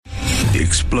The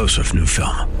explosive new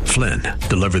film, Flynn,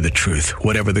 deliver the truth,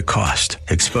 whatever the cost,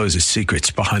 exposes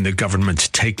secrets behind the government's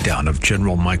takedown of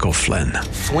General Michael Flynn.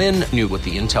 Flynn knew what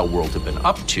the intel world had been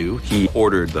up to. He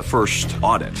ordered the first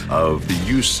audit of the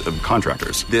use of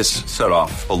contractors. This set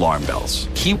off alarm bells.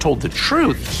 He told the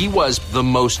truth. He was the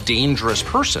most dangerous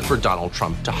person for Donald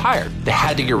Trump to hire. They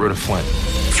had to get rid of Flynn.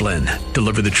 Flynn,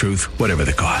 deliver the truth, whatever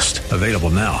the cost. Available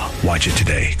now. Watch it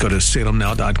today. Go to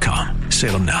salemnow.com.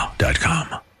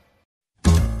 salemnow.com.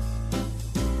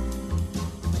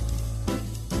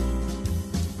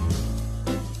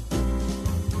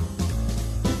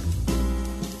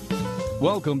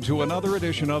 Welcome to another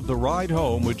edition of The Ride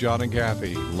Home with John and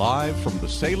Kathy, live from the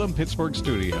Salem-Pittsburgh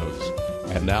studios.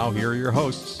 And now here are your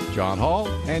hosts, John Hall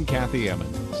and Kathy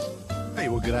Emmons. Hey,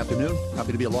 well, good afternoon.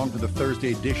 Happy to be along for the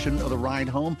Thursday edition of The Ride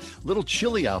Home. A little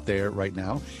chilly out there right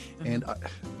now. And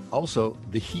also,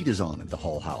 the heat is on at the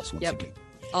Hall house once again.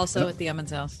 Also at the Emmons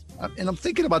house. And I'm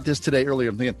thinking about this today earlier.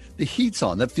 I'm thinking, the heat's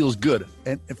on. That feels good.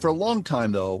 And for a long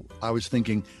time, though, I was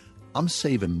thinking, I'm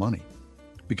saving money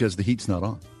because the heat's not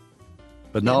on.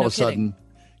 But now all of a sudden,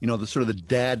 you know, the sort of the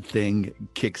dad thing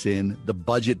kicks in, the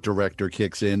budget director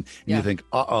kicks in, and you think,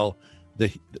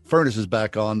 the furnace is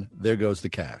back on. There goes the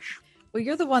cash. Well,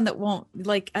 you're the one that won't,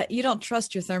 you don't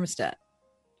trust your thermostat.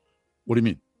 What do you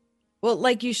mean? Well,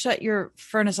 like you shut your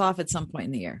furnace off at some point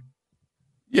in the year.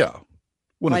 Yeah.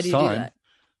 When Why it's do you time. do that?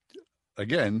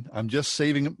 Again, I'm just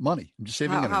saving money. I'm just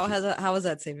saving energy. How is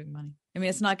that saving money? I mean,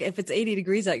 it's not, if it's 80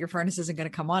 degrees out, your furnace isn't going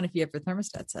to come on if you have your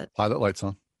thermostat set. Pilot lights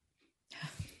on.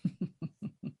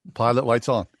 Pilot lights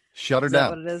on. Shut her Is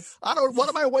down. that what it is? I don't. What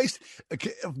am I wasting?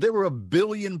 Okay, if there were 1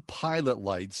 billion pilot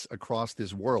lights across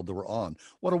this world that were on,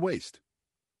 what a waste.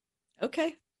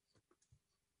 Okay.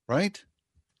 Right?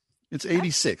 It's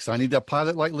 86. I need that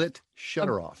pilot light lit. Shut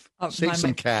her off. Save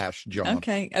some cash, John.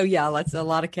 Okay. Oh yeah, that's a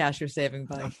lot of cash you're saving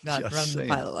by not Just running saying.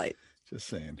 the pilot light. Just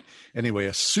saying. Anyway,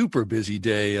 a super busy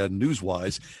day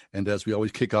news-wise. And as we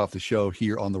always kick off the show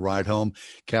here on The Ride Home,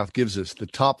 Kath gives us the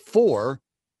top 4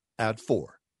 at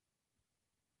 4.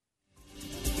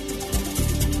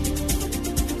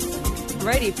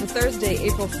 Righty, for Thursday,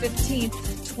 April 15th,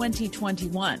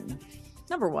 2021.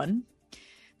 Number 1.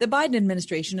 The Biden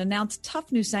administration announced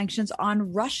tough new sanctions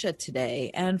on Russia today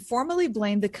and formally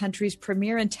blamed the country's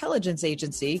premier intelligence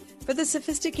agency for the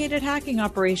sophisticated hacking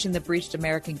operation that breached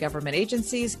American government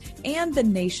agencies and the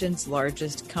nation's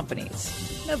largest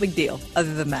companies. No big deal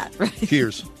other than that, right?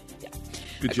 Cheers.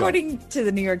 Good According job. to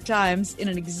the New York Times, in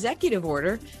an executive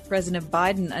order, President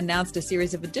Biden announced a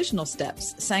series of additional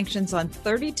steps, sanctions on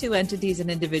 32 entities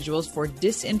and individuals for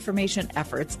disinformation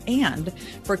efforts and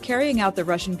for carrying out the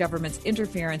Russian government's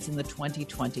interference in the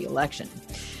 2020 election.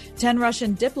 10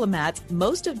 Russian diplomats,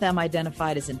 most of them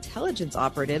identified as intelligence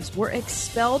operatives, were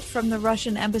expelled from the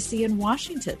Russian embassy in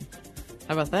Washington.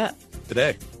 How about that?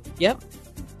 Today. Yep.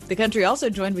 The country also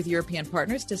joined with European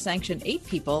partners to sanction 8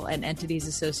 people and entities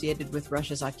associated with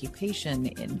Russia's occupation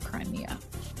in Crimea.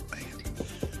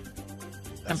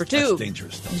 Number 2. That's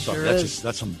dangerous. I'm sorry. Sure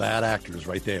That's some bad actors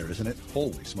right there, isn't it?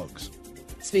 Holy smokes.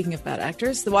 Speaking of bad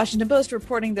actors, the Washington Post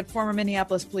reporting that former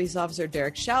Minneapolis police officer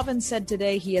Derek Chauvin said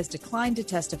today he has declined to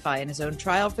testify in his own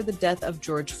trial for the death of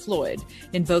George Floyd,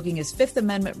 invoking his Fifth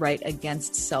Amendment right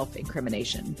against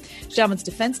self-incrimination. Chauvin's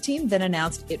defense team then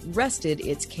announced it rested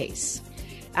its case.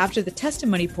 After the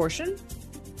testimony portion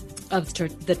of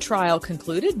the trial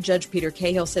concluded, Judge Peter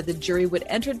Cahill said the jury would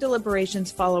enter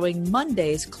deliberations following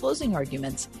Monday's closing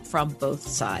arguments from both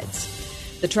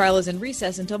sides. The trial is in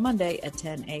recess until Monday at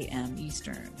 10 a.m.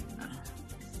 Eastern.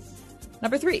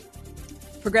 Number 3.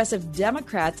 Progressive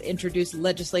Democrats introduced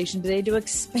legislation today to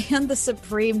expand the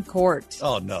Supreme Court.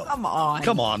 Oh, no. Come on.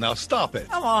 Come on now. Stop it.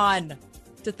 Come on.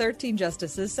 To 13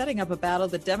 justices, setting up a battle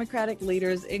that Democratic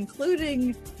leaders,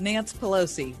 including Nancy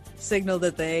Pelosi, signal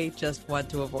that they just want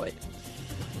to avoid.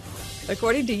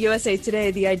 According to USA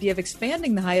Today, the idea of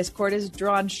expanding the highest court has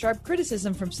drawn sharp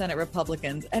criticism from Senate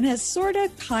Republicans and has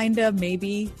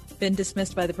maybe been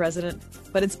dismissed by the president.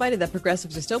 But in spite of that,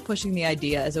 progressives are still pushing the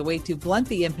idea as a way to blunt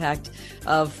the impact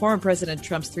of former President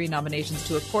Trump's 3 nominations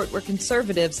to a court where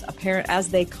conservatives, apparent as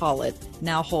they call it,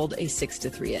 now hold a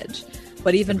 6-3 edge.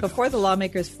 But even before the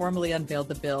lawmakers formally unveiled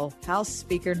the bill, House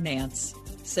Speaker Nance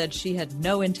said she had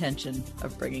no intention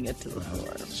of bringing it to the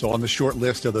floor. So on the short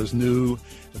list of those new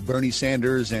Bernie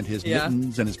Sanders and his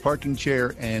mittens and his parking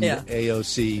chair and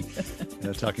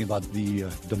AOC, talking about the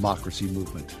democracy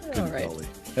movement. All right.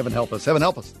 Heaven help us. Heaven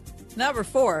help us. Number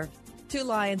 4, 2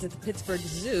 lions at the Pittsburgh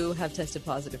Zoo have tested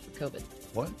positive for COVID.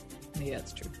 What? Yeah,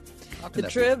 it's true.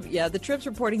 The Trib's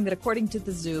reporting that according to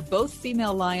the zoo, both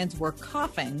female lions were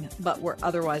coughing but were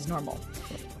otherwise normal.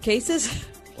 Cases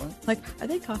Like, are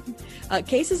they coughing?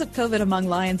 Cases of COVID among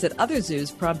lions at other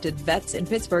zoos prompted vets in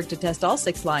Pittsburgh to test all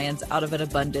 6 lions out of an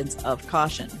abundance of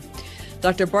caution.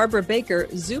 Dr. Barbara Baker,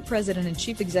 zoo president and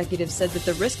chief executive, said that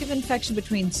the risk of infection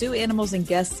between zoo animals and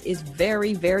guests is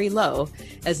very, very low,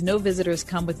 as no visitors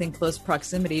come within close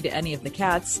proximity to any of the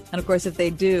cats. And of course, if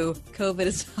they do, COVID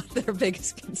is not their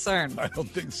biggest concern. I don't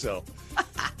think so.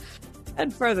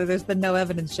 And further, there's been no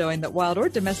evidence showing that wild or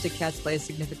domestic cats play a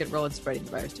significant role in spreading the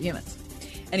virus to humans.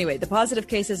 Anyway, the positive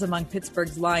cases among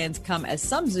Pittsburgh's lions come as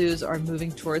some zoos are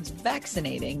moving towards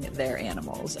vaccinating their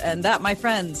animals. And that, my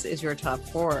friends, is your top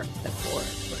 4 at 4. Right.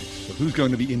 So who's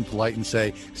going to be impolite and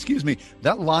say, excuse me,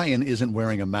 that lion isn't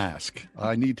wearing a mask.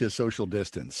 I need to social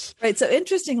distance. Right. So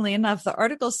interestingly enough, the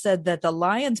article said that the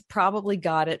lions probably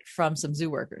got it from some zoo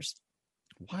workers.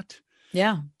 What?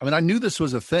 Yeah. I mean, I knew this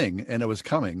was a thing and it was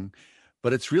coming,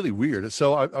 but it's really weird.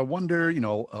 So I wonder,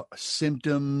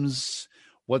 symptoms.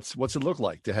 What's it look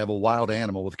like to have a wild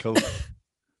animal with COVID?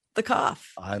 The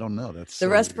cough. I don't know. That's the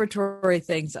respiratory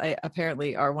things.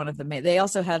 Apparently are one of the main. They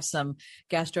also have some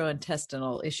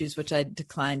gastrointestinal issues, which I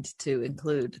declined to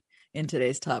include in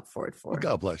today's top 4 at 4. Well,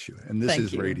 God bless you. And this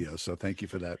is radio, so thank you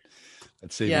for that.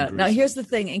 Yeah. Now, here's the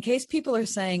thing. In case people are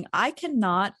saying, I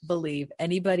cannot believe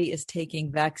anybody is taking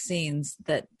vaccines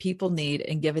that people need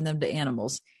and giving them to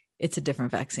animals. It's a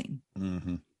different vaccine.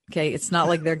 Mm-hmm. Okay. It's not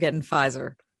like they're getting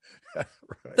Pfizer.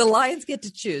 Right. The lions get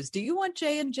to choose. Do you want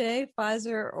J&J,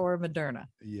 Pfizer, or Moderna?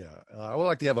 Yeah. I would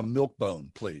like to have a milk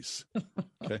bone, please.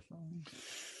 Okay.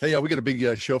 Hey, we got a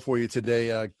big show for you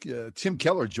today. Tim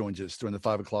Keller joins us during the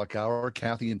 5 o'clock hour.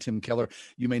 Kathy and Tim Keller.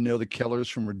 You may know the Kellers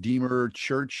from Redeemer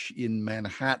Church in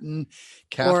Manhattan.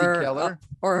 Kathy Keller.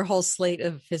 Or a whole slate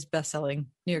of his New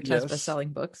York Times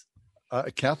bestselling books.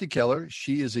 Kathy Keller,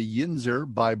 she is a Yinzer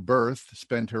by birth,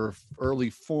 spent her early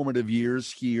formative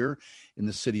years here in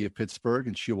the city of Pittsburgh,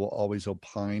 and she will always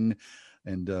opine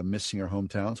and missing her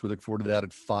hometown. So we look forward to that at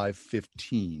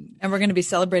 5:15. And we're going to be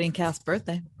celebrating Kath's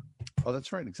birthday. Oh,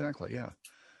 that's right. Exactly. Yeah.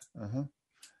 Uh-huh.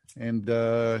 And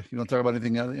you want to talk about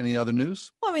any other news?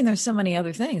 Well, I mean, there's so many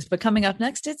other things. But coming up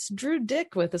next, it's Drew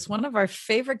Dick with us, one of our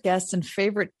favorite guests and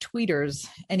favorite tweeters.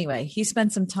 Anyway, he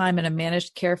spent some time in a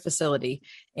managed care facility,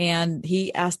 and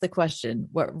he asked the question,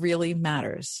 what really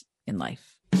matters in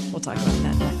life? We'll talk about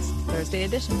that next. Thursday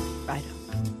edition. Right on.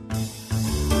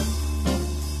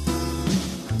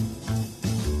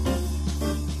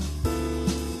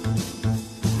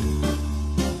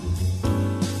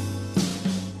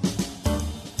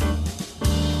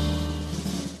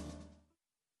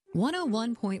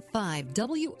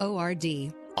 101.5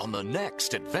 WORD. On the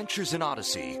next Adventures in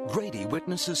Odyssey, Grady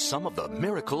witnesses some of the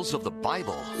miracles of the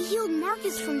Bible. He healed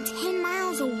Marcus from 10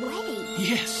 miles away.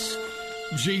 Yes,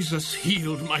 Jesus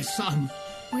healed my son.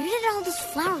 Where did all this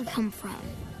flour come from?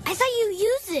 I thought you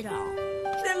used it all.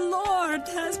 The Lord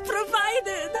has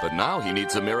provided. But now he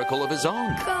needs a miracle of his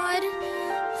own. God,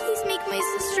 please make my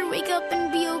sister wake up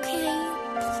and be okay.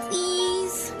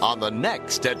 Please. On the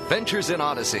next Adventures in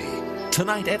Odyssey.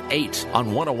 Tonight at 8 on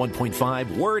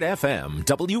 101.5 Word FM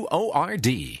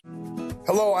WORD.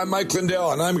 Hello, I'm Mike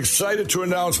Lindell, and I'm excited to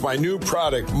announce my new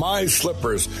product, My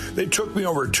Slippers. They took me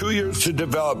over 2 years to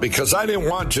develop because I didn't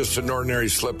want just an ordinary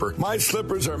slipper. My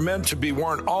slippers are meant to be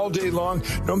worn all day long,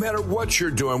 no matter what you're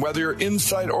doing, whether you're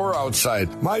inside or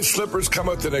outside. My slippers come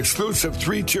with an exclusive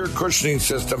 3-tier cushioning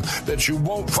system that you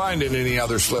won't find in any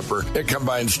other slipper. It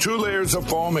combines 2 layers of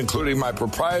foam, including my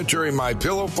proprietary My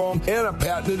Pillow foam and a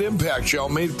patented impact gel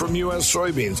made from U.S.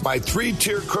 soybeans. My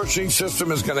 3-tier cushioning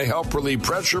system is going to help relieve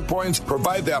pressure points,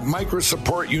 provide that micro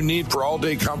support you need for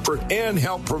all-day comfort, and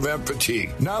help prevent fatigue.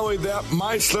 Not only that,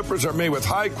 my slippers are made with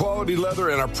high-quality leather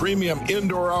and a premium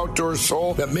indoor-outdoor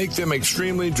sole that make them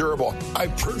extremely durable. I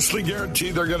personally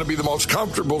guarantee they're going to be the most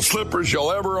comfortable slippers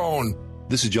you'll ever own.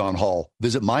 This is John Hall.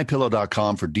 Visit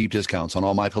MyPillow.com for deep discounts on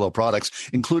all MyPillow products,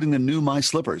 including the new My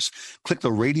Slippers. Click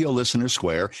the radio listener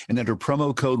square and enter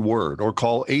promo code WORD or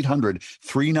call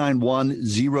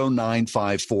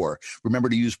 800-391-0954. Remember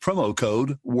to use promo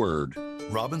code WORD.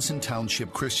 Robinson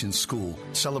Township Christian School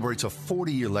celebrates a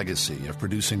 40-year legacy of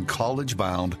producing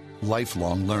college-bound,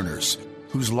 lifelong learners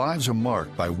whose lives are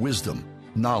marked by wisdom,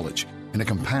 knowledge, and a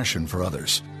compassion for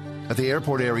others. At the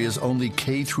airport area's only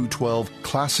K-12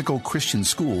 classical Christian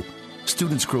school,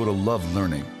 students grow to love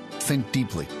learning, think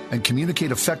deeply, and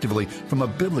communicate effectively from a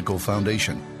biblical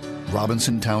foundation.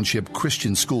 Robinson Township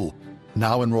Christian School,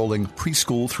 now enrolling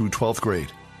preschool through 12th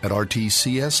grade at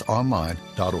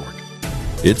rtcsonline.org.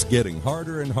 It's getting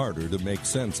harder and harder to make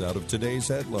sense out of today's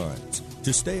headlines.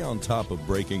 To stay on top of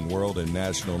breaking world and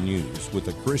national news with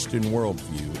a Christian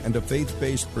worldview and a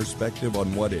faith-based perspective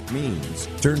on what it means,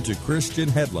 turn to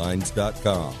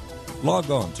ChristianHeadlines.com.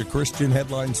 Log on to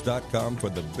ChristianHeadlines.com for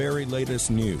the very latest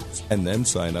news, and then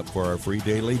sign up for our free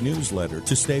daily newsletter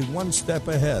to stay one step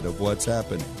ahead of what's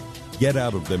happening. Get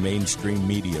out of the mainstream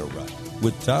media rut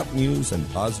with top news and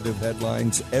positive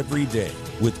headlines every day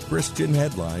with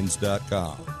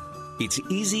ChristianHeadlines.com. It's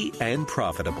easy and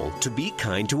profitable to be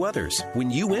kind to others when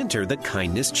you enter the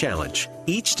Kindness Challenge.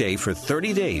 Each day for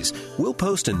 30 days, we'll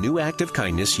post a new act of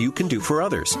kindness you can do for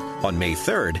others. On May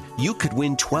 3rd, you could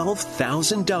win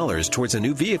 $12,000 towards a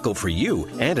new vehicle for you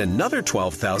and another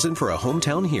 $12,000 for a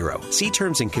hometown hero. See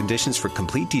terms and conditions for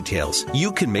complete details.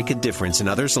 You can make a difference in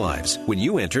others' lives when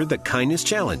you enter the Kindness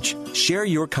Challenge. Share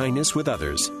your kindness with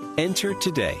others. Enter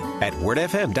today at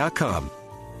wordfm.com.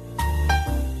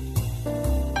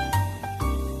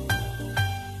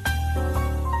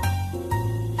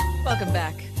 Welcome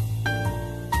back.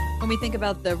 When we think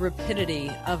about the rapidity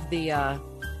of the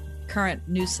current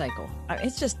news cycle,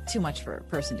 it's just too much for a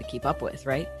person to keep up with,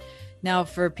 right? Now,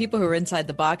 for people who are inside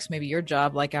the box, maybe your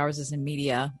job, like ours, is in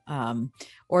media,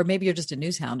 or maybe you're just a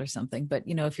news hound or something. But,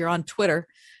 if you're on Twitter,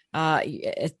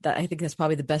 I think that's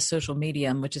probably the best social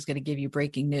medium, which is going to give you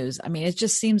breaking news. I mean, it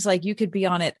just seems like you could be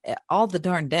on it all the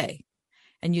darn day,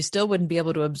 and you still wouldn't be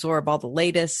able to absorb all the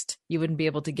latest. You wouldn't be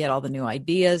able to get all the new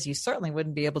ideas. You certainly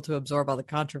wouldn't be able to absorb all the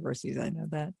controversies. I know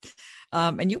that.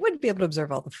 And you wouldn't be able to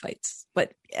observe all the fights.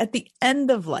 But at the end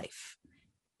of life,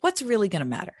 what's really going to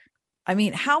matter? I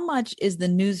mean, how much is the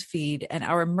news feed and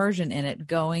our immersion in it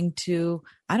going to,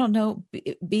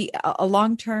 be a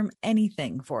long-term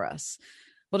anything for us?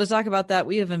 Well, to talk about that,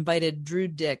 we have invited Drew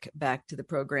Dyck back to the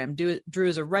program. Drew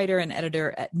is a writer and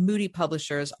editor at Moody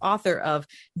Publishers, author of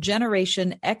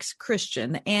Generation X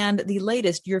Christian, and the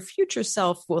latest, Your Future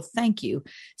Self Will Thank You,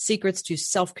 Secrets to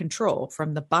Self-Control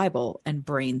from the Bible and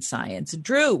Brain Science.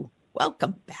 Drew,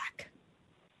 welcome back.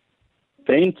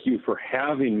 Thank you for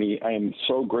having me. I am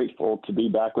so grateful to be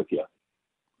back with you.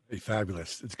 Hey,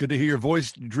 fabulous. It's good to hear your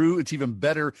voice, Drew. It's even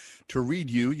better to read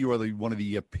you. You are one of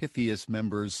the pithiest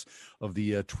members of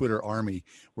the Twitter army.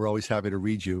 We're always happy to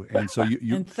read you. And so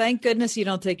you and thank goodness you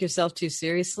don't take yourself too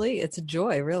seriously. It's a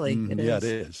joy, really. It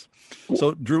is.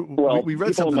 So, Drew, we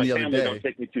read something the other day. Don't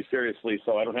take me too seriously,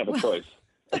 so I don't have a choice.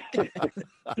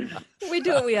 We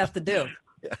do what we have to do.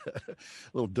 Yeah. A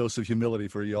little dose of humility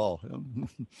for you all.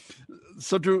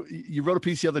 So, Drew, you wrote a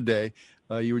piece the other day.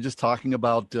 You were just talking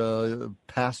about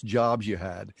past jobs you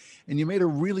had, and you made a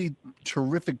really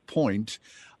terrific point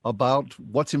about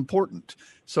what's important.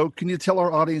 So can you tell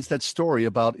our audience that story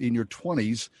about in your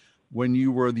 20s when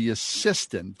you were the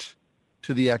assistant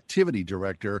to the activity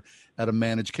director at a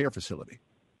managed care facility?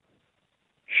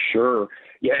 Sure.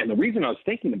 Yeah, and the reason I was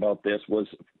thinking about this was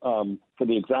for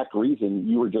the exact reason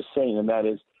you were just saying, and that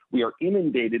is we are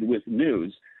inundated with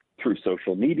news through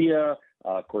social media.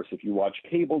 Of course, if you watch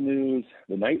cable news,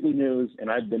 the nightly news,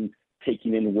 and I've been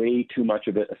taking in way too much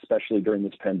of it, especially during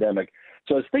this pandemic.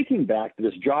 So I was thinking back to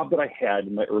this job that I had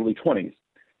in my early 20s.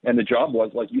 And the job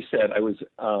was, like you said, I was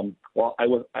going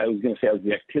to say I was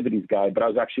the activities guy, but I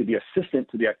was actually the assistant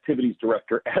to the activities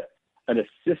director at an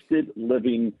assisted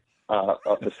living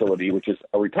facility, which is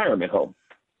a retirement home.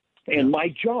 And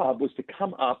my job was to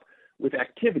come up with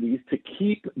activities to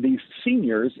keep these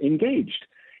seniors engaged.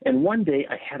 And one day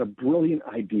I had a brilliant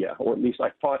idea, or at least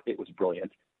I thought it was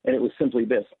brilliant. And it was simply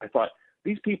this. I thought,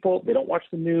 these people, they don't watch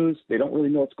the news. They don't really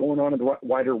know what's going on in the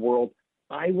wider world.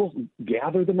 I will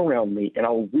gather them around me and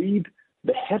I'll read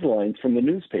the headlines from the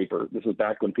newspaper. This was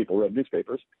back when people read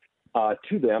newspapers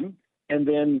to them, and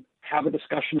then have a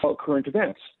discussion about current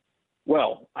events.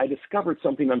 Well, I discovered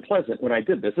something unpleasant when I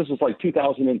did this. This was like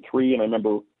 2003, and I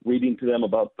remember reading to them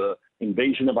about the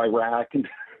invasion of Iraq and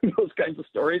those kinds of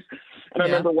stories. And I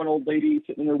remember one old lady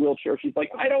sitting in her wheelchair. She's like,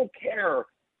 I don't care.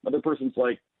 Another person's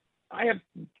like, I have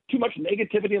too much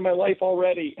negativity in my life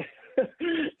already.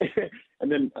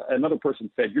 And then another person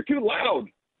said, you're too loud,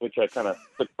 which I kind of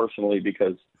took personally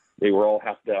because they were all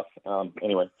half deaf.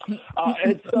 Anyway.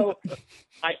 And so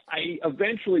I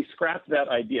eventually scrapped that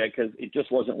idea because it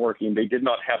just wasn't working. They did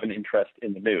not have an interest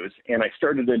in the news. And I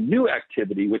started a new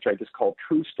activity, which I just called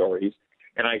True Stories.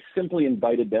 And I simply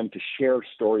invited them to share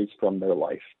stories from their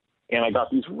life. And I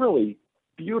got these really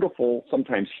beautiful,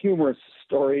 sometimes humorous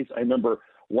stories. I remember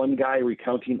one guy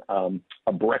recounting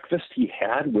a breakfast he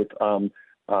had with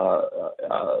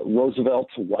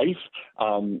Roosevelt's wife,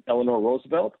 Eleanor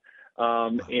Roosevelt.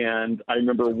 And I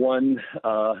remember one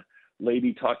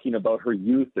lady talking about her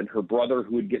youth and her brother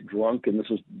who would get drunk, and this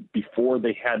was before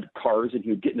they had cars, and he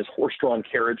would get in his horse-drawn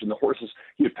carriage, and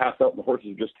he would pass out, and the horses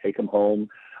would just take him home.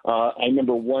 I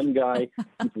remember one guy,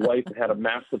 his wife had a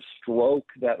massive stroke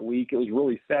that week. It was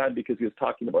really sad because he was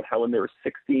talking about how when they were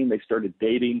 16, they started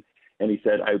dating, And he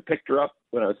said, I picked her up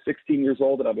when I was 16 years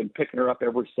old, and I've been picking her up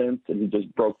ever since. And he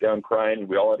just broke down crying, and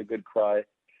we all had a good cry.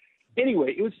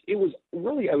 Anyway, it was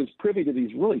really, I was privy to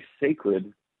these really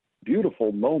sacred,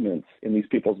 beautiful moments in these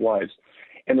people's lives.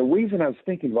 And the reason I was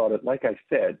thinking about it, like I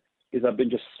said, is I've been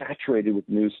just saturated with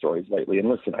news stories lately. And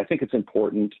listen, I think it's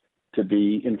important to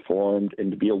be informed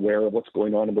and to be aware of what's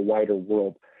going on in the wider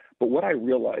world. But what I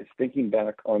realized, thinking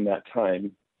back on that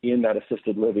time in that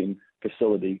assisted living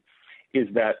facility, is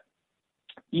that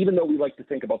even though we like to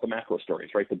think about the macro stories,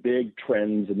 right, the big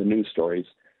trends and the news stories,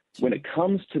 when it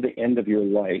comes to the end of your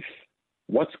life,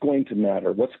 what's going to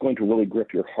matter, what's going to really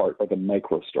grip your heart are the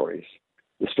micro stories,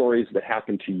 the stories that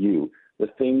happened to you, the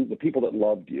people that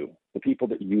loved you, the people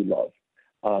that you love.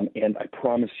 And I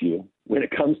promise you, when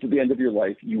it comes to the end of your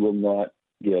life, you will not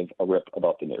give a rip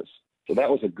about the news. So that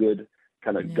was a good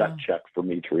kind of gut check for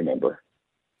me to remember.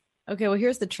 Okay, well,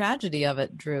 here's the tragedy of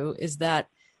it, Drew, is that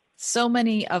so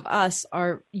many of us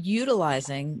are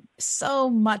utilizing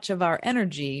so much of our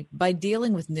energy by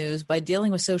dealing with news, by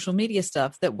dealing with social media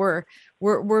stuff, that we're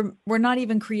not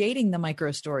even creating the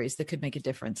micro stories that could make a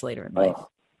difference later in life.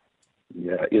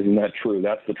 Yeah, isn't that true?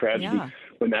 That's the tragedy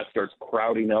when that starts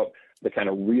crowding out the kind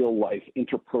of real life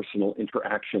interpersonal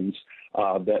interactions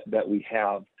that we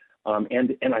have.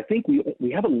 And I think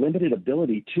we have a limited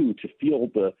ability too to feel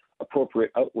the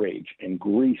appropriate outrage and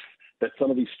grief that some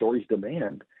of these stories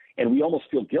demand. And we almost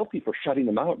feel guilty for shutting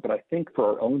them out. But I think for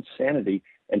our own sanity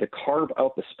and to carve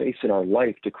out the space in our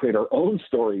life to create our own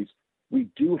stories, we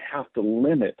do have to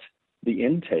limit the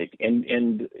intake. And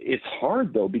it's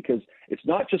hard, though, because it's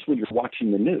not just when you're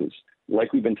watching the news,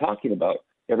 like we've been talking about.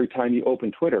 Every time you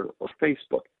open Twitter or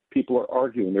Facebook, people are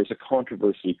arguing. There's a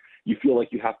controversy. You feel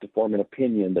like you have to form an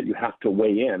opinion, that you have to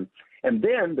weigh in. And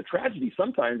then the tragedy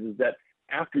sometimes is that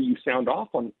after you sound off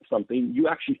on something, you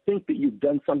actually think that you've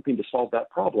done something to solve that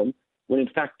problem, when in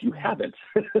fact you haven't.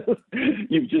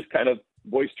 You've just kind of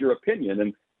voiced your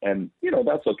opinion, and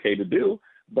that's okay to do,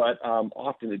 but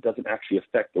often it doesn't actually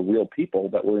affect the real people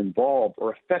that were involved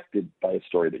or affected by a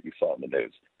story that you saw in the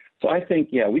news. So I think,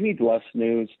 we need less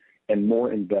news and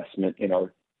more investment in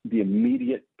the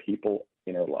immediate people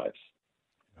in our lives.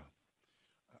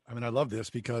 I mean, I love this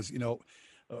because,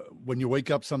 when you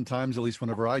wake up sometimes, at least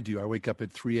whenever I do, I wake up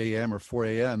at 3 a.m. or 4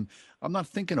 a.m., I'm not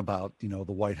thinking about, the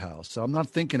White House. I'm not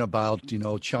thinking about,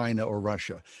 China or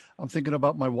Russia. I'm thinking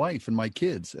about my wife and my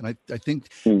kids. And I think,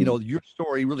 your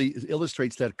story really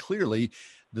illustrates that clearly.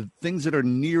 The things that are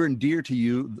near and dear to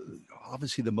you,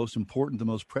 obviously the most important, the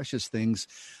most precious things,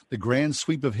 the grand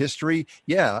sweep of history.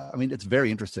 Yeah, I mean, it's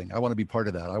very interesting. I want to be part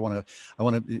of that. I want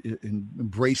to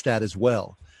embrace that as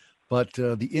well. But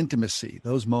the intimacy,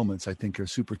 those moments, I think, are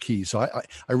super key. So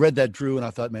I read that, Drew, and I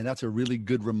thought, man, that's a really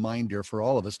good reminder for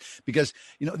all of us. Because,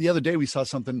 the other day we saw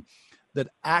something that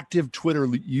active Twitter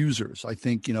users, I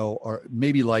think, are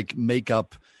maybe make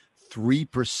up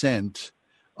 3%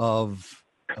 of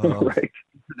right.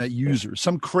 internet users,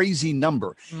 some crazy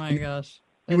number. Oh my gosh.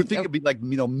 You would think it'd be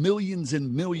millions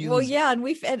and millions. Well, yeah,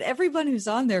 and everyone who's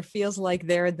on there feels like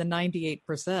they're in the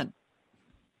 98%.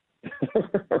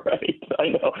 Right. I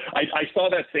know. I saw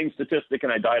that same statistic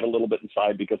and I died a little bit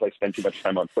inside because I spent too much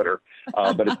time on Twitter.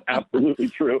 But it's absolutely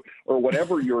true. Or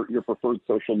whatever your preferred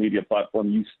social media platform,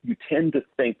 you tend to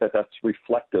think that that's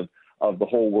reflective of the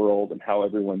whole world and how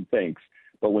everyone thinks.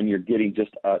 But when you're getting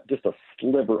just a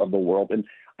sliver of the world, and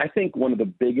I think one of the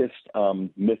biggest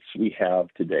myths we have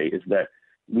today is that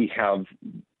we have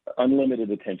unlimited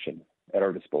attention at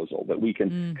our disposal, that we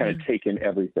can kind of take in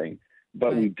everything.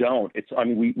 But we don't.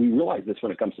 We realize this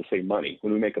when it comes to, say, money.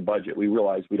 When we make a budget, we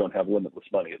realize we don't have limitless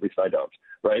money. At least I don't,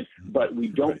 right? But we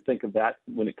don't think of that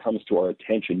when it comes to our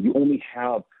attention. You only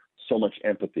have so much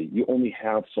empathy. You only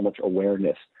have so much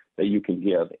awareness that you can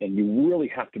give. And you really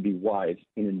have to be wise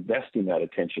in investing that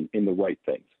attention in the right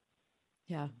things.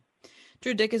 Yeah.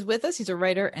 Drew Dyck is with us. He's a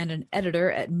writer and an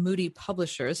editor at Moody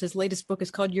Publishers. His latest book is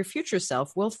called Your Future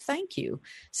Self Will Thank You: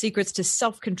 Secrets to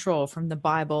Self-Control from the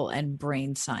Bible and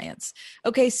Brain Science.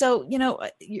 Okay, so,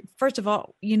 first of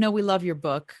all, we love your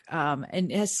book.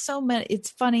 And it has so many,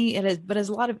 it's funny, but has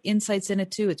a lot of insights in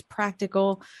it too. It's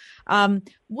practical.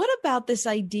 What about this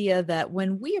idea that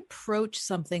when we approach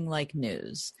something like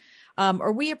news,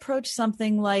 or we approach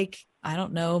something like, I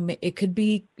don't know, it could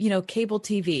be, cable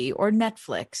TV or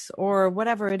Netflix or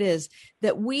whatever it is,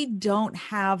 that we don't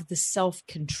have the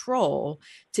self-control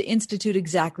to institute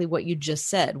exactly what you just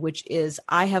said, which is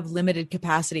I have limited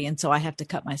capacity and so I have to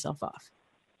cut myself off.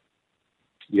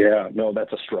 Yeah, no,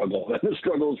 that's a struggle. The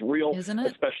struggle is real, isn't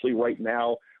it? Especially right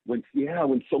now when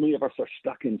so many of us are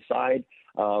stuck inside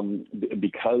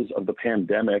because of the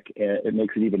pandemic. It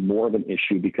makes it even more of an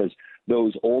issue because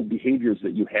those old behaviors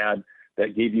that you had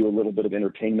that gave you a little bit of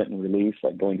entertainment and release,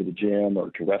 like going to the gym or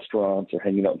to restaurants or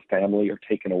hanging out with family, are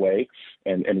taken away.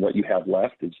 And what you have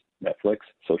left is Netflix,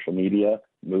 social media,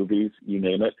 movies, you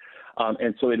name it.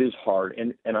 And so it is hard.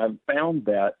 And I've found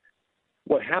that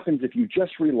what happens if you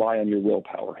just rely on your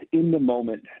willpower in the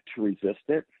moment to resist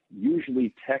it,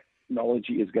 usually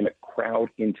technology is going to crowd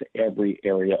into every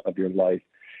area of your life.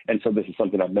 And so this is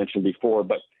something I've mentioned before,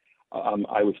 but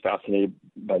I was fascinated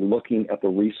by looking at the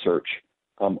research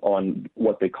on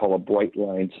what they call a bright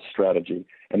lines strategy.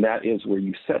 And that is where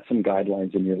you set some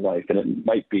guidelines in your life. And it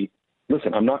might be,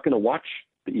 listen, I'm not going to watch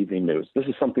the evening news. This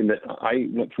is something that I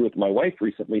went through with my wife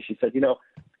recently. She said,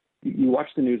 you watch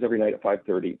the news every night at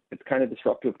 5:30. It's kind of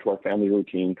disruptive to our family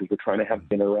routine because we're trying to have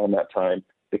dinner around that time.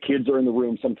 The kids are in the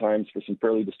room sometimes for some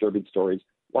fairly disturbing stories.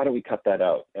 Why don't we cut that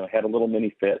out? And I had a little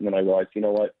mini fit, and then I realized, you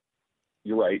know what?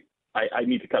 You're right. I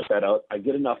need to cut that out. I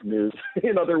get enough news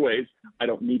in other ways. I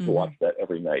don't need to watch that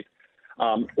every night.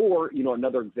 Or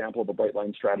another example of a bright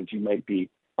line strategy might be,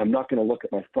 I'm not going to look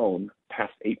at my phone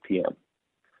past 8 p.m.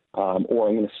 Or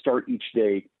I'm going to start each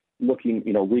day looking,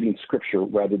 reading scripture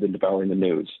rather than devouring the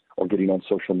news or getting on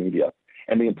social media.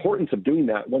 And the importance of doing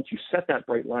that, once you set that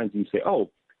bright lines and you say,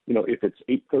 if it's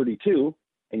 8:32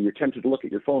 and you're tempted to look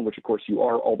at your phone, which of course you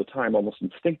are all the time, almost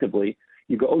instinctively,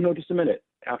 you go, no, just a minute.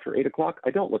 After 8 o'clock, I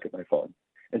don't look at my phone.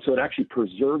 And so it actually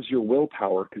preserves your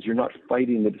willpower because you're not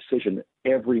fighting the decision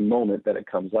every moment that it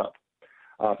comes up.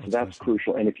 So that's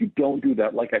crucial. And if you don't do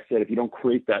that, like I said, if you don't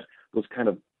create those kind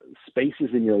of spaces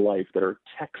in your life that are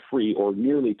tech-free or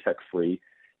nearly tech-free,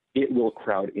 it will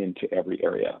crowd into every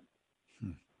area.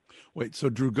 Wait, so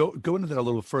Drew, go into that a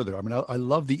little further. I mean, I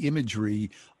love the imagery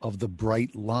of the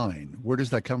bright line. Where does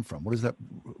that come from?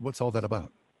 What's all that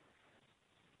about?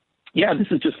 Yeah, this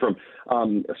is just from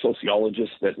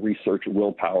sociologists that research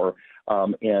willpower,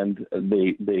 and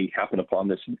they happen upon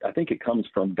this. I think it comes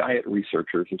from diet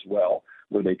researchers as well,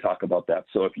 where they talk about that.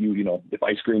 So if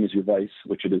ice cream is your vice,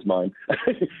 which it is mine,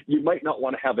 you might not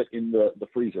want to have it in the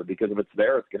freezer because if it's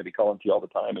there, it's going to be calling to you all the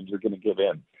time and you're going to give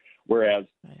in. Whereas,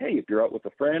 hey, if you're out with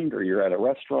a friend or you're at a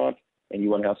restaurant and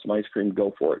you want to have some ice cream,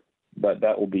 go for it. But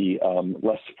that will be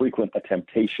less frequent a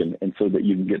temptation, and so that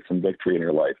you can get some victory in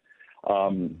your life.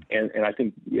 And I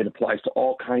think it applies to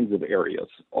all kinds of areas,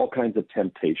 all kinds of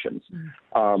temptations,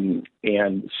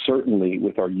 and certainly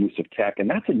with our use of tech. And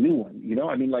that's a new one.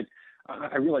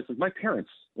 I realized my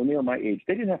parents, when they were my age,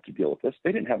 they didn't have to deal with this.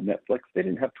 They didn't have Netflix. They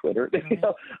didn't have Twitter.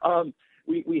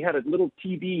 We had a little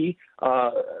TV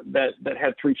that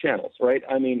had 3 channels, right?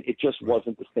 I mean, it just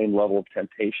wasn't the same level of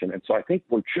temptation. And so I think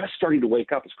we're just starting to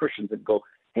wake up as Christians and go,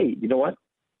 hey, you know what?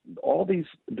 All these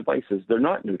devices, they're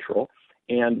not neutral.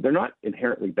 And they're not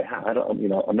inherently bad. I'm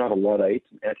not a Luddite,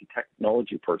 an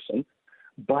anti-technology person.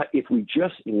 But if we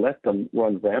just let them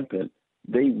run rampant,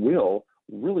 they will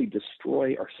really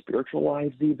destroy our spiritual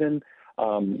lives even.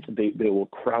 They will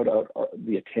crowd out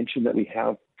the attention that we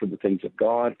have for the things of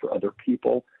God, for other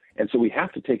people. And so we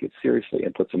have to take it seriously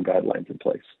and put some guidelines in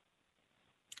place.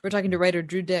 We're talking to writer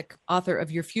Drew Dyck, author of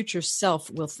Your Future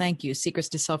Self Will Thank You, Secrets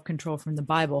to Self-Control from the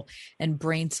Bible and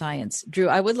Brain Science. Drew,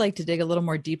 I would like to dig a little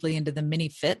more deeply into the mini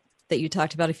fit that you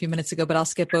talked about a few minutes ago, but I'll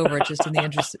skip over it just in the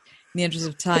interest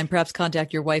of time. Perhaps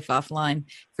contact your wife offline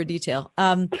for detail.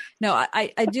 No,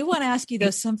 I do want to ask you, though,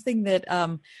 something that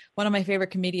one of my favorite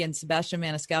comedians, Sebastian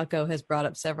Maniscalco, has brought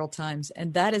up several times,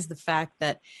 and that is the fact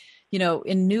that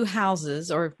in new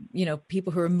houses or,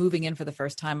 people who are moving in for the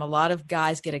first time, a lot of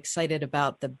guys get excited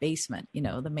about the basement,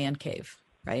 the man cave,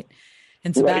 right?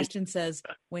 And Sebastian says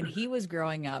when he was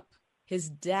growing up, his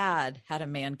dad had a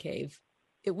man cave.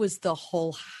 It was the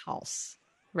whole house,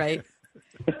 right?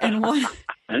 And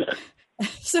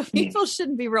so people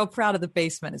shouldn't be real proud of the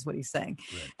basement is what he's saying.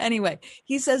 Right. Anyway,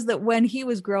 he says that when he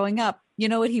was growing up, you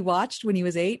know what he watched when he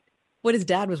was 8? What his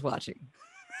dad was watching.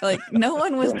 Like no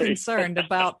one was concerned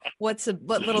about what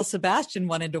little Sebastian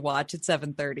wanted to watch at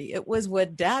 7:30. It was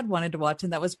what Dad wanted to watch,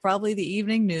 and that was probably the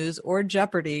evening news or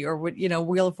Jeopardy or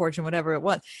Wheel of Fortune, whatever it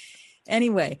was.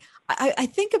 Anyway, I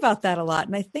think about that a lot,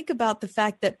 and I think about the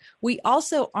fact that we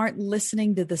also aren't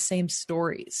listening to the same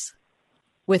stories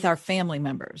with our family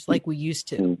members like we used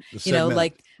to.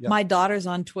 My daughter's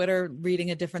on Twitter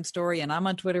reading a different story and I'm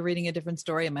on Twitter reading a different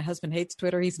story, and my husband hates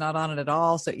Twitter. He's not on it at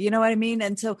all. So you know what I mean?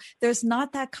 And so there's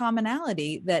not that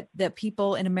commonality that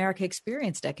people in America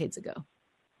experienced decades ago.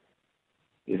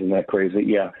 Isn't that crazy?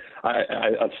 Yeah.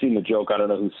 I've seen the joke. I don't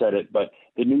know who said it, but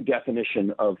the new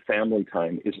definition of family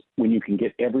time is when you can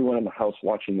get everyone in the house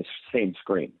watching the same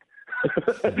screen.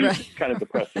 It's kind of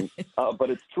depressing,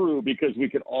 but it's true because we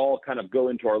can all kind of go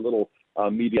into our little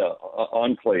media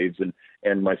enclaves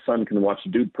and my son can watch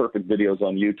Dude Perfect videos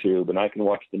on YouTube, and I can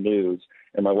watch the news,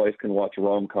 and my wife can watch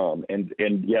rom-com. And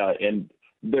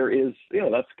there is,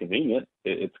 that's convenient.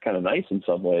 It's kind of nice in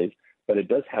some ways, but it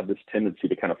does have this tendency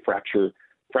to kind of fracture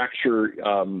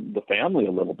the family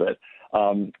a little bit.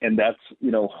 And that's,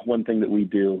 one thing that we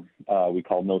do, we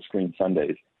call No Screen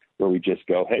Sundays, where we just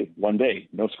go, hey, one day,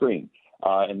 no screen.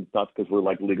 And it's not because we're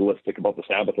like legalistic about the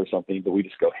Sabbath or something, but we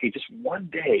just go, hey, just one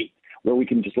day where we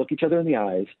can just look each other in the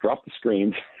eyes, drop the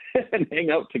screens, and hang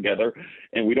out together.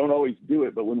 And we don't always do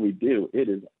it, but when we do, it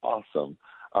is awesome.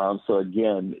 So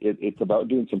again, it's about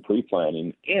doing some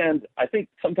pre-planning. And I think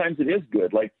sometimes it is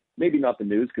good, like maybe not the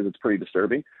news because it's pretty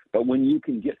disturbing, but when you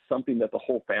can get something that the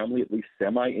whole family at least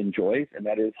semi-enjoys, and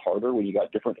that is harder when you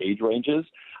got different age ranges.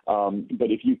 But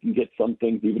if you can get some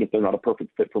things, even if they're not a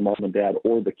perfect fit for mom and dad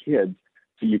or the kids,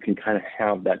 so you can kind of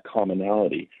have that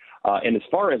commonality. And as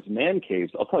far as man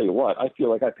caves, I'll tell you what, I feel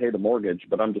like I pay the mortgage,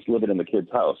 but I'm just living in the kids'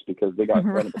 house because they got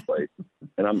rent of the place.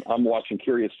 And I'm watching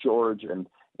Curious George and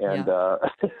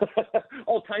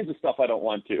all kinds of stuff I don't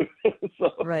want to. So,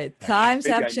 right. Times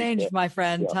have changed, my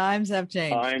friend. Yeah. Times have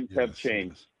changed.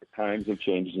 Times have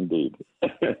changed indeed.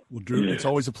 Well, Drew, it's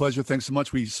always a pleasure. Thanks so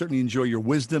much. We certainly enjoy your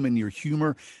wisdom and your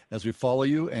humor as we follow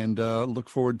you, and look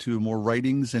forward to more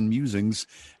writings and musings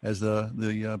as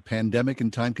the pandemic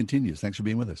and time continues. Thanks for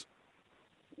being with us.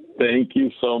 Thank you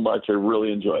so much. I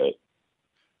really enjoy it.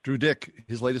 Drew Dyck,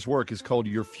 his latest work is called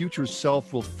Your Future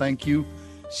Self Will Thank You,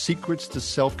 Secrets to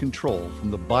Self-Control from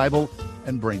the Bible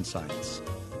and Brain Science.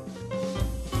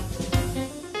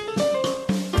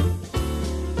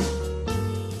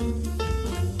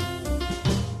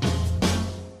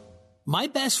 My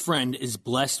best friend is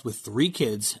blessed with 3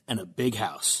 kids and a big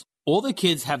house. All the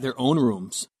kids have their own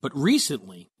rooms, but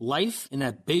recently, life in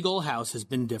that big old house has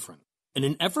been different. In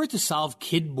an effort to solve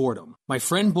kid boredom, my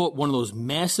friend bought one of those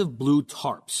massive blue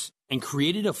tarps and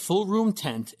created a full room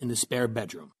tent in the spare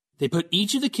bedroom. They put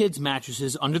each of the kids'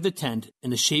 mattresses under the tent in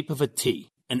the shape of a T,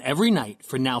 and every night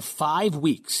for now 5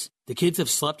 weeks, the kids have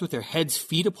slept with their heads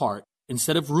feet apart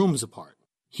instead of rooms apart.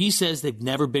 He says they've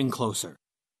never been closer.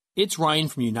 It's Ryan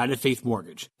from United Faith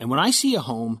Mortgage, and when I see a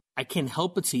home, I can't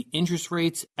help but see interest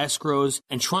rates, escrows,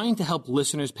 and trying to help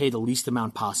listeners pay the least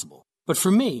amount possible. But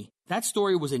for me, that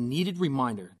story was a needed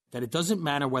reminder that it doesn't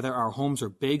matter whether our homes are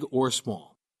big or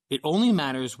small. It only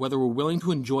matters whether we're willing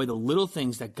to enjoy the little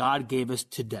things that God gave us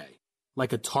today,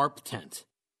 like a tarp tent.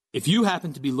 If you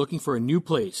happen to be looking for a new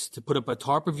place to put up a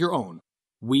tarp of your own,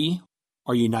 we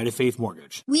are United Faith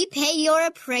Mortgage. We pay your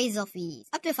appraisal fees,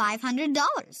 up to $500.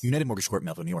 United Mortgage Corp,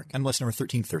 Melville, New York. MLS number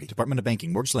 1330. Department of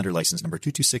Banking. Mortgage Lender License number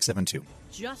 22672.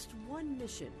 Just one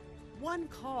mission, one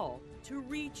call to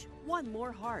reach one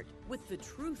more heart with the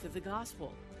truth of the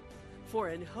gospel. For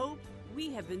in hope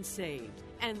we have been saved,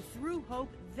 and through hope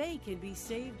they can be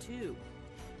saved too.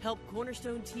 Help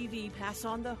Cornerstone TV pass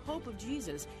on the hope of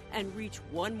Jesus and reach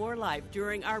one more life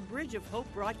during our Bridge of Hope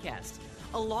broadcast,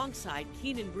 alongside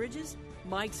Keenan Bridges,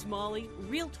 Mike Smalley,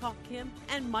 Real Talk Kim,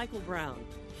 and Michael Brown.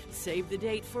 Save the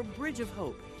date for Bridge of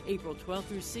Hope, April 12th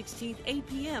through 16th, 8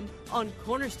 p.m. on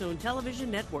Cornerstone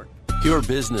Television Network. Your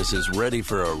business is ready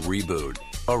for a reboot,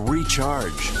 a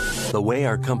recharge. The way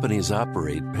our companies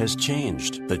operate has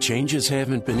changed. The changes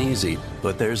haven't been easy,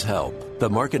 but there's help. The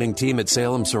marketing team at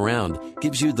Salem Surround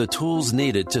gives you the tools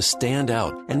needed to stand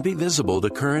out and be visible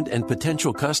to current and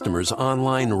potential customers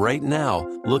online right now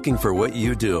looking for what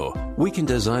you do. We can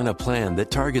design a plan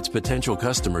that targets potential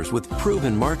customers with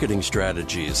proven marketing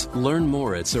strategies. Learn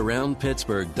more at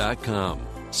surroundpittsburgh.com.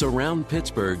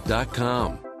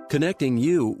 Surroundpittsburgh.com. Connecting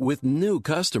you with new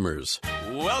customers.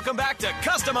 Welcome back to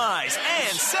Customize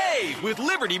and Save with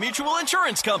Liberty Mutual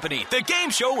Insurance Company, the game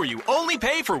show where you only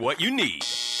pay for what you need.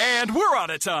 And we're out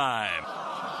of time.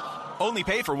 Only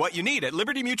pay for what you need at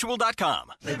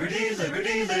libertymutual.com. Liberty,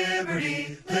 liberty,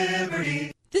 liberty,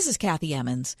 liberty. This is Kathy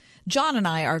Emmons. John and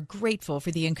I are grateful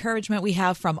for the encouragement we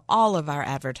have from all of our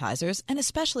advertisers, and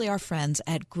especially our friends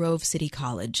at Grove City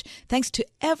College. Thanks to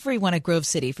everyone at Grove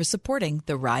City for supporting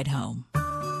The Ride Home.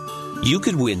 You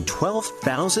could win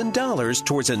 $12,000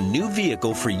 towards a new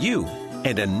vehicle for you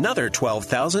and another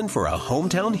 $12,000 for a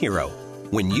hometown hero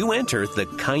when you enter the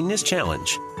Kindness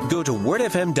Challenge. Go to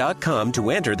wordfm.com to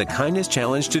enter the Kindness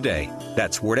Challenge today.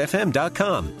 That's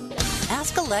wordfm.com.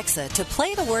 Ask Alexa to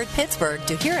play the word Pittsburgh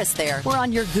to hear us there. We're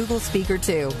on your Google speaker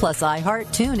too, plus iHeart,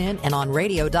 TuneIn, and on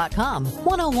radio.com.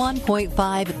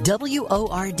 101.5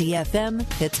 WORD-FM,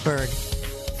 Pittsburgh.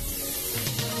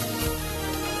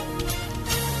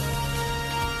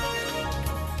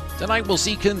 Tonight we'll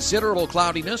see considerable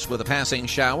cloudiness with a passing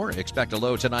shower. Expect a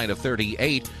low tonight of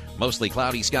 38. Mostly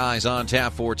cloudy skies on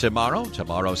tap for tomorrow.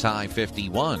 Tomorrow's high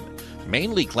 51.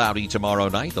 Mainly cloudy tomorrow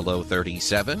night, the low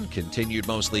 37. Continued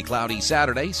mostly cloudy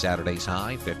Saturday, Saturday's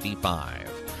high 55.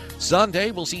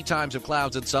 Sunday, we'll see times of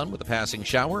clouds and sun with a passing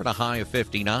shower and a high of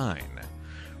 59.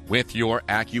 With your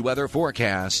AccuWeather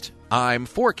forecast, I'm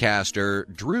forecaster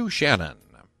Drew Shannon.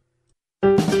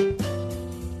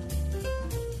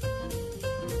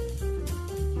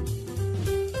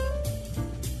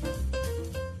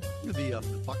 The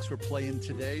Bucks were playing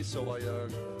today, so I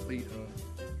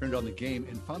turned on the game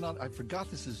and found out, I forgot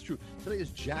this is true. Today is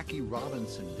Jackie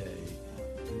Robinson Day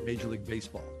in Major League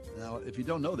Baseball. Now, if you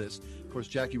don't know this, of course,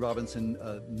 Jackie Robinson,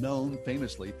 known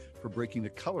famously for breaking the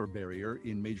color barrier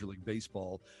in Major League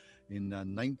Baseball in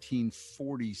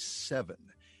 1947.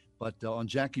 But on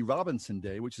Jackie Robinson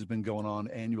Day, which has been going on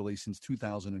annually since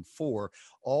 2004,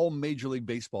 all Major League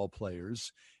Baseball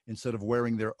players, instead of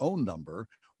wearing their own number,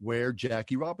 wear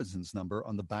Jackie Robinson's number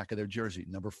on the back of their jersey,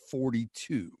 number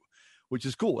 42. Which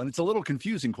is cool. And it's a little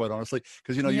confusing, quite honestly,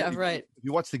 because,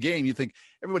 you watch the game, you think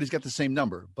everybody's got the same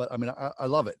number. But, I mean, I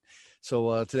love it.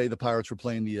 So today the Pirates were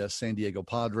playing the San Diego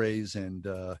Padres, and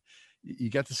you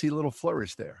got to see a little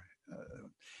flourish there.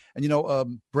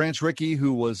 Branch Rickey,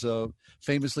 who was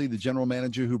famously the general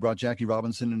manager who brought Jackie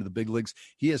Robinson into the big leagues,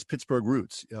 he has Pittsburgh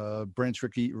roots. Branch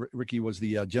Rickey was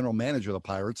the general manager of the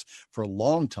Pirates for a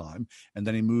long time, and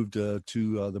then he moved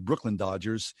to the Brooklyn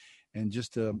Dodgers. And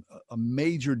just a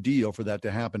major deal for that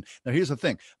to happen. Now, here's the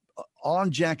thing.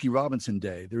 On Jackie Robinson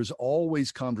Day, there's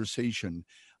always conversation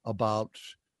about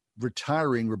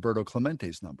retiring Roberto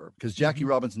Clemente's number, because Jackie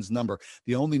Robinson's number,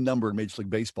 the only number in Major League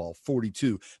Baseball,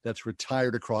 42, that's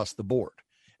retired across the board,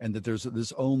 and that there's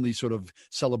this only sort of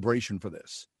celebration for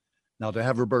this. Now, to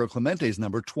have Roberto Clemente's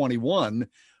number, 21,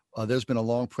 there's been a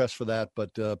long press for that,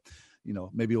 but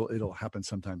maybe it'll happen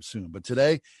sometime soon. But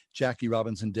today, Jackie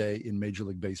Robinson Day in Major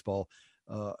League Baseball.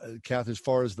 Kath, as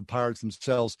far as the Pirates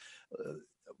themselves,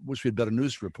 wish we had better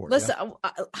news to report. Listen,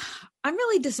 yeah? I'm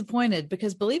really disappointed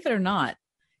because, believe it or not,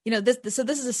 this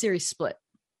is a series split,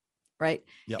 right?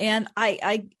 Yep. And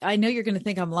I know you're going to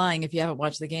think I'm lying if you haven't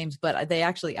watched the games, but they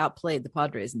actually outplayed the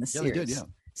Padres in the series. They did, yeah.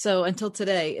 So until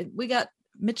today, we got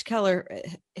Mitch Keller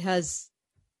has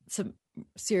some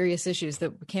serious issues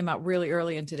that came out really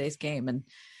early in today's game and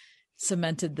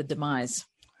cemented the demise.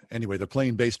 Anyway, they're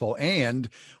playing baseball, and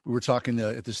we were talking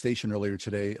at the station earlier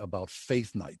today about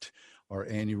Faith Night, our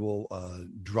annual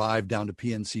drive down to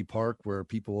PNC Park where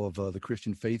people of the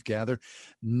Christian faith gather.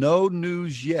 No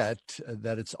news yet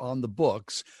that it's on the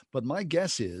books, but my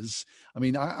guess is,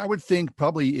 I would think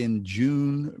probably in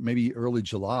June, maybe early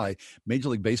July, Major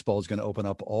League Baseball is going to open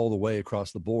up all the way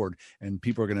across the board, and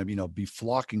people are going to, be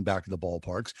flocking back to the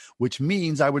ballparks, which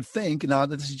means I would think, now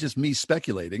this is just me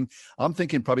speculating, I'm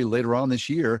thinking probably later on this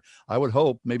year, I would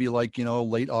hope maybe like,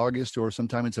 late August or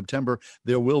sometime in September,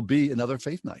 there will be another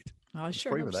Faith Night. Oh, I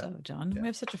sure hope so, John. Yeah. We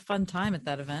have such a fun time at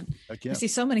that event. Yeah. We see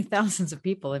so many thousands of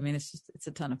people. It's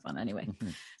a ton of fun anyway. Mm-hmm.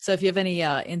 So if you have any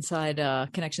inside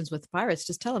connections with the Pirates,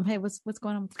 just tell them, hey, what's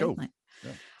going on with Faith Night?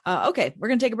 Yeah. Okay, we're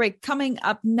going to take a break. Coming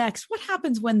up next, what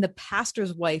happens when the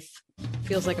pastor's wife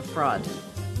feels like a fraud?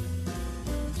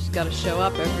 She's got to show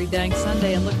up every dang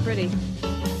Sunday and look pretty.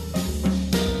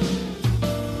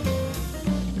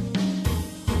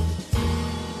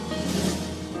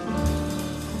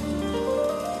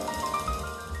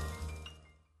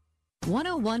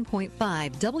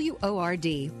 101.5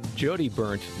 WORD. Jody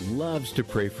Burnt loves to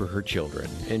pray for her children,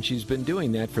 and she's been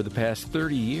doing that for the past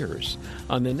 30 years.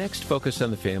 On the next Focus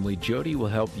on the Family, Jody will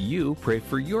help you pray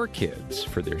for your kids,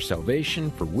 for their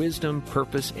salvation, for wisdom,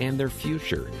 purpose, and their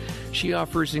future. She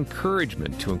offers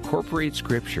encouragement to incorporate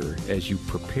Scripture as you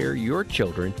prepare your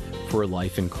children for a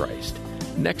life in Christ.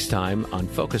 Next time on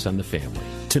Focus on the Family.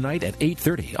 Tonight at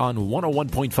 8:30 on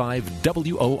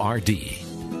 101.5 WORD.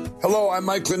 Hello, I'm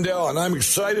Mike Lindell, and I'm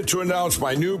excited to announce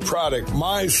my new product,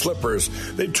 My Slippers.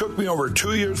 They took me over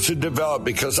 2 years to develop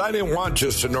because I didn't want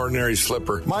just an ordinary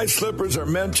slipper. My slippers are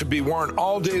meant to be worn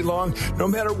all day long, no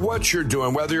matter what you're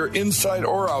doing, whether you're inside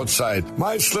or outside.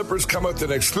 My slippers come with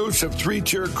an exclusive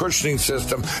 3-tier cushioning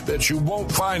system that you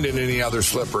won't find in any other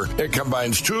slipper. It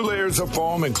combines 2 layers of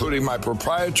foam, including my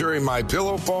proprietary My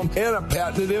Pillow foam and a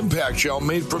patented impact gel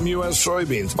made from U.S.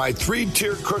 soybeans. My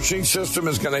 3-tier cushioning system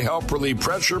is going to help relieve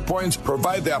pressure points,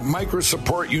 provide that micro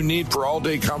support you need for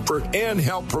all-day comfort, and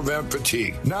help prevent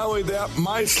fatigue. Not only that,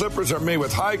 my slippers are made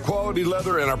with high-quality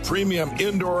leather and a premium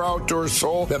indoor-outdoor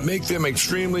sole that make them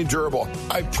extremely durable.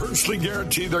 I personally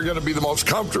guarantee they're going to be the most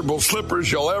comfortable slippers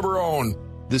you'll ever own.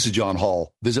 This is John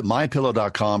Hall. Visit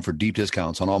MyPillow.com for deep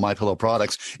discounts on all MyPillow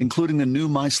products, including the new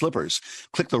My Slippers.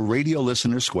 Click the radio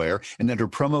listener square and enter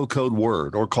promo code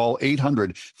WORD or call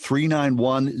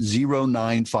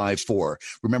 800-391-0954.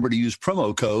 Remember to use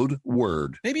promo code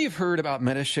WORD. Maybe you've heard about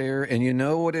Medi-Share and you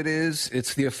know what it is.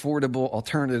 It's the affordable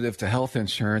alternative to health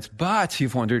insurance, but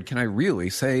you've wondered, can I really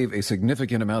save a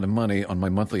significant amount of money on my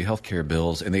monthly health care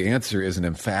bills? And the answer is an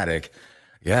emphatic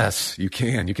yes, you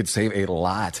can. You can save a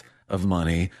lot of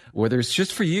money, whether it's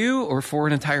just for you or for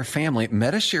an entire family.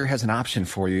 Medi-Share has an option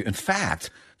for you. In fact,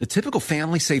 the typical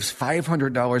family saves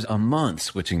 $500 a month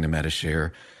switching to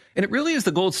Medi-Share. And it really is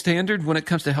the gold standard when it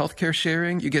comes to healthcare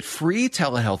sharing. You get free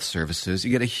telehealth services.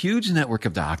 You get a huge network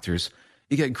of doctors.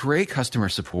 You get great customer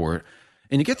support.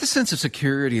 And you get the sense of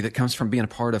security that comes from being a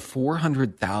part of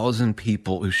 400,000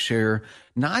 people who share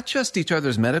not just each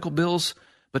other's medical bills,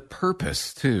 but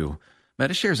purpose too.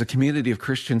 Medi-Share is a community of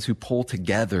Christians who pull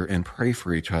together and pray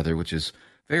for each other, which is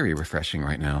very refreshing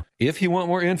right now. If you want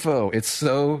more info, it's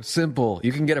so simple.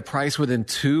 You can get a price within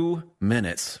 2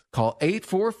 minutes. Call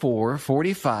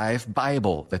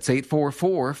 844-45-BIBLE. That's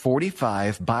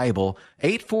 844-45-BIBLE.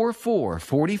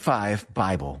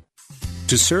 844-45-BIBLE.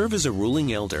 To serve as a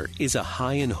ruling elder is a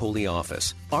high and holy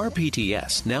office.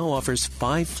 RPTS now offers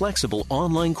 5 flexible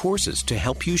online courses to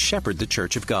help you shepherd the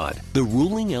Church of God. The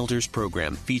Ruling Elders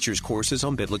program features courses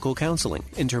on biblical counseling,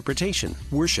 interpretation,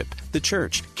 worship, the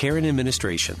church, care and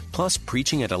administration, plus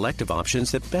preaching at elective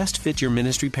options that best fit your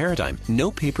ministry paradigm.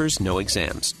 No papers, no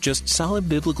exams. Just solid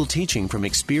biblical teaching from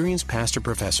experienced pastor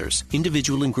professors.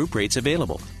 Individual and group rates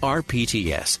available.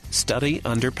 RPTS. Study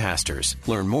under pastors.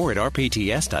 Learn more at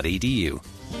rpts.edu.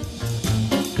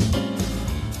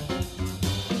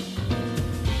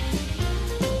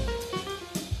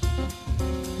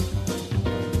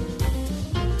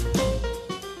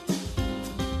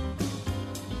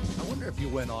 I wonder if you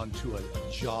went on to a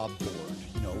job board,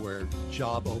 where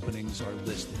job openings are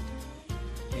listed,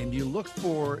 and you look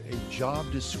for a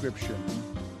job description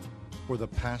for the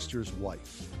pastor's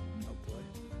wife.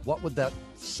 What would that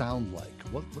sound like?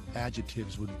 What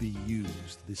adjectives would be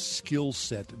used? The skill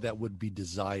set that would be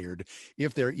desired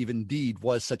if there even indeed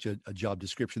was such a job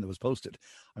description that was posted.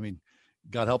 I mean,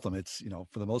 God help them. It's,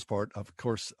 for the most part, of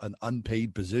course, an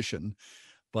unpaid position,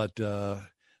 but the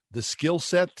skill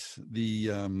set,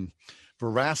 the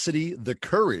veracity, the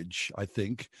courage, I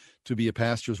think, to be a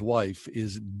pastor's wife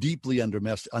is deeply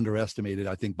underestimated,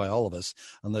 I think, by all of us,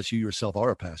 unless you yourself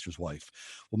are a pastor's wife.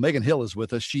 Well, Megan Hill is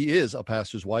with us. She is a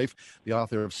pastor's wife, the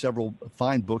author of several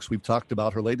fine books we've talked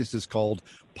about. Her latest is called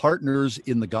Partners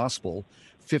in the Gospel,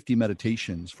 50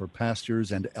 Meditations for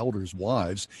Pastors and Elders'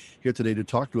 Wives. Here today to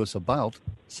talk to us about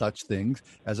such things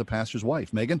as a pastor's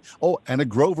wife. Megan. Oh, and a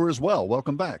Grover as well.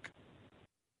 Welcome back.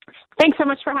 Thanks so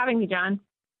much for having me, John.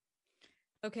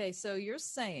 Okay, so you're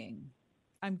saying,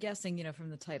 I'm guessing, from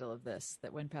the title of this,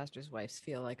 that when pastors' wives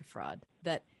feel like a fraud,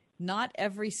 that not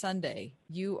every Sunday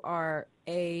you are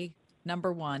a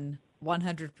number one,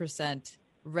 100%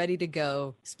 ready to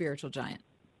go spiritual giant.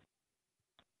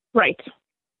 Right.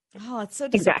 Oh, it's so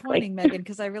disappointing, exactly. Megan,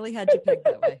 because I really had you pegged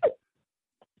that way.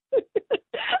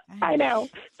 I know.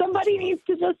 Somebody needs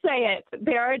to just say it.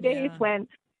 There are days when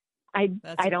I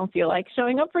don't feel like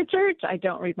showing up for church. I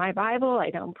don't read my Bible. I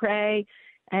don't pray.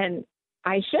 And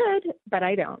I should, but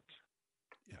I don't.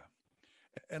 Yeah.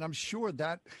 And I'm sure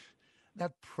that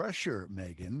pressure,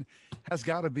 Megan, has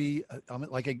got to be,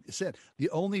 like I said, the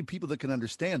only people that can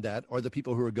understand that are the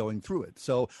people who are going through it.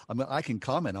 So I can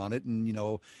comment on it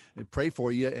and, pray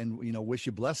for you and, wish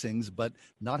you blessings, but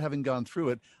not having gone through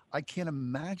it, I can't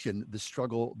imagine the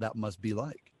struggle that must be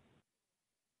like.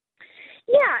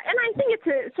 Yeah. And I think it's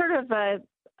a sort of a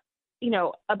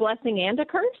blessing and a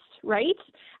curse, right?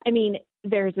 I mean,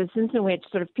 there's a sense in which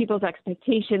sort of people's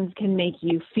expectations can make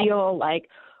you feel like,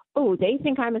 oh, they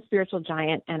think I'm a spiritual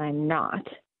giant and I'm not.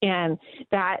 And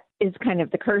that is kind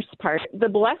of the curse part. The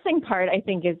blessing part, I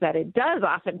think, is that it does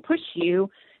often push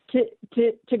you to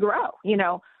grow.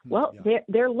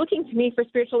 They're looking to me for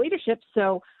spiritual leadership,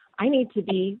 so I need to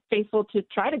be faithful to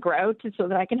try to grow so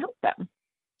that I can help them.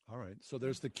 All right. So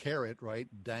there's the carrot, right,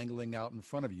 dangling out in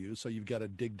front of you. So you've got to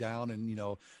dig down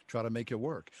and, try to make it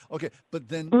work. Okay. But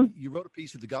then you wrote a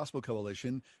piece at the Gospel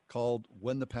Coalition called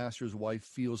When the Pastor's Wife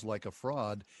Feels Like a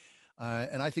Fraud.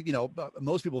 And I think,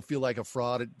 most people feel like a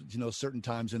fraud at, certain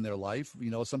times in their life.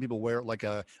 Some people wear it like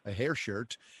a hair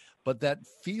shirt. But that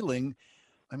feeling,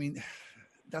 I mean,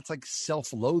 that's like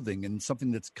self-loathing and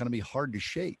something that's going to be hard to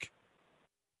shake.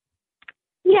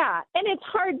 Yeah, and it's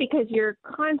hard because you're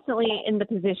constantly in the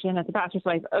position as a pastor's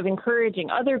wife of encouraging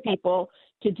other people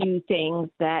to do things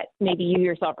that maybe you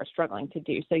yourself are struggling to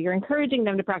do. So you're encouraging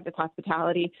them to practice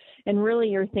hospitality, and really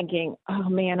you're thinking, oh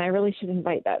man, I really should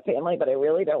invite that family, but I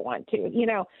really don't want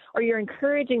to, or you're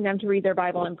encouraging them to read their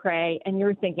Bible and pray, and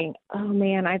you're thinking, oh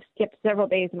man, I've skipped several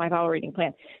days in my Bible reading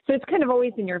plan. So it's kind of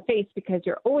always in your face because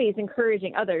you're always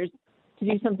encouraging others to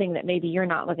do something that maybe you're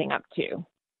not living up to.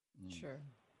 Sure.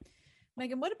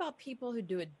 Megan, what about people who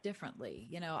do it differently?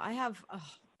 I have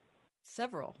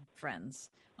several friends,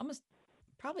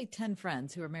 probably 10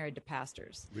 friends who are married to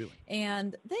pastors. Really?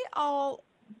 And they all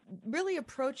really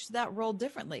approach that role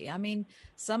differently. I mean,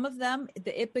 some of them,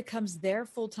 it becomes their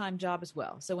full-time job as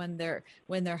well. So when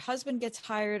their husband gets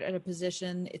hired at a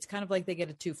position, it's kind of like they get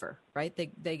a twofer, right?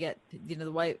 They get,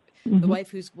 the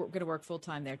wife who's going to work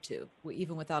full-time there too,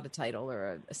 even without a title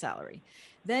or a salary.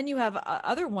 Then you have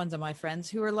other ones of my friends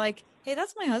who are like, hey,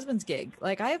 that's my husband's gig.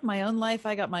 Like, I have my own life.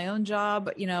 I got my own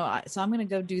job, so I'm going to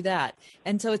go do that.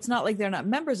 And so it's not like they're not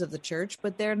members of the church,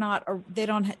 but they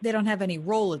don't have any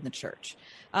role in the church.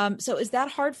 So is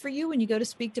that hard for you when you go to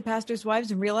speak to pastors'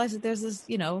 wives and realize that there's this,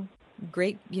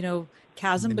 great,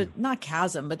 chasm, but not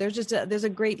chasm, but there's a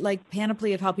great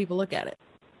panoply of how people look at it.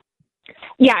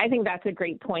 Yeah, I think that's a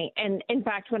great point. And in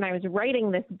fact, when I was writing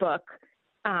this book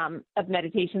of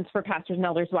meditations for pastors and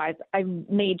elders' wives, I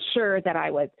made sure that I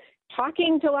was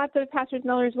talking to lots of pastors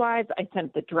and elders' wives. I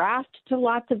sent the draft to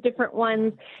lots of different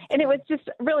ones. And it was just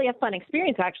really a fun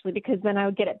experience, actually, because then I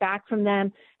would get it back from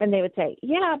them and they would say,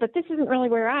 yeah, but this isn't really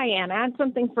where I am. Add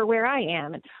something for where I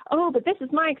am. And, oh, but this is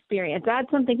my experience. Add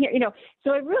something here.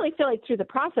 So I really feel like through the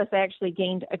process, I actually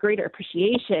gained a greater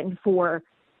appreciation for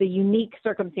the unique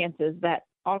circumstances that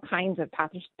all kinds of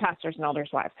pastors and elders'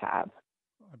 wives have.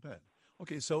 I bet.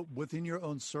 Okay, so within your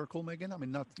own circle, Megan, I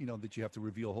mean, not that you have to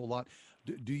reveal a whole lot.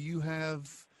 Do you have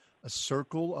a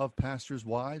circle of pastors'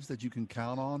 wives that you can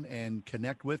count on and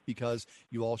connect with because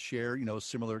you all share,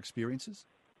 similar experiences?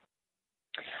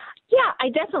 Yeah, I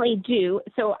definitely do.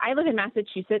 So I live in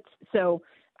Massachusetts, so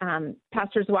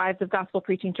pastors' wives of gospel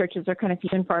preaching churches are kind of few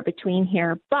and far between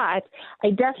here. But I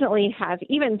definitely have,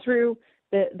 even through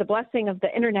the blessing of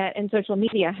the internet and social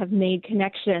media, have made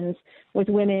connections with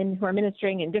women who are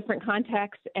ministering in different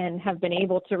contexts and have been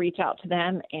able to reach out to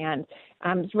them and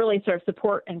really sort of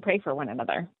support and pray for one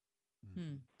another.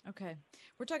 Okay.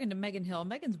 We're talking to Megan Hill.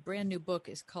 Megan's brand new book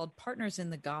is called Partners in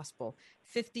the Gospel,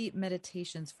 50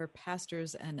 Meditations for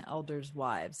Pastors and Elders'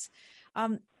 Wives.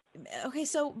 Okay,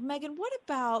 so Megan, what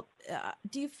about,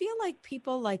 do you feel like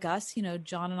people like us,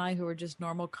 John and I, who are just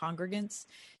normal congregants,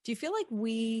 do you feel like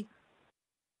we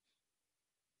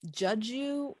judge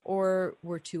you, or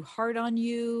we're too hard on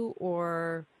you,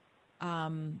 or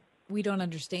we don't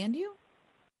understand you?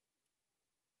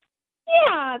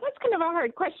 Yeah, that's kind of a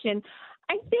hard question.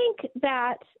 I think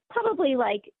that probably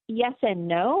yes and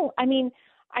no. I mean,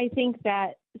 I think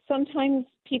that sometimes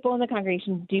people in the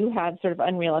congregation do have sort of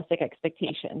unrealistic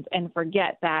expectations and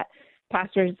forget that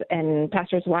pastors and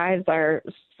pastors' wives are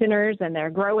sinners and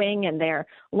they're growing and they're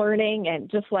learning,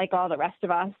 and just like all the rest of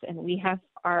us, and we have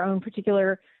our own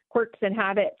particular quirks and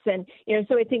habits. And,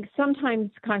 so I think sometimes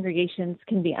congregations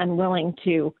can be unwilling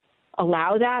to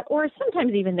allow that, or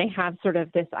sometimes even they have sort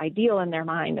of this ideal in their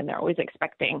mind and they're always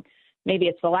expecting maybe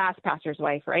it's the last pastor's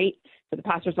wife, right? For the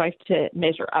pastor's wife to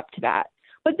measure up to that.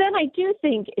 But then I do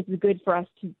think it's good for us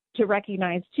to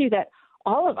recognize too that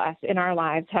all of us in our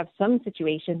lives have some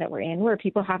situation that we're in where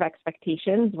people have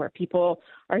expectations, where people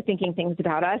are thinking things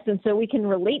about us. And so we can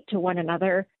relate to one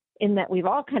another in that we've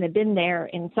all kind of been there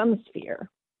in some sphere.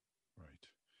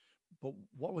 But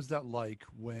what was that like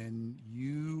when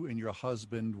you and your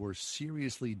husband were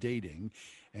seriously dating?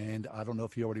 And I don't know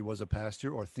if he already was a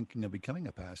pastor or thinking of becoming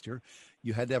a pastor.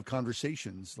 You had to have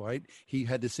conversations, right? He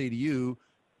had to say to you,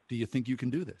 do you think you can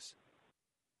do this?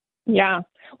 Yeah.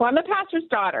 Well, I'm a pastor's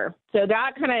daughter, so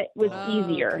that kind of was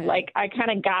easier. Okay. I kind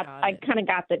of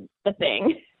got the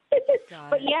thing.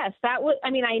 But yes, that was,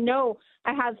 I know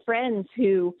I have friends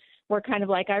who were kind of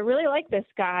like, I really like this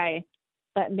guy,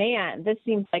 but man, this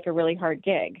seems like a really hard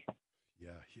gig.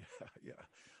 Yeah.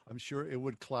 I'm sure it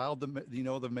would cloud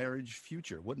the marriage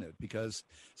future, wouldn't it? Because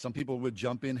some people would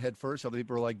jump in head first. Other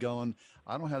people are like going,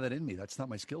 I don't have that in me. That's not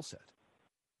my skill set.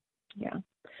 Yeah.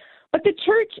 But the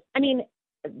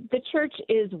church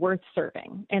is worth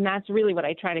serving. And that's really what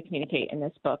I try to communicate in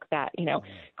this book, that,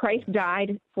 Christ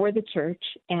died for the church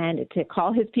and to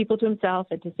call his people to himself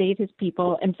and to save his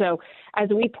people. And so as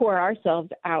we pour ourselves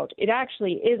out, it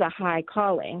actually is a high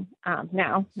calling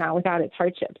now without its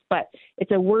hardships, but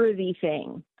it's a worthy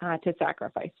thing to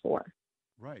sacrifice for.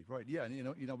 Right. Yeah,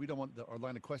 and we don't want our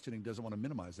line of questioning doesn't want to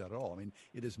minimize that at all. I mean,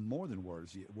 it is more than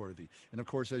worthy. And of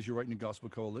course, as you're writing the Gospel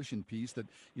Coalition piece, that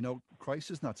Christ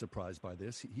is not surprised by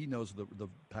this. He knows the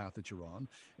path that you're on,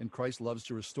 and Christ loves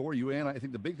to restore you. And I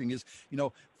think the big thing is,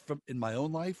 in my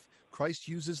own life, Christ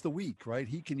uses the weak, right?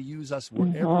 He can use us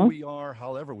wherever we are,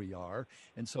 however we are.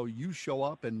 And so you show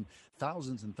up, and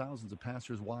thousands and thousands of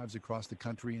pastors' wives across the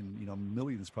country, and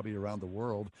millions probably around the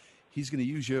world. He's going to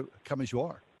use you, come as you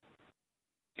are.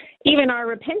 Even our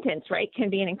repentance, right, can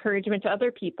be an encouragement to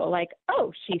other people. Like,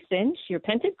 oh, she sinned, she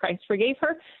repented, Christ forgave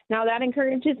her. Now that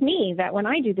encourages me that when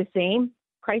I do the same,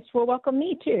 Christ will welcome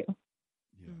me too.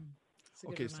 Yeah.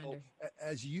 Okay, so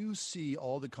as you see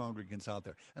all the congregants out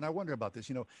there, and I wonder about this,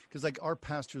 because like our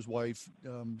pastor's wife,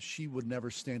 she would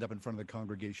never stand up in front of the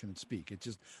congregation and speak. It's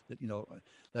just that,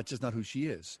 that's just not who she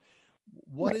is.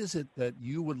 What is it that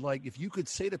you would like, if you could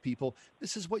say to people,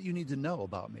 this is what you need to know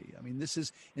about me? I mean, this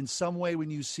is in some way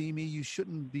when you see me, you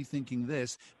shouldn't be thinking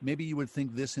this. Maybe you would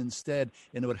think this instead,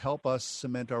 and it would help us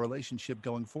cement our relationship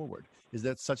going forward. Is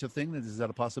that such a thing? Is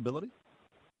that a possibility?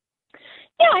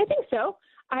 Yeah, I think so.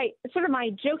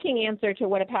 My joking answer to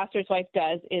what a pastor's wife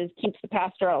does is keeps the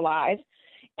pastor alive.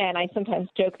 And I sometimes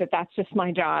joke that that's just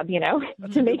my job,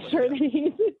 to make sure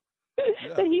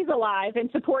that he's alive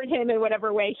and support him in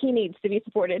whatever way he needs to be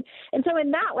supported. And so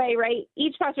in that way, right,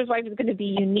 each pastor's wife is going to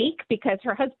be unique because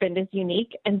her husband is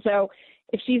unique. And so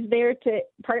if she's there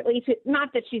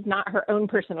not that she's not her own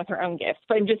person with her own gifts,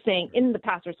 but I'm just saying in the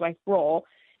pastor's wife role,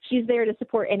 she's there to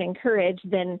support and encourage,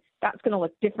 then that's going to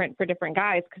look different for different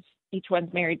guys because each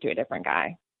one's married to a different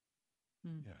guy.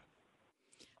 Yeah.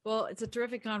 Well, it's a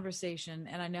terrific conversation,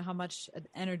 and I know how much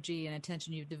energy and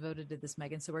attention you've devoted to this,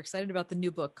 Megan. So we're excited about the new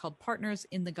book called Partners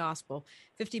in the Gospel,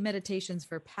 50 Meditations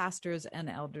for Pastors and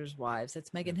Elders' Wives.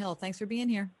 That's Megan Hill. Thanks for being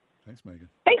here. Thanks, Megan.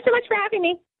 Thanks so much for having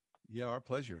me. Yeah, our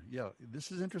pleasure. Yeah,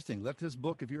 this is interesting. Let this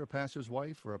book, if you're a pastor's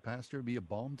wife or a pastor, be a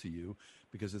balm to you,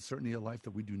 because it's certainly a life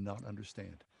that we do not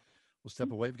understand. We'll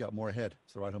step away. We've got more ahead.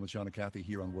 It's The Ride Home with John and Kathy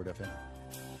here on Word FM.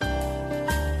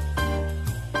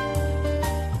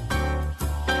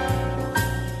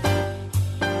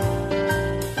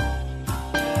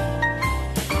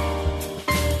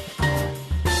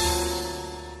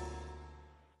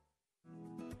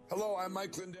 Hello, I'm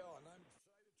Mike Lindell, and I'm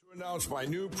excited to announce my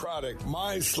new product,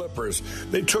 My Slippers.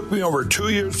 They took me over 2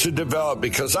 years to develop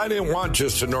because I didn't want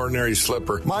just an ordinary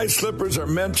slipper. My slippers are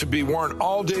meant to be worn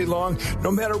all day long,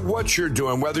 no matter what you're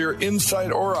doing, whether you're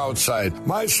inside or outside.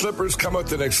 My slippers come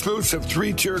with an exclusive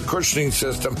 3-tier cushioning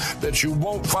system that you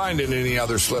won't find in any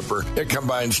other slipper. It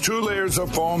combines 2 layers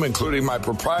of foam, including my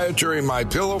proprietary My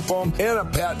Pillow foam and a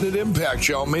patented impact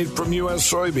gel made from U.S.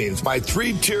 soybeans. My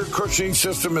 3-tier cushioning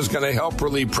system is going to help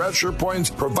relieve pressure points,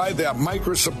 provide that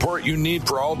micro support you need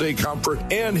for all-day comfort,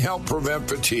 and help prevent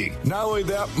fatigue. Not only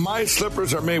that, my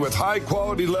slippers are made with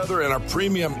high-quality leather and a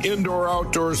premium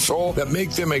indoor-outdoor sole that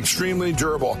make them extremely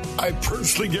durable. I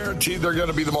personally guarantee they're going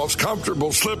to be the most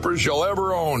comfortable slippers you'll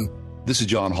ever own. This is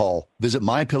John Hall. Visit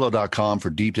MyPillow.com for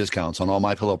deep discounts on all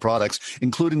MyPillow products,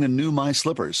 including the new My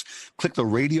Slippers. Click the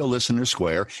radio listener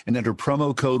square and enter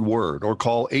promo code WORD or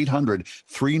call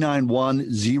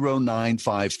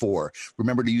 800-391-0954.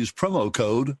 Remember to use promo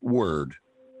code WORD.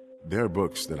 There are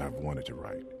books that I've wanted to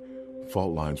write.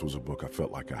 Fault Lines was a book I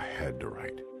felt like I had to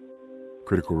write.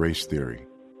 Critical race theory,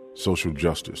 social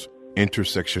justice,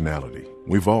 intersectionality.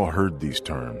 We've all heard these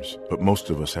terms, but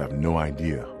most of us have no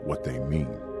idea what they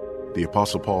mean. The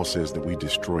Apostle Paul says that we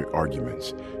destroy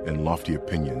arguments and lofty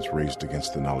opinions raised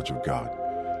against the knowledge of God.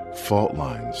 Fault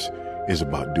Lines is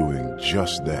about doing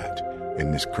just that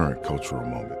in this current cultural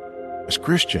moment. As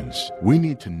Christians, we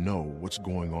need to know what's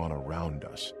going on around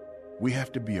us. We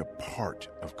have to be a part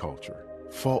of culture.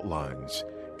 Fault Lines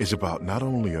is about not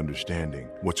only understanding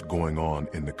what's going on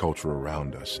in the culture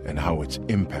around us and how it's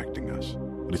impacting us,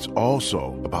 but it's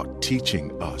also about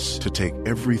teaching us to take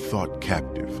every thought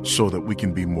captive so that we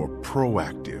can be more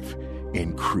proactive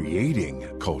in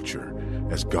creating culture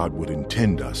as God would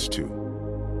intend us to.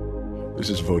 This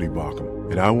is Vodi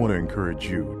Bakum, and I want to encourage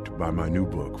you to buy my new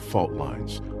book, Fault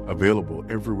Lines, available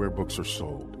everywhere books are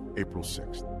sold, April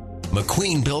 6th.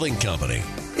 McQueen Building Company.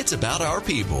 It's about our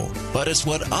people, but it's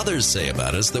what others say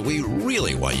about us that we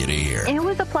really want you to hear. It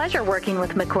was a pleasure working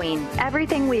with McQueen.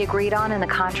 Everything we agreed on in the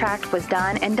contract was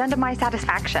done and done to my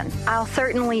satisfaction. I'll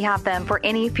certainly have them for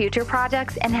any future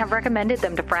projects and have recommended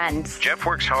them to friends. Jeff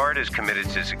works hard, is committed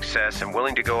to success, and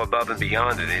willing to go above and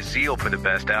beyond in his zeal for the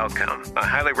best outcome. I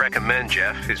highly recommend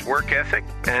Jeff, his work ethic,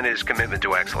 and his commitment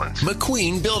to excellence.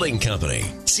 McQueen Building Company.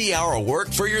 See our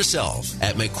work for yourself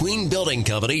at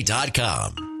McQueenBuildingCompany.com.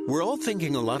 We're all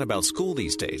thinking a lot about school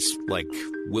these days, like,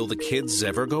 will the kids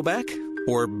ever go back?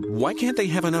 Or why can't they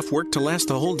have enough work to last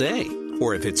the whole day?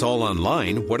 Or if it's all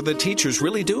online, what are the teachers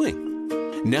really doing?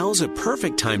 Now's a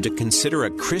perfect time to consider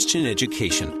a Christian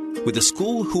education with a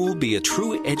school who will be a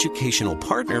true educational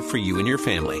partner for you and your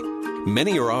family.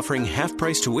 Many are offering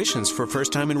half-price tuitions for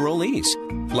first-time enrollees,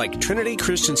 like Trinity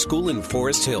Christian School in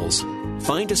Forest Hills.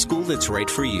 Find a school that's right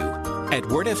for you at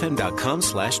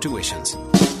wordfm.com/tuitions.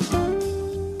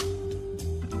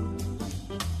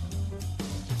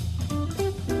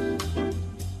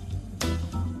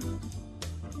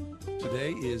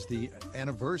 Today is the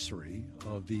anniversary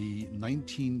of the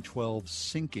 1912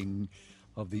 sinking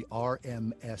of the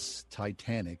RMS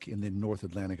Titanic in the North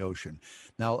Atlantic Ocean.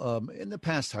 Now, in the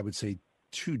past, I would say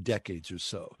 2 decades or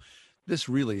so, this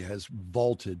really has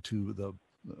vaulted to the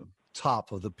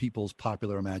top of the people's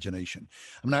popular imagination.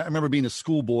 I mean, I remember being a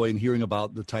schoolboy and hearing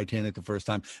about the Titanic the first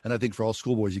time, and I think for all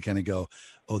schoolboys, you kind of go,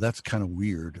 oh, that's kind of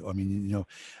weird. I mean, you know,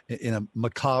 in a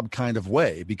macabre kind of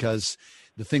way, because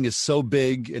the thing is so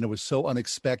big and it was so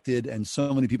unexpected and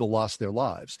so many people lost their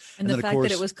lives. And the fact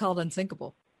that it was called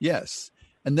Unsinkable. Yes.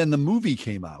 And then the movie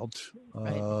came out,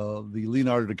 the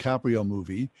Leonardo DiCaprio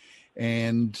movie,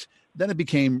 and then it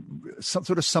became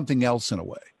sort of something else in a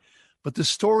way. But the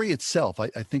story itself, I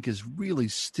think, is really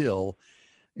still,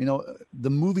 you know, the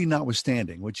movie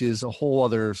notwithstanding, which is a whole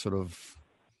other sort of,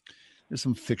 there's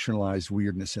some fictionalized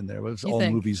weirdness in there, as all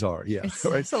movies are. Yeah.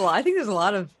 It's a lot. I think there's a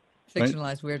lot of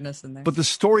fictionalized weirdness in there. But the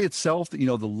story itself, you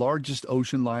know, the largest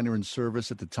ocean liner in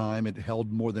service at the time, it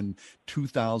held more than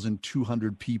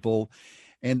 2,200 people.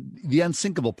 And the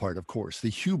unsinkable part, of course, the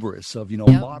hubris of, you know,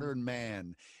 modern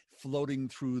man floating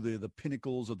through the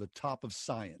pinnacles of the top of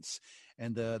science,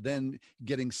 and then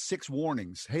getting 6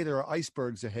 warnings. Hey, there are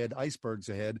icebergs ahead.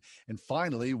 And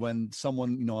finally, when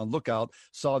someone, you know, on lookout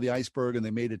saw the iceberg and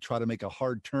they try to make a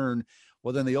hard turn,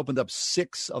 well, then they opened up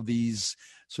 6 of these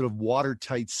sort of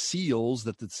watertight seals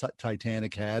that the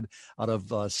Titanic had out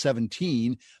of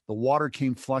 17. The water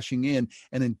came flushing in,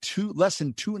 and in less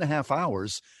than 2.5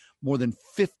 hours, more than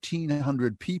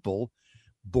 1,500 people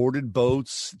boarded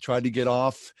boats, tried to get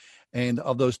off. And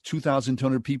of those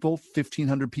 2,200 people,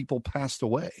 1,500 people passed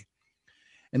away.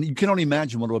 And you can only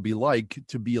imagine what it would be like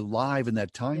to be alive in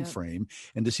that time frame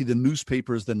and to see the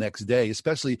newspapers the next day,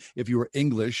 especially if you were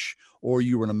English or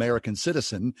you were an American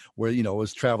citizen where, you know,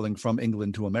 was traveling from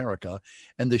England to America,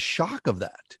 and the shock of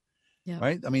that,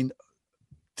 right? I mean,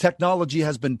 technology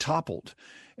has been toppled,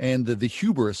 and the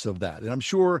hubris of that. And I'm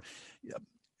sure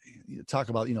you talk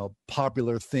about, you know,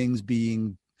 popular things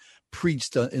being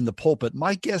preached in the pulpit.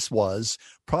 My guess was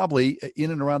probably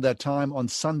in and around that time on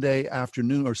Sunday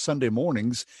afternoon or Sunday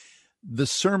mornings, the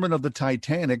sermon of the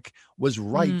Titanic was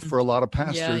right for a lot of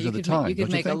pastors at the time. You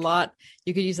could make a lot.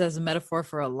 You could use that as a metaphor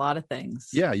for a lot of things.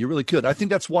 Yeah, you really could. I think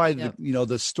that's why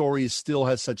the story still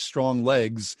has such strong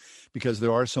legs, because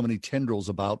there are so many tendrils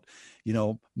about, you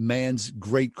know, man's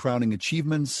great crowning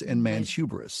achievements and man's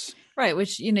hubris. Right,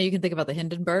 which, you know, you can think about the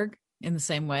Hindenburg in the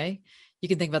same way. You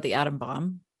can think about the atom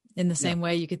bomb in the same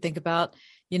way. You could think about,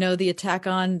 you know, the attack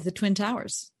on the Twin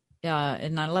Towers in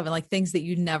 9/11, like things that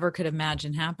you never could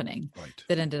imagine happening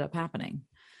that ended up happening.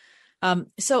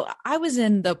 So I was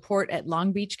in the port at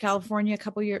Long Beach, California, a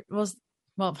couple years. Well,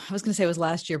 I was going to say it was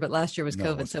last year, but last year was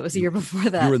COVID. So it was a year before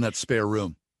that. You were in that spare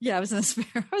room. Yeah, I was in the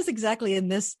spare. I was exactly in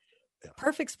this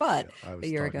perfect spot a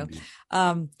year ago.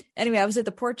 Anyway, I was at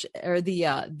the port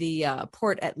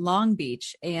port at Long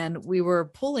Beach, and we were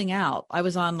pulling out. I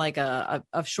was on like a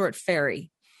short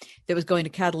ferry that was going to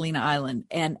Catalina Island.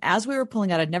 And as we were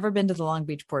pulling out, I'd never been to the Long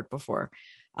Beach port before.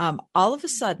 All of a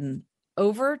sudden,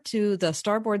 over to the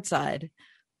starboard side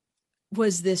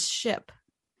was this ship,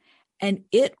 and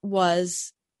it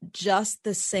was just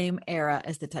the same era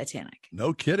as the Titanic.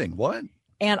 No kidding. What?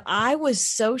 And I was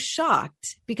so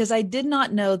shocked because I did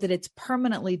not know that it's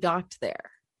permanently docked there.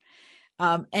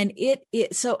 And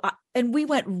and we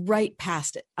went right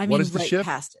past it. I mean, what is the right ship?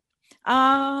 Past it.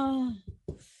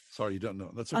 Sorry, you don't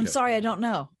know. That's okay. I'm sorry, I don't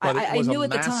know. But I knew at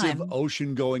the time. Massive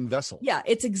ocean-going vessel. Yeah,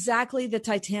 it's exactly the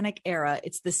Titanic era.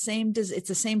 It's the same. It's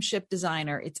the same ship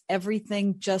designer. It's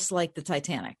everything just like the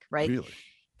Titanic, right? Really?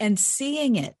 And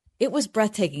seeing it, it was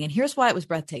breathtaking. And here's why it was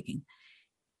breathtaking.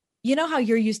 You know how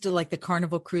you're used to like the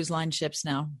Carnival Cruise Line ships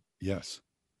now? Yes.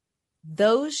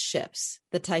 Those ships,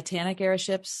 the Titanic era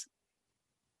ships,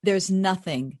 there's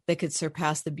nothing that could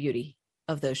surpass the beauty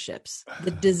of those ships.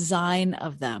 The design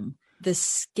of them, the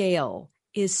scale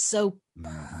is so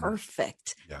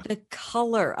perfect. Yeah. The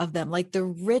color of them, like the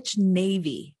rich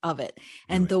navy of it,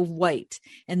 and the white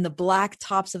and the black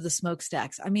tops of the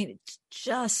smokestacks. I mean, it's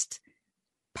just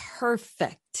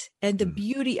perfect. And the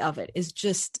beauty of it is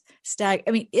just I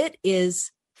mean, it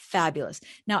is fabulous.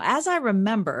 Now, as I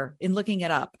remember in looking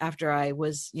it up after I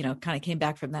was, kind of came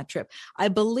back from that trip, I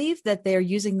believe that they're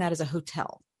using that as a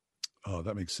hotel. Oh,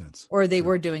 that makes sense. Or they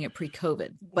were doing it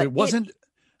pre-COVID. But it wasn't.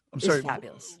 I'm sorry.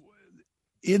 Fabulous.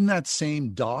 In that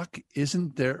same dock,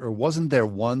 wasn't there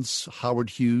once Howard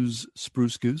Hughes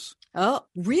Spruce Goose? Oh,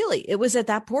 really? It was at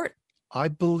that port? I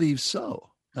believe so.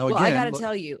 Now, well, again, I got to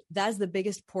tell you, that's the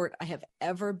biggest port I have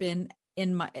ever been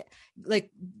in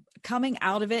coming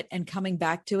out of it and coming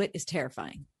back to it is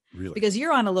terrifying. Really? Because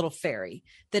you're on a little ferry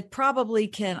that probably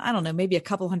can, I don't know, maybe a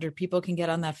couple hundred people can get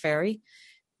on that ferry.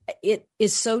 It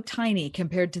is so tiny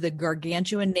compared to the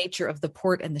gargantuan nature of the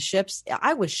port and the ships.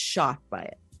 I was shocked by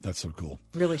it. That's so cool.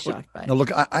 Really shocked by it. Now,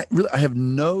 look, I have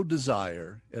no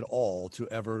desire at all to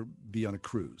ever be on a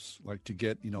cruise, like to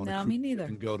get, on a cruise me neither.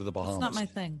 And go to the Bahamas. It's not my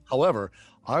thing. However,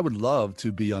 I would love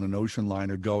to be on an ocean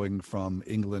liner going from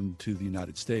England to the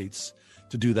United States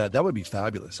to do that. That would be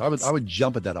fabulous. I would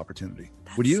jump at that opportunity.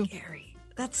 Would you? Scary.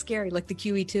 That's scary, like the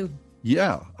QE2.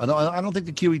 Yeah, I don't think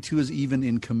the QE2 is even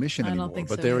in commission anymore. I don't think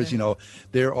but so there either.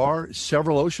 There are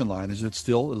several ocean liners that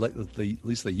still, at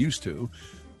least they used to,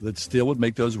 that still would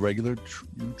make those regular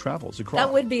travels across.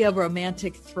 That would be a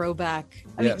romantic throwback.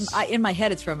 Yes. mean, in my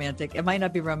head, it's romantic. It might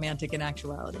not be romantic in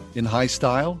actuality. In high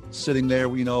style, sitting there,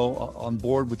 on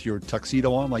board with your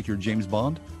tuxedo on, like you're James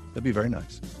Bond, that'd be very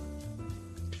nice.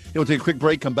 We'll take a quick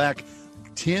break, come back.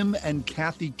 Tim and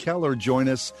Kathy Keller join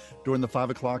us during the 5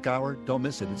 o'clock hour. Don't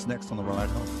miss it. It's next on The Ride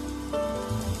Home.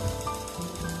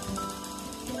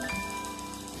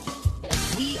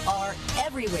 We are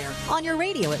everywhere on your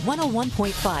radio at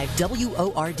 101.5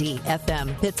 WORD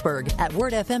FM Pittsburgh, at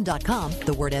wordfm.com,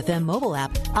 the Word FM mobile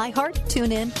app, iHeart,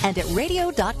 TuneIn, and at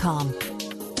radio.com.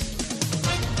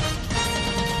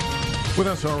 With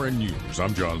SRN News,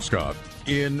 I'm John Scott.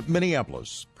 In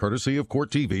Minneapolis, courtesy of Court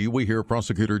TV, we hear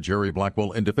prosecutor Jerry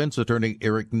Blackwell and defense attorney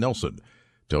Eric Nelson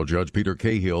tell Judge Peter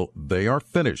Cahill they are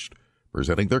finished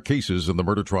presenting their cases in the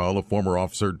murder trial of former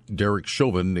officer Derek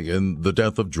Chauvin in the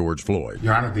death of George Floyd.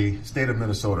 Your Honor, the state of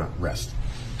Minnesota rests.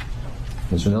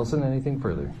 Mr. Nelson, anything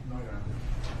further?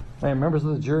 Members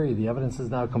of the jury, the evidence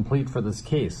is now complete for this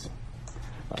case.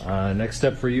 Next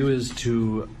step for you is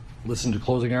to listen to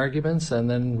closing arguments and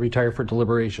then retire for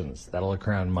deliberations. That'll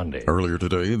occur on Monday. Earlier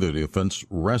today, the defense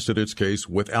rested its case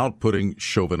without putting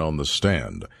Chauvin on the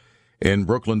stand. In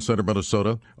Brooklyn Center,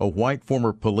 Minnesota, a white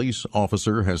former police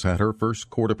officer has had her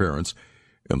first court appearance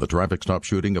in the traffic stop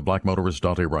shooting of black motorist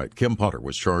Dante Wright. Kim Potter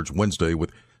was charged Wednesday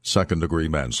with second-degree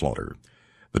manslaughter.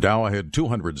 The Dow had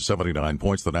 279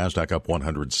 points, the NASDAQ up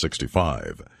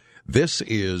 165. This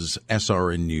is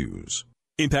SRN News.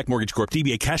 Impact Mortgage Corp.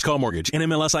 DBA Cash Call Mortgage.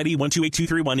 NMLS ID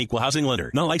 128231. Equal housing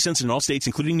lender. Not licensed in all states,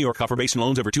 including New York. Offer based on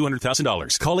loans over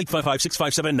 $200,000. Call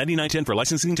 855-657-9910 for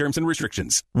licensing terms and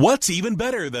restrictions. What's even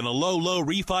better than a low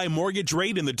refi mortgage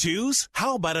rate in the twos?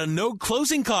 How about a no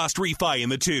closing cost refi in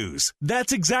the twos?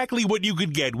 That's exactly what you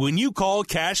could get when you call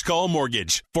Cash Call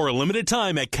Mortgage. For a limited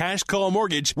time at Cash Call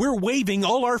Mortgage, we're waiving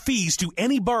all our fees to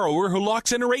any borrower who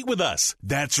locks in a rate with us.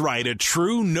 That's right, a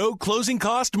true no closing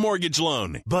cost mortgage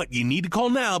loan. But you need to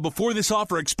call now before this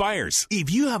offer expires.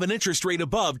 If you have an interest rate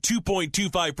above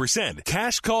 2.25%,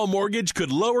 Cash Call Mortgage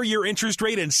could lower your interest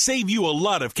rate and save you a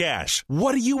lot of cash.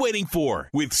 What are you waiting for?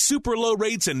 With super low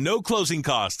rates and no closing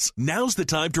costs, now's the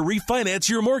time to refinance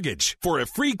your mortgage. For a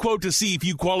free quote to see if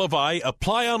you qualify,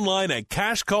 apply online at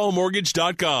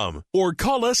cashcallmortgage.com or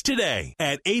call us today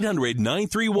at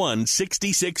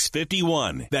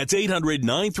 800-931-6651. That's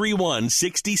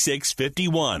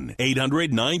 800-931-6651.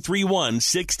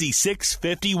 800-931-6651.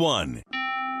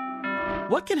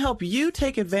 What can help you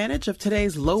take advantage of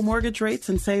today's low mortgage rates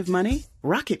and save money?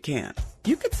 Rocket can.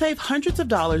 You could save hundreds of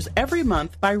dollars every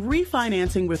month by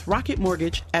refinancing with Rocket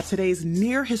Mortgage at today's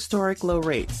near historic low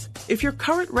rates. If your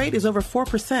current rate is over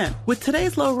 4%, with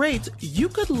today's low rates, you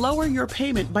could lower your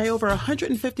payment by over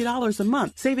 $150 a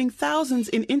month, saving thousands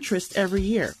in interest every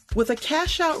year. With a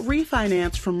cash-out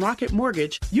refinance from Rocket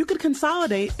Mortgage, you could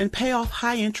consolidate and pay off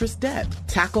high-interest debt,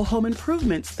 tackle home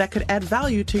improvements that could add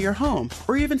value to your home,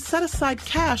 or even set aside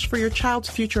cash for your child's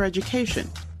future education.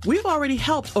 We've already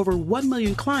helped over 1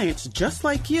 million clients just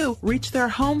like you reach their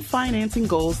home financing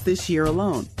goals this year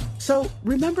alone. So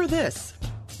remember this.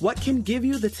 What can give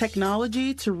you the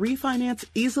technology to refinance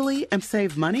easily and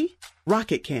save money?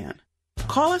 Rocket can.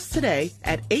 Call us today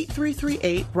at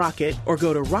 8338-ROCKET or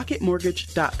go to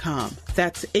rocketmortgage.com.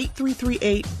 That's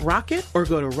 8338-ROCKET or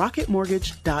go to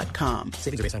rocketmortgage.com.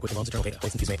 Savings are based on quick loans, internal data.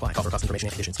 Points and fees may apply. Call for cost information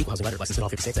and conditions. Equal housing letter. License in all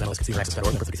 50 states and MLS Consumer Access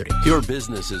Federal number 3330. Your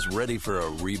business is ready for a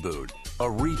reboot,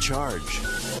 a recharge.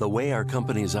 The way our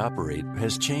companies operate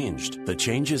has changed. The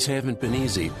changes haven't been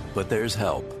easy, but there's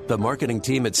help. The marketing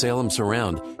team at Salem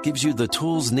Surround gives you the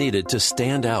tools needed to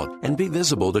stand out and be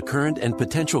visible to current and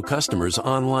potential customers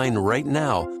online right now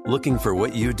looking for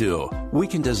what you do. We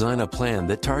can design a plan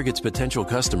that targets potential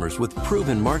customers with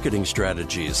proven marketing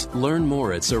strategies. Learn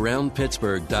more at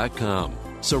surroundpittsburgh.com.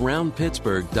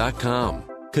 Surroundpittsburgh.com.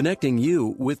 Connecting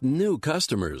you with new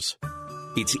customers.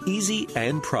 It's easy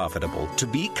and profitable to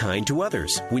be kind to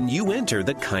others when you enter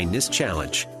the Kindness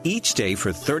Challenge. Each day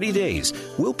for 30 days,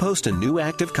 we'll post a new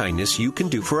act of kindness you can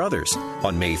do for others.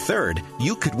 On May 3rd,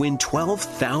 you could win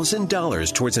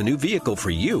 $12,000 towards a new vehicle for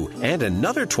you and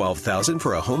another $12,000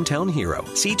 for a hometown hero.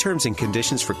 See terms and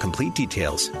conditions for complete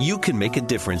details. You can make a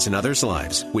difference in others'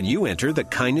 lives when you enter the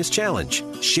Kindness Challenge.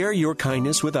 Share your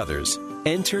kindness with others.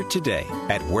 Enter today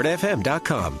at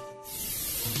wordfm.com.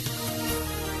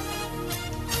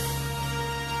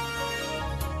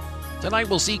 Tonight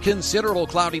we'll see considerable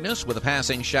cloudiness with a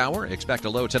passing shower. Expect a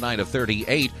low tonight of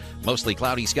 38. Mostly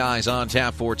cloudy skies on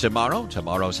tap for tomorrow.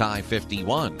 Tomorrow's high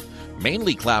 51.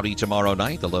 Mainly cloudy tomorrow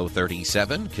night, the low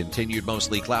 37. Continued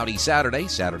mostly cloudy Saturday.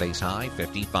 Saturday's high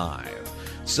 55.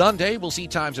 Sunday we'll see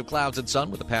times of clouds and sun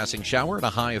with a passing shower and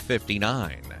a high of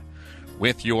 59.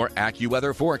 With your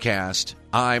AccuWeather forecast,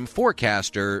 I'm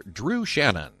forecaster Drew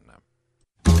Shannon.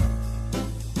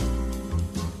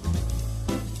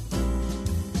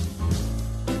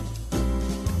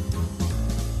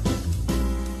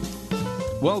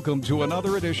 Welcome to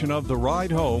another edition of The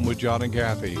Ride Home with John and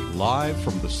Kathy, live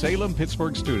from the Salem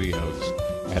Pittsburgh studios.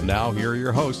 And now here are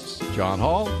your hosts, John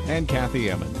Hall and Kathy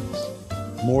Emmons.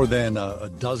 More than a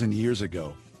dozen years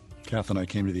ago, Kath and I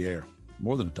came to the air.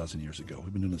 More than a dozen years ago.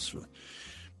 We've been doing this for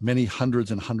many hundreds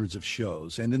and hundreds of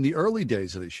shows. And in the early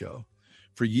days of the show,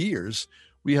 for years,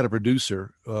 we had a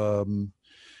producer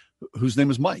whose name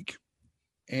was Mike.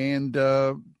 And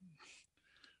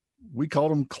we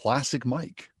called him Classic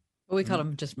Mike. We called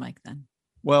him just Mike then.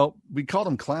 Well, we called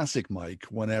him Classic Mike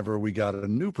whenever we got a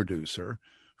new producer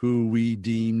who we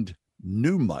deemed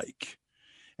New Mike.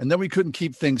 And then we couldn't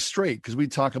keep things straight because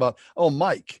we'd talk about, oh,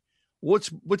 Mike,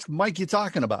 what's Mike you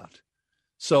talking about?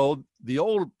 So the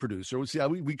old producer,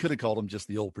 we could have called him just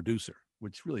the old producer,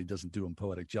 which really doesn't do him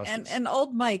poetic justice. And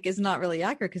old Mike is not really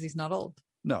accurate because he's not old.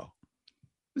 No,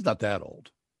 he's not that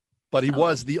old. But he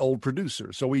was the old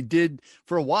producer. So we did,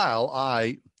 for a while,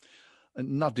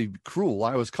 not to be cruel,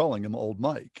 I was calling him Old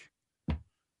Mike.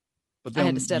 But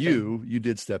then you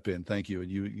did step in, thank you, and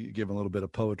you gave him a little bit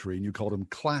of poetry, and you called him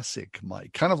Classic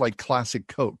Mike, kind of like Classic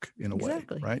Coke in a way,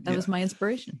 right? That was my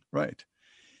inspiration. Right.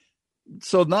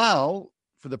 So now,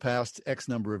 for the past X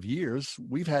number of years,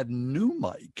 we've had New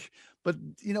Mike. But,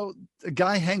 you know, a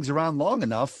guy hangs around long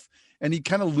enough, and he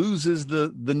kind of loses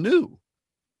the new.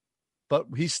 But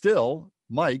he's still,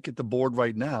 Mike at the board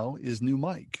right now is New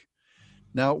Mike.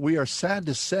 Now, we are sad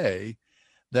to say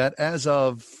that as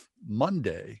of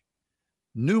Monday,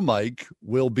 New Mike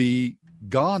will be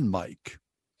Gone Mike.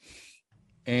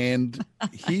 And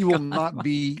he will not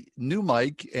be New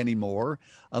Mike anymore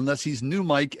unless he's New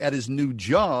Mike at his new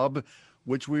job,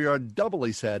 which we are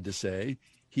doubly sad to say.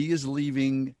 He is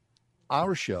leaving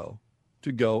our show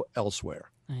to go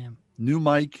elsewhere. I am. New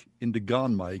Mike into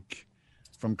Gone Mike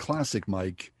from Classic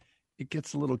Mike. It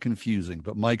gets a little confusing.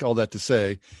 But, Mike, all that to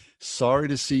say, sorry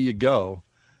to see you go.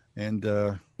 And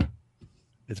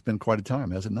it's been quite a time,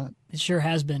 has it not? It sure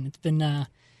has been. It's been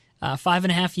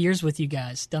 5.5 years with you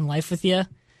guys. Done life with you.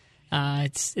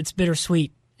 It's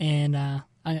bittersweet. And I'm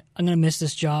going to miss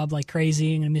this job like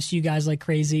crazy. I'm going to miss you guys like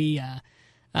crazy.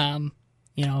 You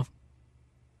know,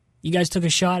 you guys took a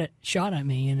shot at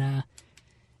me and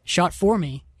shot for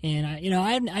me. And,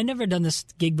 I never done this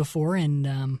gig before,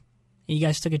 and you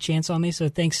guys took a chance on me. So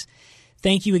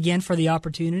thank you again for the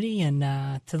opportunity. And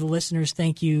to the listeners,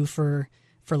 thank you for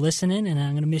listening. And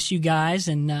I'm going to miss you guys.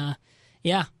 And,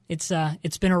 it's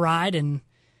been a ride, and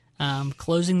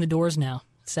closing the doors now.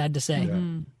 Sad to say.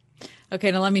 Mm-hmm.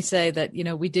 Okay, now let me say that,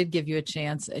 we did give you a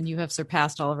chance, and you have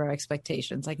surpassed all of our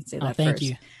expectations. I can say that thank first.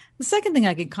 You. The second thing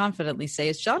I can confidently say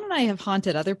is John and I have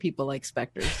haunted other people like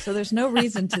specters. So there's no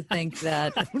reason to think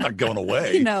that we're not going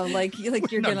away. Like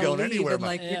you're going to leave anywhere,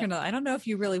 and you're going to, I don't know if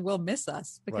you really will miss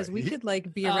us because we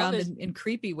could be around in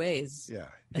creepy ways. Yeah.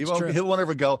 He won't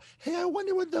ever go, hey, I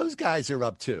wonder what those guys are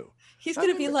up to. He's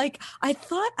going to be like, I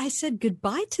thought I said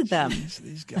goodbye to them.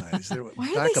 These guys, they're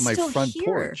Why back are they on my still front here?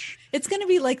 porch. It's going to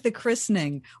be like the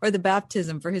christening or the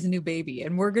baptism for his new baby.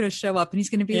 And we're going to show up and he's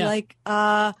going to be like,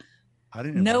 I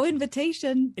didn't no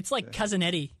invitation. It's like Cousin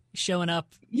Eddie showing up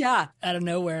out of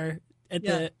nowhere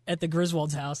at the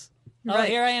Griswold's house. Oh, Right.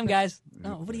 here I am, guys.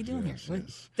 Oh, what are you doing here?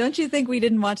 Don't you think we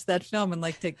didn't watch that film and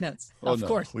take notes? Oh, of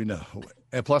course. We know.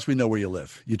 And plus, we know where you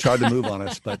live. You tried to move on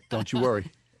us, but don't you worry.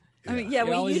 I mean,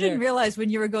 well, you didn't realize when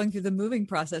you were going through the moving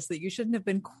process that you shouldn't have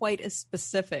been quite as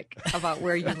specific about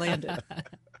where you landed.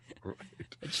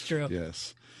 It's true.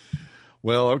 Yes.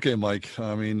 Well, okay, Mike.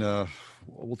 I mean,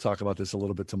 we'll talk about this a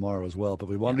little bit tomorrow as well, but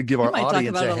we wanted to give our We might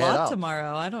audience talk about a a head lot up.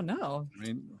 tomorrow. I don't know. I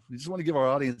mean, we just want to give our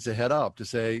audience a head up to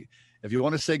say, if you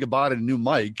want to say goodbye to the new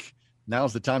Mike,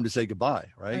 now's the time to say goodbye,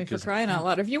 right? I mean, for 'Cause- crying out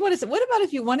loud. If you want to say, what about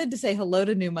if you wanted to say hello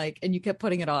to new Mike and you kept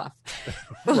putting it off?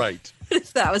 right. What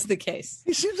if that was the case?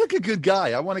 He seems like a good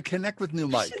guy. I want to connect with new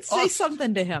Mike. You should say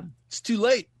something to him. It's too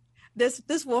late.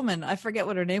 This woman, I forget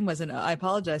what her name was, and I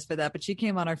apologize for that, but she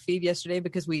came on our feed yesterday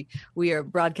because we are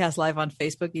broadcast live on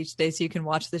Facebook each day so you can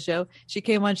watch the show. She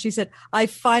came on, she said, I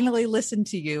finally listened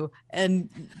to you and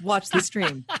watched the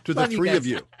stream. To the Love three guys. of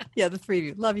you. Yeah, the three of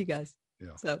you. Love you guys.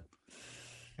 Yeah. So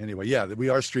Anyway, yeah, we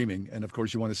are streaming. And of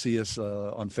course, you want to see us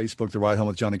on Facebook, The Ride Home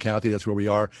with John and Kathy. That's where we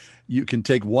are. You can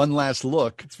take one last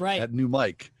look at new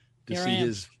Mike to Here I see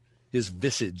am. his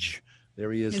visage.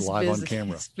 There he is his live on vis-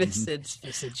 camera. his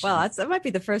visage. Well, that might be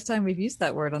the first time we've used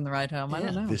that word on the ride home. I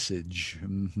don't know. Visage.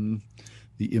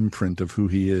 The imprint of who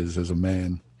he is as a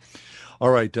man. All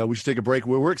right, we should take a break.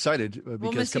 We're excited because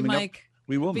We'll miss you, coming Mike. up,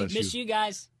 we will Miss you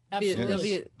guys.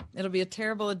 Absolutely. It'll be a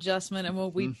terrible adjustment, and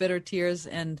we'll weep bitter tears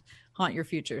and haunt your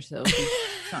future. So,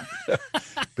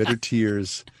 Bitter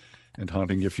tears and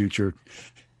haunting your future.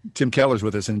 Tim Keller's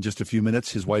with us in just a few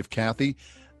minutes. His wife, Kathy.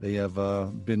 They have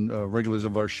been regulars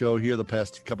of our show here the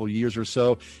past couple of years or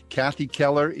so. Kathy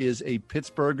Keller is a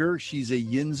Pittsburgher. She's a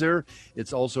Yinzer.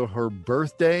 It's also her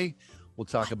birthday. We'll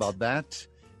talk about that.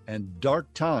 And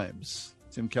Dark Times.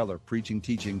 Tim Keller preaching,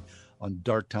 teaching on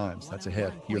Dark Times. That's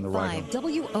ahead here in the Ride Home.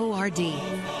 WORD.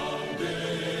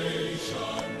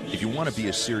 If you want to be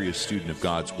a serious student of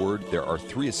God's Word, there are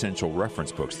 3 essential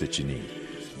reference books that you need.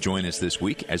 Join us this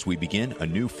week as we begin a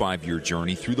new 5-year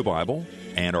journey through the Bible,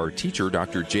 and our teacher,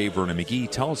 Dr. J. Vernon McGee,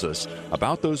 tells us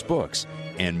about those books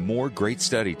and more great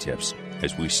study tips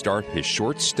as we start his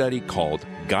short study called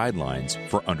Guidelines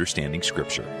for Understanding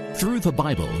Scripture. Through the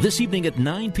Bible, this evening at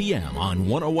 9 p.m. on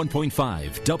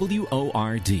 101.5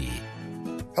 WORD.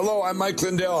 Hello, I'm Mike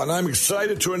Lindell, and I'm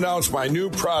excited to announce my new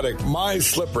product, My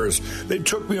Slippers. They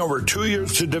took me over 2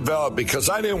 years to develop because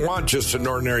I didn't want just an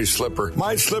ordinary slipper.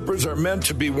 My slippers are meant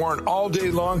to be worn all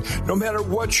day long, no matter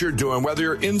what you're doing, whether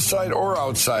you're inside or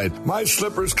outside. My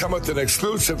slippers come with an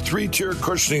exclusive 3-tier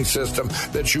cushioning system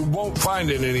that you won't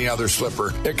find in any other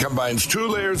slipper. It combines 2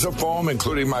 layers of foam,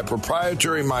 including my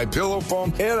proprietary My Pillow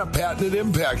foam and a patented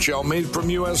impact gel made from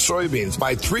U.S. soybeans.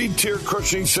 My 3-tier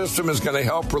cushioning system is going to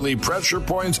help relieve pressure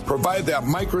points, provide that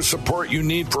micro support you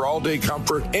need for all-day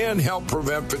comfort, and help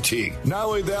prevent fatigue. Not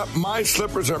only that, my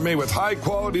slippers are made with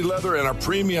high-quality leather and a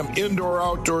premium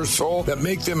indoor-outdoor sole that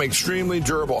make them extremely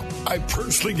durable. I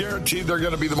personally guarantee they're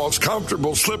going to be the most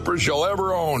comfortable slippers you'll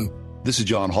ever own. This is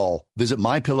John Hall. Visit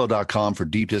MyPillow.com for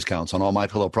deep discounts on all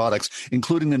MyPillow products,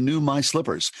 including the new My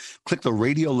Slippers. Click the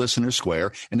radio listener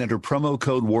square and enter promo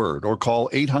code WORD or call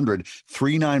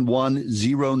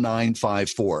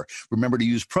 800-391-0954. Remember to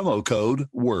use promo code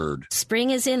WORD. Spring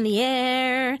is in the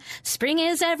air. Spring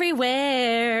is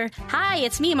everywhere. Hi,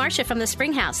 it's me, Marcia from the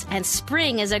Spring House, and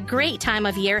spring is a great time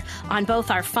of year on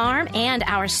both our farm and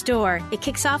our store. It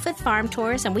kicks off with farm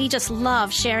tours, and we just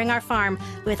love sharing our farm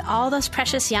with all those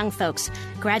precious young folks.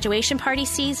 Graduation party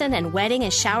season and wedding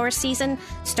and shower season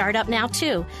start up now,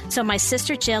 too. So my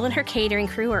sister Jill and her catering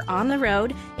crew are on the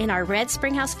road in our red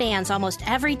Springhouse vans almost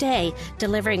every day,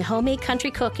 delivering homemade country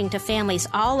cooking to families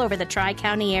all over the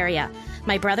Tri-County area.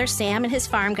 My brother Sam and his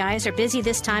farm guys are busy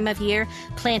this time of year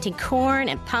planting corn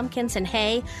and pumpkins and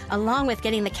hay, along with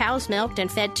getting the cows milked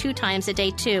and fed 2 times a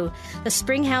day, too. The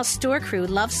Springhouse store crew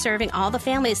loves serving all the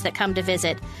families that come to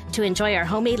visit, to enjoy our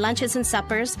homemade lunches and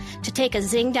suppers, to take a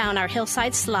zing down our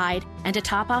hillside slide, and to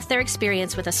top off their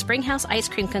experience with a Springhouse ice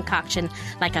cream concoction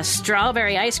like a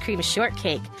strawberry ice cream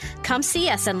shortcake. Come see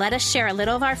us and let us share a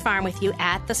little of our farm with you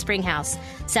at the Springhouse.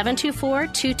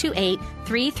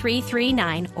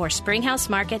 724-228-3339 or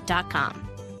springhousemarket.com.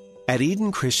 At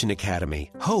Eden Christian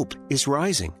Academy, hope is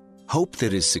rising. Hope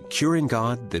that is secure in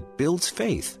God, that builds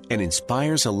faith, and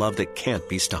inspires a love that can't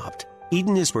be stopped.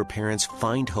 Eden is where parents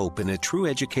find hope in a true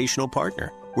educational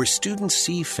partner, where students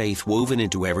see faith woven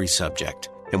into every subject.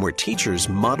 and where teachers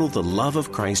model the love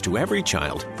of Christ to every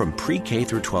child from pre-K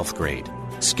through 12th grade.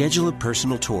 Schedule a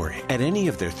personal tour at any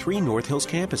of their 3 North Hills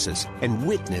campuses and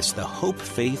witness the hope,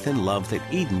 faith, and love that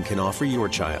Eden can offer your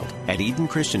child at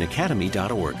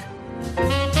EdenChristianAcademy.org.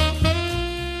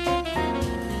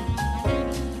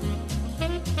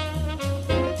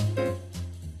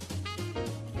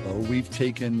 We've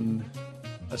taken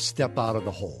a step out of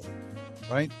the hole,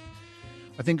 right?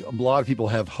 I think a lot of people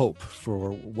have hope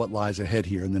for what lies ahead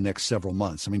here in the next several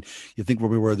months. I mean, you think where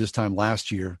we were this time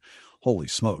last year, holy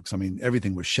smokes. I mean,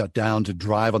 everything was shut down. To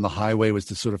drive on the highway was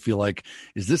to sort of feel like,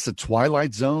 is this a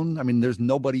twilight zone? I mean, there's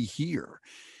nobody here.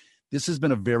 This has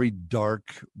been a very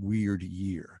dark, weird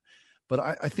year. But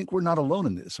I think we're not alone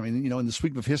in this. I mean, in the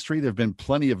sweep of history, there have been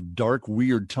plenty of dark,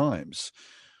 weird times.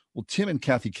 Well, Tim and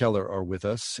Kathy Keller are with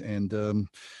us, and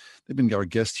they've been our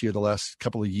guests here the last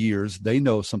couple of years. They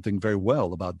know something very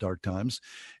well about dark times.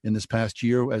 In this past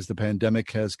year, as the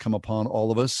pandemic has come upon all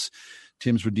of us,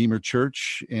 Tim's Redeemer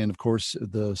Church and, of course,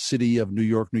 the city of New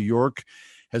York,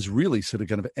 has really sort of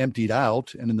kind of emptied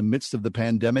out. And in the midst of the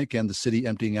pandemic and the city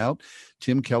emptying out,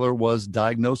 Tim Keller was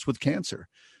diagnosed with cancer.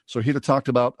 So here to talk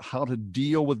about how to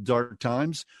deal with dark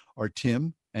times are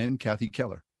Tim and Kathy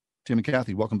Keller. Tim and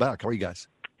Kathy, welcome back. How are you guys?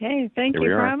 Hey, thank you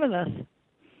for having us.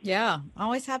 Yeah,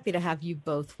 always happy to have you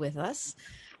both with us.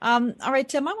 All right,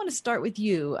 Tim, I want to start with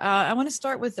you. I want to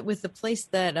start with the place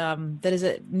that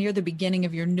is near the beginning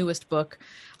of your newest book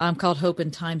called Hope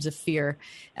in Times of Fear.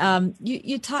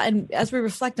 You taught, and as we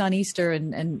reflect on Easter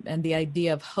and the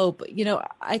idea of hope,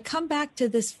 I come back to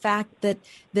this fact that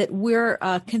we're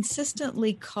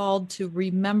consistently called to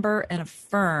remember and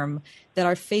affirm that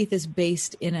our faith is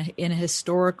based in a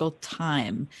historical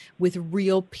time with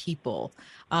real people.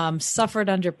 Suffered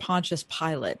under Pontius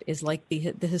Pilate is like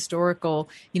the historical,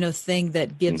 thing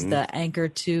that gives the anchor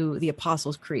to the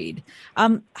Apostles' Creed.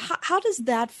 How does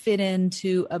that fit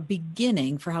into a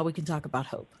beginning for how we can talk about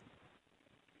hope?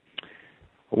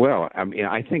 Well, I mean,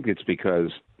 I think it's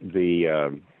because we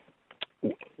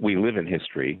live in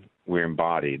history, we're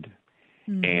embodied,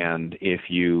 and if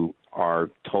you are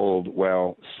told,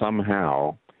 well,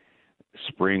 somehow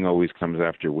spring always comes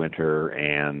after winter,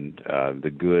 and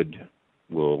the good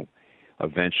will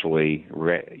eventually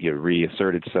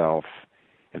reassert itself,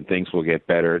 and things will get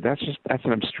better. That's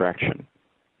an abstraction,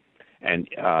 and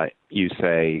you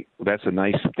say that's a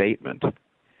nice statement.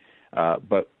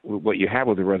 But what you have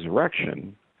with the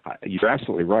resurrection, you're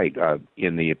absolutely right.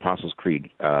 In the Apostles' Creed,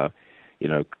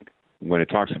 when it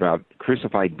talks about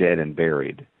crucified, dead, and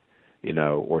buried,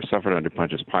 or suffered under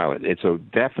Pontius Pilate, it's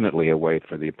definitely a way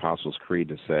for the Apostles' Creed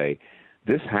to say,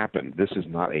 this happened. This is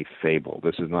not a fable.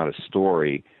 This is not a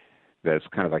story that's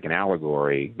kind of like an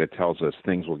allegory that tells us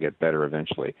things will get better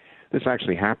eventually. This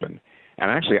actually happened. And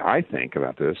actually, I think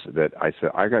about this, that I said,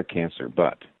 I got cancer,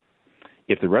 but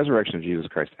if the resurrection of Jesus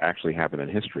Christ actually happened in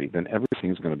history, then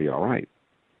everything's going to be all right.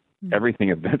 Everything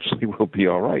eventually will be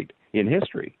all right, in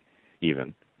history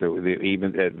even.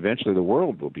 Even eventually the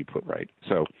world will be put right.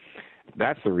 So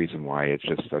that's the reason why it's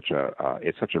just such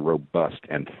a robust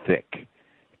and thick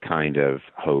kind of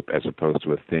hope as opposed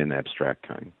to a thin, abstract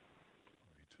kind.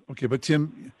 Okay, but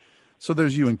Tim, so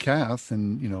there's you and Kath,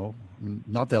 and,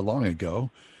 not that long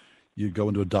ago, you go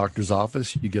into a doctor's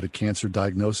office, you get a cancer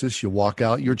diagnosis, you walk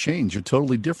out, you're changed, you're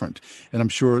totally different. And I'm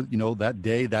sure, that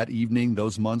day, that evening,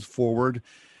 those months forward,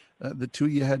 the two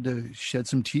of you had to shed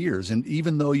some tears. And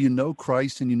even though you know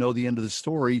Christ and you know the end of the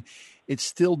story, it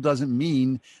still doesn't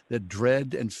mean that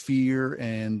dread and fear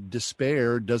and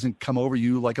despair doesn't come over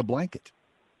you like a blanket.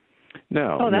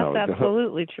 No. Oh, that's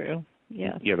absolutely true.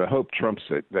 Yeah. Yeah, the hope trumps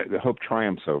it. The hope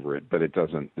triumphs over it, but it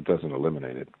doesn't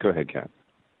eliminate it. Go ahead, Kat.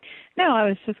 No, I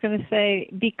was just going to say,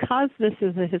 because this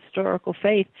is a historical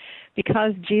faith,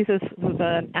 because Jesus was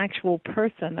an actual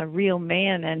person, a real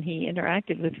man, and he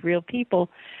interacted with real people,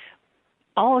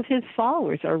 all of his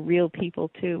followers are real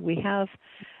people too. We have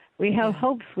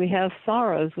hopes, we have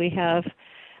sorrows, we have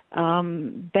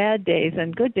bad days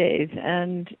and good days,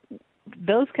 and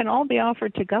those can all be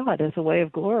offered to God as a way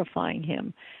of glorifying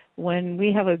him. When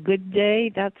we have a good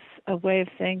day, that's a way of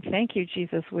saying, thank you,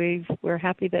 Jesus. We're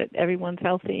happy that everyone's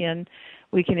healthy and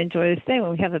we can enjoy this day.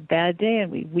 When we have a bad day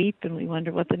and we weep and we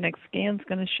wonder what the next scan's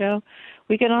going to show,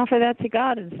 we can offer that to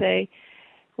God and say,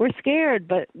 we're scared,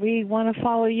 but we want to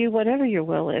follow you, whatever your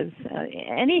will is.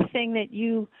 Anything that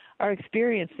you are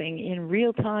experiencing in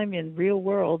real time, in real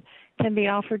world, can be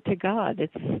offered to God.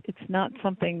 It's not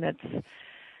something that's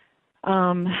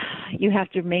you have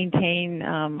to maintain,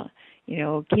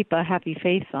 keep a happy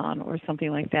face on or something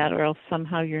like that, or else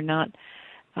somehow you're not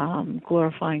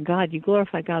glorifying God. You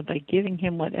glorify God by giving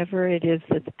him whatever it is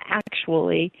that's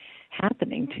actually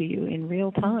happening to you in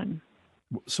real time.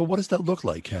 So what does that look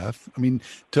like, Kath? I mean,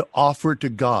 to offer to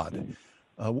God,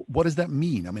 what does that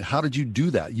mean? I mean, how did you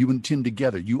do that? You and Tim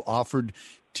together, you offered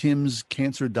Tim's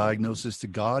cancer diagnosis to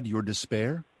God, your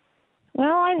despair?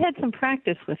 Well, I had some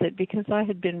practice with it because I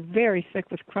had been very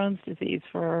sick with Crohn's disease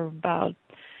for about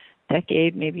a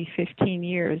decade, maybe 15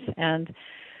 years. And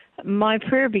my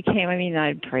prayer became,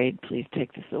 I prayed, please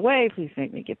take this away, please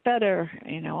make me get better,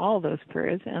 all those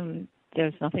prayers. And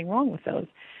there's nothing wrong with those.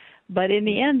 But in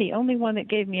the end, the only one that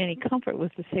gave me any comfort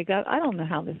was to say, God, I don't know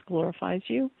how this glorifies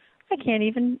you. I can't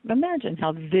even imagine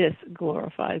how this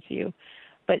glorifies you.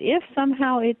 But if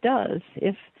somehow it does,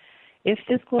 if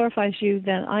this glorifies you,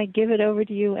 then I give it over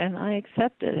to you and I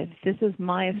accept it. If this is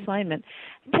my assignment.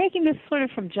 Taking this sort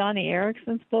of from Johnny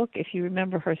Erickson's book, if you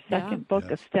remember her second book,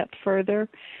 A Step Further,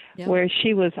 where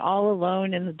she was all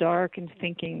alone in the dark and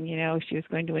thinking, she was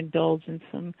going to indulge in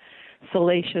some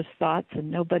salacious thoughts and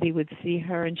nobody would see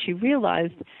her. And she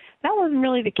realized that wasn't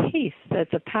really the case, that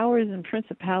the powers and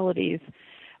principalities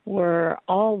were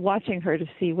all watching her to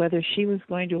see whether she was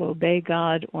going to obey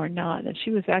God or not. And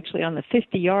she was actually on the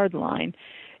 50-yard line,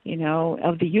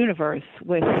 of the universe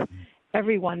with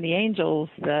everyone, the angels,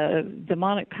 the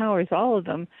demonic powers, all of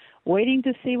them, waiting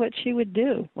to see what she would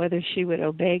do, whether she would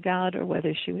obey God or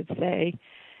whether she would say,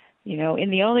 in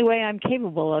the only way I'm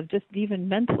capable of, just even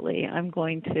mentally, I'm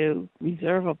going to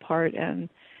reserve a part and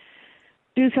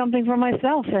do something for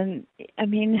myself. And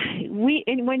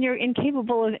when you're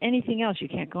incapable of anything else, you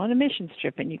can't go on a mission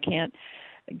trip and you can't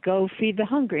go feed the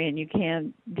hungry and you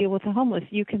can't deal with the homeless.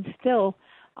 You can still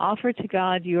offer to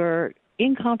God your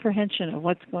incomprehension of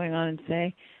what's going on and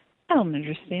say, I don't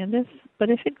understand this, but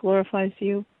if it glorifies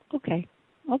you, okay.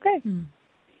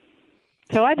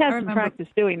 So I'd had some practice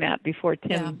doing that before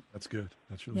Tim. Yeah. That's good.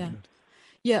 That's really good.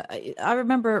 Yeah, I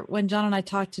remember when John and I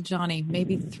talked to Johnny,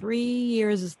 maybe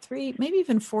maybe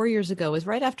even 4 years ago, was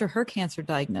right after her cancer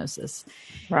diagnosis.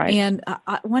 Right. And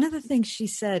one of the things she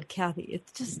said, Kathy, it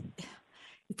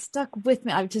stuck with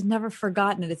me. I've just never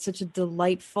forgotten it. It's such a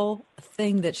delightful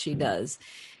thing that she does,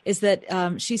 is that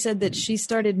she said that she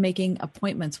started making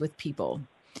appointments with people.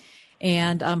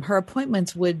 And her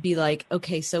appointments would be like,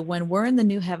 okay, so when we're in the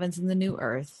new heavens and the new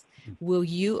earth, will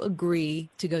you agree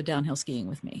to go downhill skiing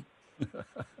with me?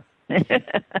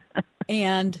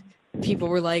 And people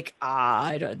were like,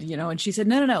 I don't, and she said,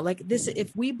 no, like this,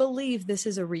 if we believe this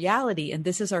is a reality and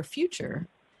this is our future,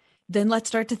 then let's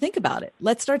start to think about it.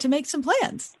 Let's start to make some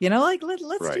plans,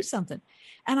 let's do something.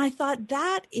 And I thought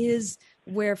that is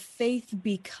where faith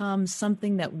becomes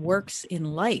something that works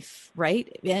in life,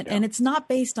 right? And it's not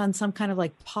based on some kind of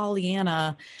like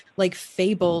Pollyanna, like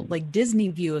fable, like Disney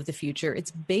view of the future.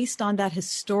 It's based on that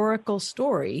historical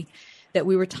story that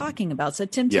we were talking about. So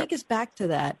Tim, take us back to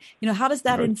that. How does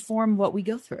that inform what we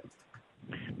go through?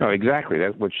 No, exactly.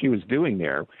 That's what she was doing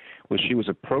there, was she was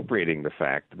appropriating the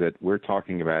fact that we're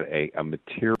talking about a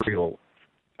material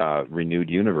renewed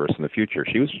universe in the future.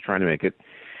 She was just trying to make it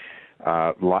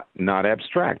not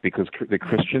abstract, because the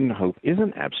Christian hope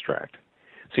isn't abstract.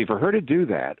 See, for her to do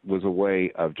that was a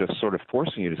way of just sort of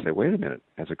forcing you to say, wait a minute,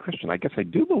 as a Christian, I guess I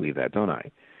do believe that, don't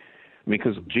I?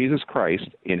 Because Jesus Christ,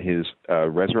 in his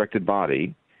resurrected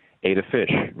body, ate a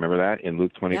fish. Remember that in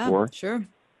Luke 24? Yeah, sure.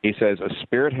 He says, a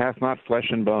spirit hath not flesh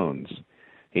and bones.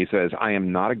 He says, I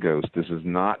am not a ghost.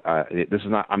 I'm not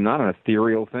an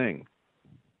ethereal thing.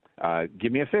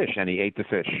 Give me a fish. And he ate the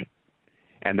fish.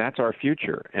 And that's our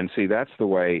future. And see, that's the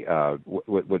way,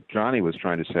 what Johnny was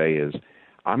trying to say is,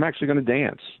 I'm actually going to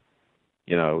dance,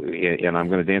 and I'm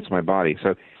going to dance my body.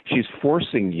 So she's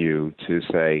forcing you to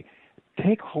say,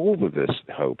 take hold of this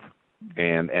hope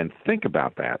and think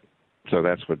about that. So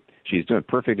that's what she's doing.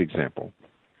 Perfect example.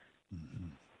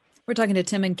 We're talking to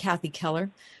Tim and Kathy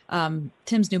Keller.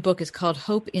 Tim's new book is called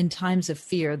Hope in Times of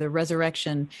Fear, The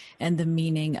Resurrection and the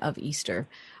Meaning of Easter.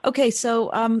 Okay,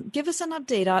 so give us an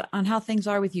update on how things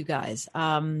are with you guys.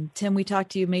 Tim, we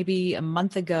talked to you maybe a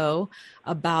month ago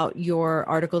about your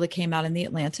article that came out in The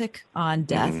Atlantic on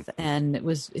death, and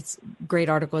it's a great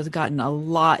article. It's gotten a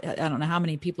lot. I don't know how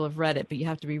many people have read it, but you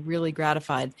have to be really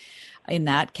gratified in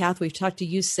that. Kath, we've talked to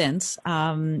you since.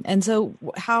 And so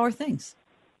how are things?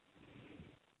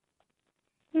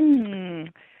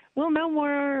 We'll know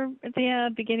more at the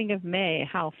beginning of May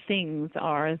how things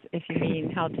are, if you mean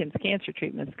how Tim's cancer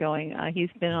treatment's going. He's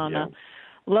been on a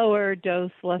lower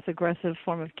dose, less aggressive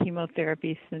form of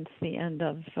chemotherapy since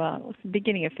the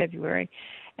beginning of February,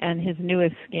 and his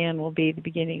newest scan will be the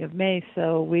beginning of May,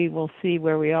 so we will see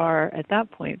where we are at that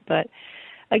point. But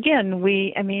again,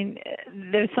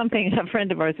 there's something, a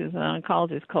friend of ours who's an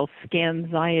oncologist called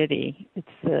scanxiety. It's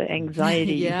the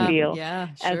anxiety you feel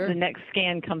as the next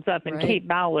scan comes up. And Kate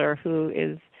Bowler, who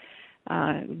is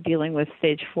dealing with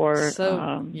stage 4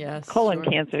 colon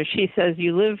cancer, she says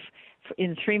you live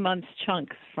in 3 months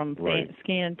chunks from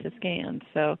scan to scan.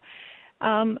 So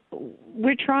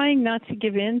we're trying not to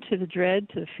give in to the dread,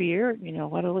 to the fear.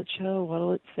 What will it show? What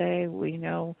will it say?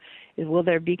 Will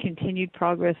there be continued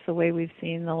progress the way we've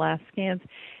seen the last scans?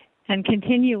 And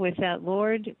continue with that,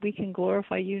 Lord, we can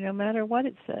glorify you no matter what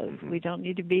it says. We don't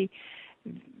need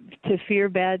to fear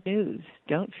bad news.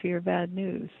 Don't fear bad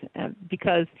news,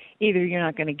 because either you're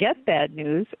not going to get bad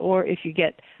news, or if you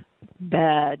get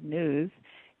bad news,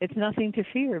 it's nothing to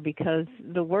fear, because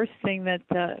the worst thing that,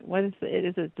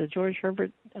 is it the George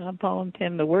Herbert poem,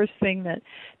 Tim? The worst thing that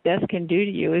death can do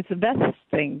to you is the best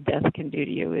thing death can do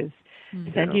to you, is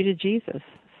send you to Jesus.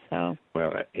 So.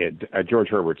 Well, George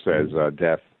Herbert says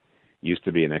death used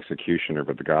to be an executioner,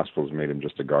 but the Gospels made him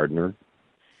just a gardener.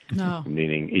 No.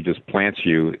 Meaning he just plants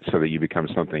you so that you become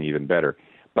something even better.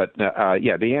 But,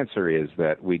 the answer is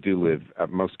that we do live,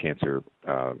 most cancer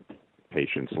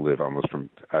patients live almost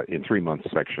in 3-month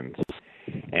sections.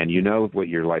 And you know what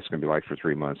your life's going to be like for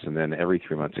 3 months, and then every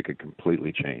 3 months it could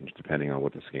completely change depending on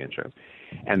what the scan shows.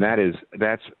 And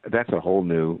that's a whole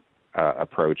new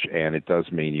approach, and it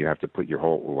does mean you have to put your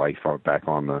whole life back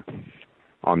on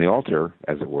the altar,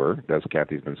 as it were, as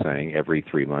Kathy's been saying, every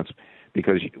 3 months,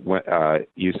 because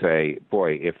you say,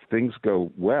 boy, if things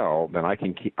go well, then I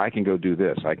can go do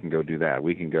this, I can go do that,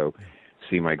 we can go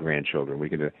see my grandchildren, we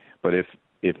can do. But if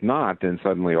not, then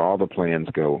suddenly all the plans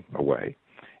go away,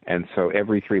 and so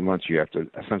every 3 months you have to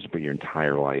essentially put your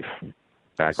entire life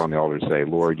back on the altar and say,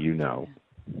 Lord, you know,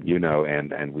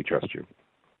 and we trust you.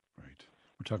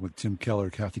 We're talking with Tim Keller,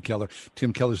 Kathy Keller.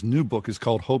 Tim Keller's new book is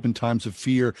called Hope in Times of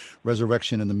Fear,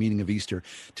 Resurrection, and the Meaning of Easter.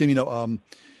 Tim,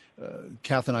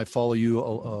 Kath and I follow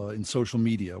you in social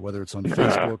media, whether it's on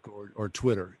Facebook or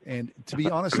Twitter. And to be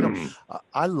honest,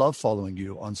 I love following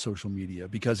you on social media,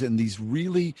 because in these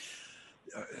really,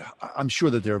 I'm sure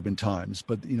that there have been times,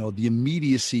 but the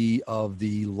immediacy of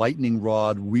the lightning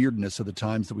rod weirdness of the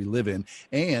times that we live in,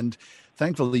 and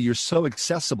thankfully you're so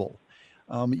accessible.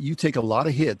 You take a lot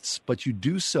of hits, but you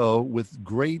do so with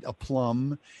great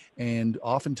aplomb and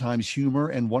oftentimes humor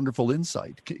and wonderful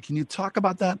insight. Can you talk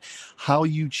about that? How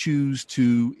you choose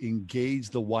to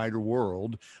engage the wider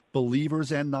world,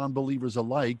 believers and non-believers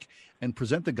alike, and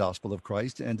present the gospel of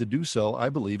Christ, and to do so, I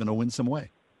believe, in a winsome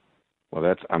way.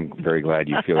 Well, I'm very glad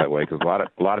you feel that way, because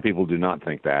a lot of people do not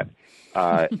think that.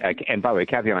 And by the way,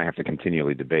 Kathy and I have to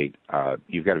continually debate.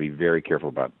 You've got to be very careful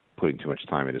about putting too much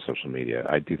time into social media.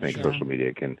 I do think social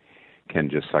media can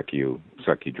just suck you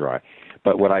dry.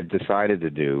 But what I've decided to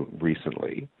do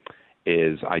recently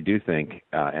is I do think,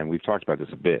 and we've talked about this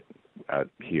a bit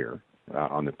here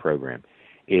on the program,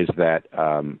 is that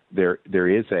there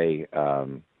is a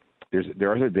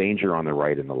danger on the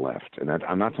right and the left, and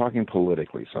I'm not talking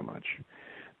politically so much.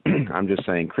 I'm just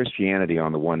saying Christianity,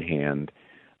 on the one hand,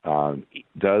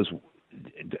 does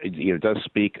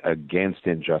speak against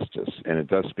injustice, and it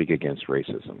does speak against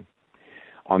racism.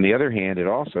 On the other hand, it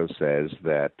also says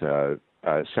that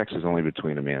sex is only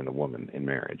between a man and a woman in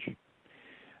marriage.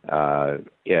 On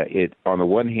the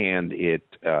one hand, it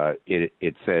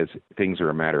says things are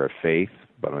a matter of faith,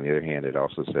 but on the other hand, it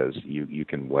also says you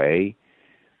can weigh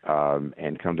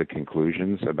and come to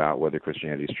conclusions about whether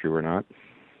Christianity is true or not.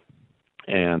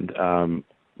 And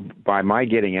by my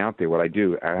getting out there, what I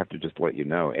do, I have to just let you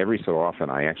know, every so often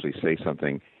I actually say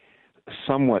something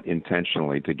somewhat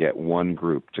intentionally to get one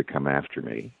group to come after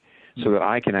me, so that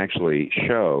I can actually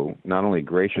show not only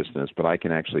graciousness, but I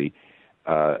can actually,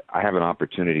 I have an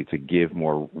opportunity to give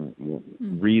more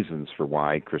reasons for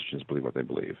why Christians believe what they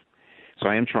believe. So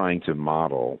I am trying to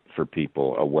model for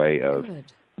people a way of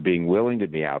being willing to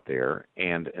be out there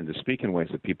and to speak in ways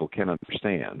that people can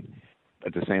understand,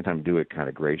 at the same time do it kind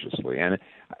of graciously. And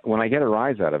when I get a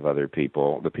rise out of other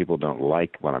people, the people don't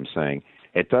like what I'm saying,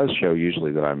 it does show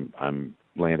usually that I'm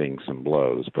landing some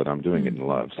blows, but I'm doing it in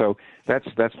love. So that's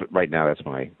right now, that's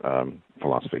my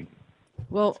philosophy.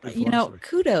 Well,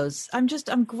 kudos.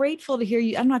 I'm grateful to hear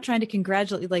you. I'm not trying to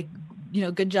congratulate you,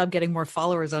 good job getting more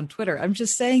followers on Twitter. I'm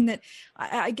just saying that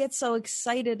I get so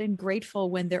excited and grateful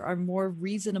when there are more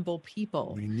reasonable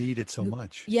people. We need it so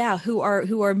much. Yeah, who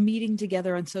are meeting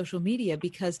together on social media,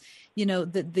 because,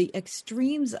 the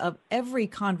extremes of every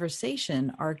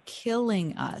conversation are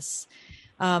killing us.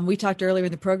 We talked earlier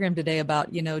in the program today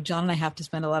about, John and I have to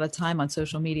spend a lot of time on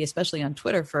social media, especially on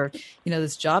Twitter for,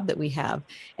 this job that we have.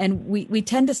 And we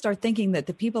tend to start thinking that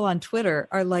the people on Twitter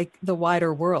are like the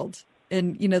wider world.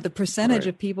 And, the percentage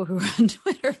of people who are on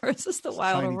Twitter versus the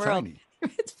wilder world, tiny.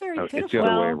 It's very pitiful. It's the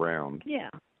other way around. Yeah.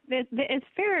 It's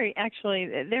very, actually,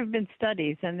 there have been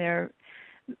studies, and the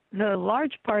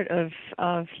large part of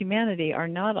humanity are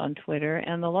not on Twitter,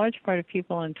 and the large part of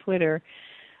people on Twitter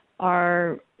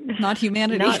are not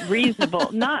humanity, not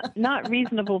reasonable, not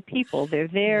reasonable people. They're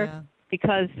there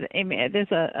because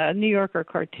there's a New Yorker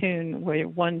cartoon where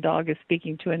one dog is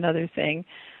speaking to another, saying,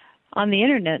 "On the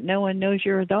internet, no one knows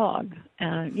you're a dog.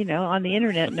 On the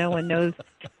internet, no one knows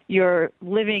you're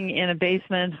living in a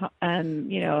basement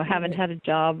and haven't had a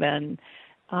job and."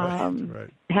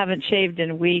 Haven't shaved in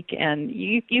a week, and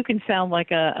you can sound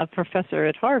like a professor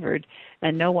at Harvard,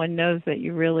 and no one knows that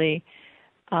you really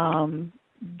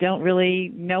don't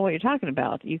really know what you're talking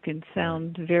about. You can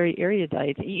sound very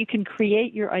erudite. You can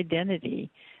create your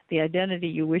identity, the identity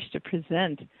you wish to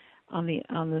present on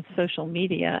the social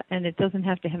media, and it doesn't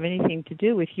have to have anything to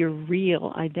do with your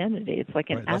real identity. It's like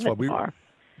an avatar.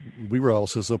 We were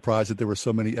also surprised that there were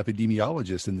so many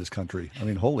epidemiologists in this country. I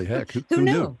mean, holy heck, who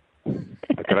knew?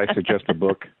 Could I suggest a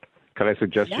book? Could I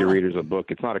suggest to your readers a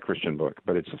book? It's not a Christian book,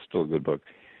 but it's still a good book.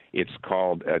 It's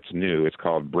new. It's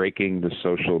called Breaking the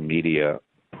Social Media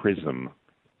Prism,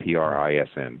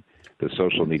 Prism, The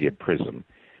Social Media Prism,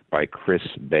 by Chris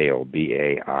Bail,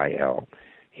 Bail.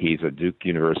 He's a Duke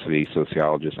University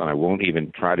sociologist, and I won't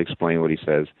even try to explain what he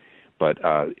says, but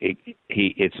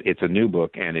it's a new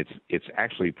book, and it's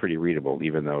actually pretty readable,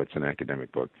 even though it's an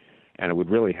academic book. And it would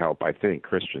really help, I think,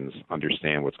 Christians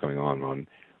understand what's going on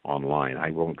online.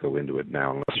 I won't go into it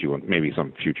now unless you want. Maybe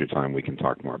some future time we can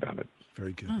talk more about it.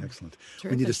 Very good. Excellent.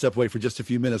 Terrific. We need to step away for just a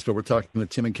few minutes, but we're talking with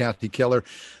Tim and Kathy Keller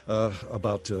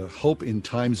about hope in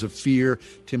times of fear,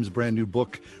 Tim's brand new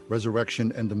book,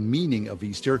 Resurrection and the Meaning of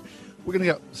Easter. We're going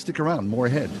to stick around. More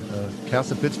ahead.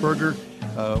 Casa Pittsburgher,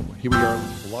 here we are,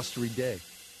 blustery day.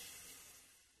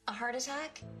 A heart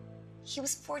attack? He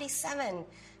was 47.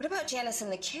 What about Janice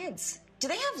and the kids? Do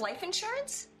they have life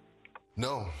insurance?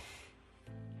 No.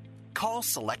 Call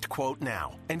SelectQuote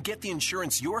now and get the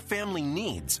insurance your family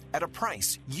needs at a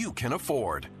price you can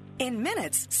afford. In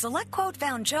minutes, SelectQuote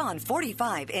found John,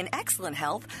 45, in excellent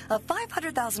health, a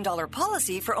 $500,000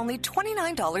 policy for only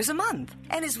 $29 a month.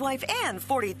 And his wife, Ann,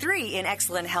 43, in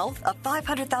excellent health, a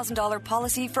 $500,000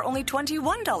 policy for only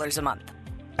 $21 a month.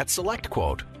 At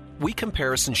SelectQuote, we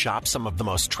comparison shop some of the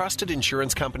most trusted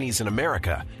insurance companies in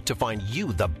America to find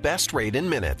you the best rate in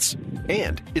minutes.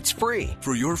 And it's free.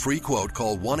 For your free quote,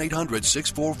 call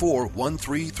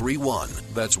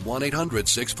 1-800-644-1331. That's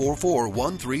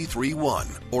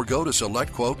 1-800-644-1331. Or go to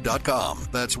SelectQuote.com.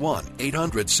 That's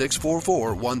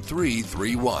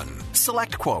 1-800-644-1331.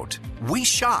 SelectQuote. We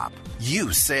shop.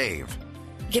 You save.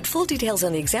 Get full details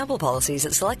on the example policies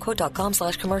at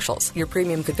SelectQuote.com/commercials. Your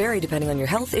premium could vary depending on your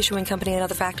health, issuing company, and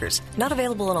other factors. Not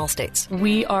available in all states.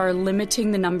 We are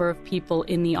limiting the number of people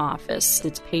in the office.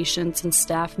 It's patients and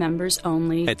staff members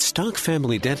only. At Stock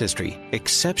Family Dentistry,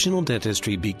 exceptional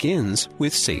dentistry begins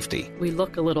with safety. We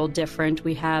look a little different.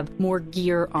 We have more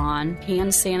gear on, hand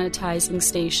sanitizing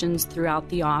stations throughout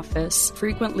the office,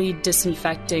 frequently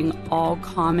disinfecting all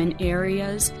common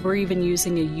areas. We're even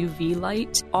using a UV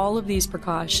light. All of these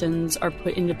precautions are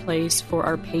put into place for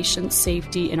our patients'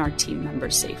 safety and our team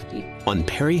members' safety. On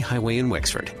Perry Highway in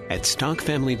Wexford at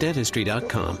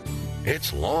StockFamilyDentistry.com.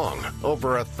 It's long,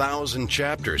 over 1,000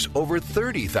 chapters, over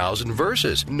 30,000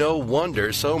 verses. No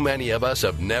wonder so many of us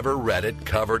have never read it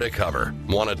cover to cover.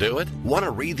 Want to do it? Want to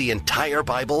read the entire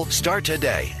Bible? Start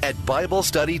today at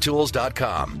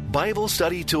BibleStudyTools.com.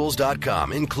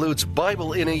 BibleStudyTools.com includes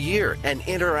Bible in a Year, an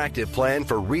interactive plan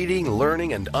for reading,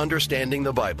 learning, and understanding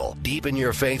the Bible. Deepen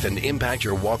your faith and impact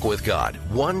your walk with God,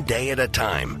 one day at a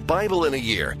time. Bible in a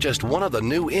Year, just one of the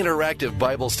new interactive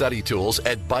Bible study tools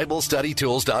at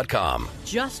BibleStudyTools.com.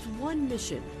 Just one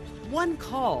mission, one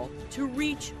call to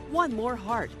reach one more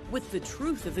heart with the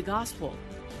truth of the gospel.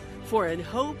 For in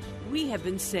hope we have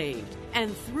been saved,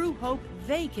 and through hope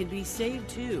they can be saved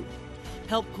too.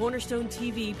 Help Cornerstone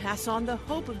TV pass on the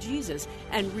hope of Jesus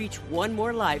and reach one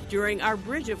more life during our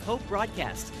Bridge of Hope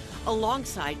broadcast,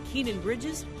 alongside Keenan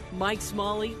Bridges, Mike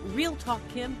Smalley, Real Talk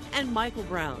Kim, and Michael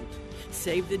Brown.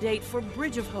 Save the date for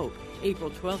Bridge of Hope,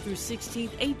 April 12th through 16th,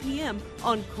 8 p.m.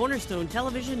 on Cornerstone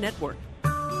Television Network.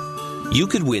 You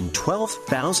could win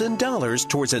 $12,000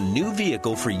 towards a new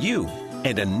vehicle for you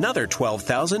and another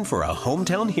 $12,000 for a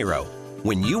hometown hero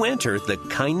when you enter the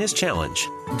Kindness Challenge.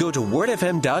 Go to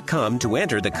wordfm.com to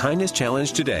enter the Kindness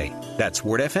Challenge today. That's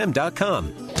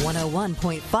wordfm.com.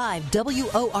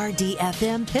 101.5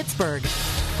 WORD-FM Pittsburgh.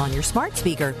 On your smart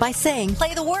speaker by saying,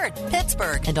 play the word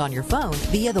Pittsburgh. And on your phone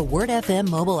via the Word FM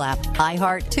mobile app,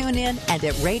 iHeart, TuneIn, and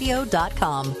at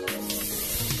radio.com.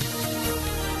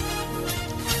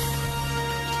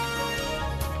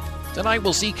 Tonight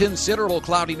we'll see considerable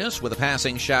cloudiness with a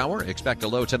passing shower. Expect a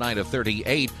low tonight of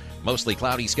 38. Mostly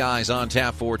cloudy skies on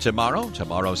tap for tomorrow.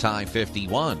 Tomorrow's high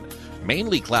 51.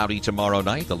 Mainly cloudy tomorrow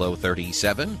night, the low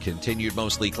 37. Continued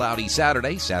mostly cloudy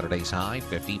Saturday. Saturday's high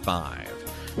 55.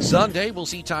 Sunday we'll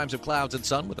see times of clouds and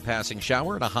sun with a passing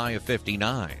shower and a high of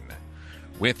 59.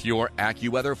 With your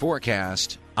AccuWeather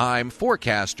forecast, I'm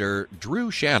forecaster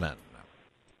Drew Shannon.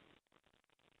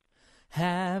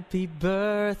 Happy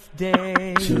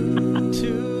birthday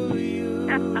to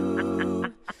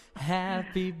you.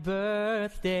 Happy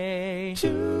birthday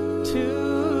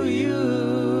to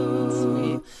you.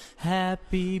 Sweet.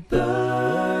 Happy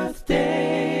birthday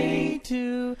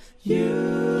to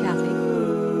you. Kathy.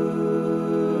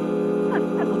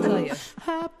 I'll tell you.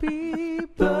 Happy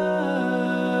birthday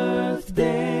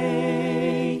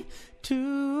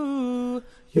to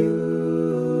you.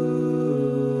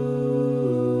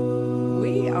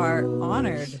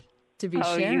 Honored to be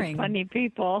sharing. You funny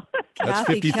people. That's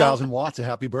 50,000 watts. A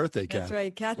happy birthday, Kathy. That's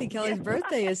right. Kathy Kelly's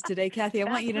birthday is today. Kathy,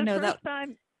 I want you to know that.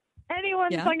 Time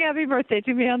anyone sung happy birthday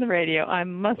to me on the radio, I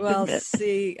must admit.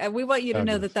 See, we want you to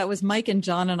know that was Mike and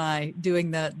John and I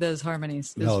doing those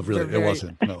harmonies. No, really, it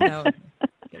wasn't. No.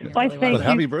 Why, thank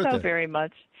happy you birthday. so very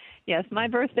much. Yes, my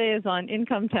birthday is on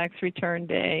income tax return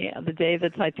day, the day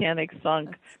the Titanic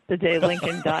sunk, the day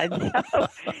Lincoln died. So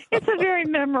it's a very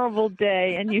memorable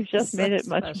day, and you've just made it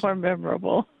much more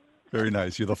memorable. Very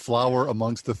nice. You're the flower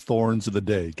amongst the thorns of the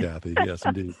day, Kathy. Yes,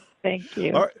 indeed. Thank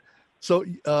you. All right. So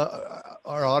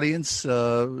our audience,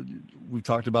 we've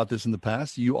talked about this in the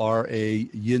past. You are a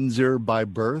Yinzer by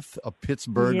birth, a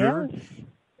Pittsburgher,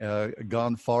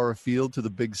 gone far afield to the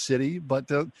big city, but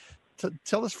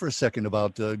tell us for a second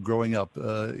about growing up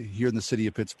here in the city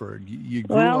of Pittsburgh. You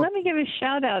grew up... Let me give a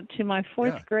shout out to my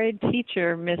fourth grade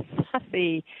teacher, Miss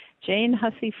Hussey, Jane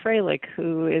Hussey Freilich,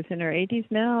 who is in her 80s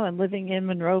now and living in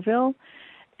Monroeville,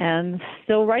 and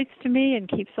still writes to me and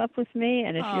keeps up with me.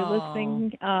 And if you're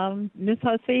listening, Miss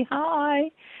Hussey, hi.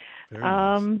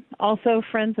 Nice. Also,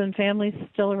 friends and family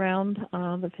still around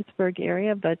the Pittsburgh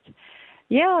area, but.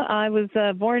 Yeah, I was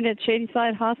born at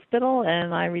Shadyside Hospital,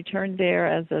 and I returned there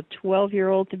as a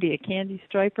 12-year-old to be a candy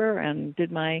striper and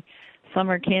did my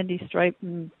summer candy stripe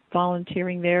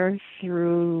volunteering there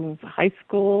through high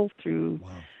school, through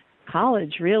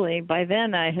college, really. By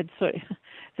then, I had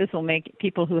this will make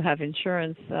people who have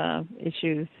insurance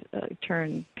issues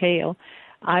turn pale.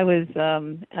 I was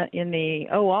in the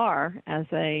OR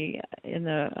in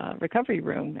the recovery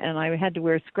room, and I had to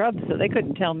wear scrubs, so they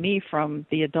couldn't tell me from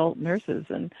the adult nurses.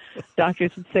 And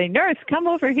doctors would say, "Nurse, come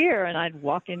over here," and I'd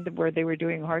walk into where they were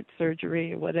doing heart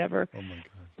surgery or whatever. Oh my God!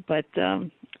 But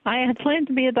I had planned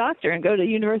to be a doctor and go to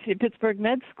University of Pittsburgh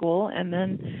Med School, and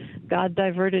then God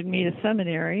diverted me to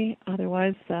seminary.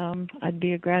 Otherwise, I'd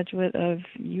be a graduate of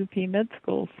UP Med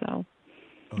School. So.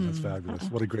 Oh, that's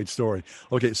fabulous. What a great story.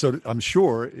 Okay, so I'm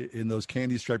sure in those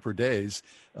candy striper days,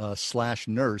 /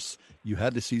 nurse, you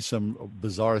had to see some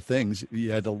bizarre things.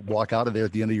 You had to walk out of there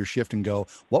at the end of your shift and go,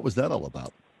 what was that all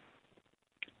about?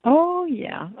 Oh,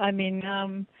 yeah. I mean,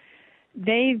 I'd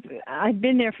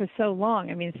been there for so long.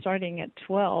 I mean, starting at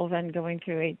 12 and going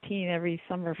through 18 every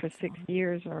summer for 6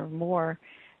 years or more.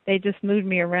 They just moved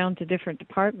me around to different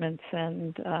departments,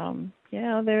 and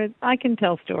I can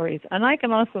tell stories. And I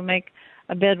can also make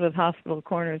a bed with hospital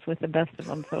corners with the best of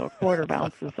them, so a quarter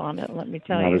bounces on it. Let me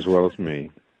tell you. Not as well as me.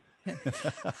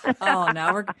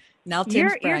 Now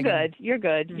Tim's you're good. You're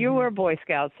good. Mm-hmm. You were a Boy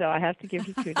Scout, so I have to give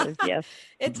you kudos. Yes.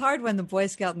 It's hard when the Boy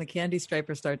Scout and the Candy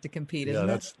Striper start to compete, isn't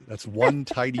it? That's one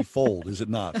tidy fold, is it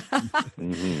not?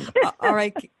 Mm-hmm. All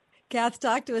right. Kath,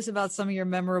 talk to us about some of your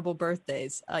memorable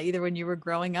birthdays, either when you were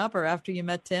growing up or after you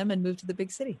met Tim and moved to the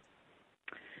big city.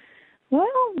 Well,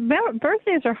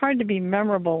 birthdays are hard to be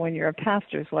memorable when you're a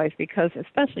pastor's wife because,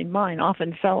 especially mine,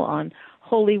 often fell on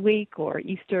Holy Week or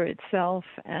Easter itself,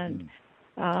 and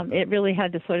it really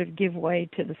had to sort of give way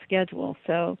to the schedule.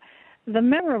 So the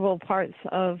memorable parts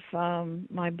of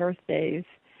my birthdays,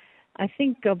 I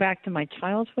think, go back to my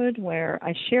childhood where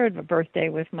I shared a birthday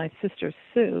with my sister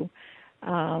Sue.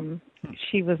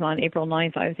 She was on April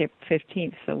 9th, I was April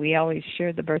 15th, so we always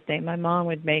shared the birthday. My mom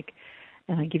would make,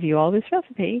 and I give you all this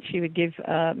recipe, she would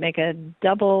make a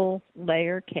double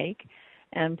layer cake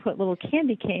and put little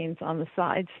candy canes on the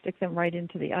sides, stick them right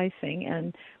into the icing,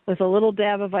 and with a little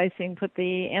dab of icing, put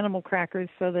the animal crackers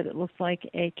so that it looked like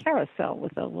a carousel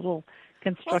with a little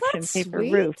construction paper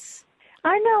roof.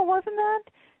 I know, wasn't that?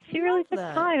 She really took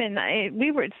time, and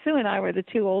Sue and I were the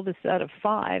two oldest out of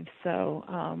 5, so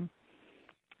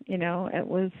it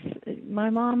was, my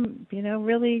mom,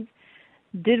 really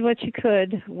did what she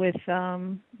could with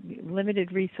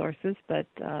limited resources, but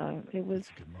it was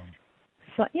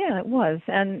So, yeah, it was.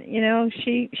 And,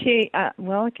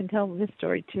 well, I can tell this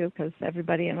story, too, because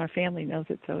everybody in our family knows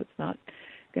it, so it's not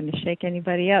going to shake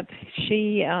anybody up.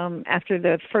 She, after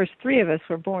the first 3 of us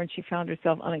were born, she found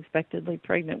herself unexpectedly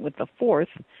pregnant with the 4th,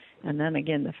 and then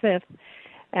again the 5th.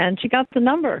 And she got the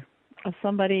number of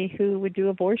somebody who would do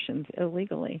abortions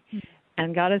illegally,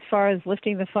 and got as far as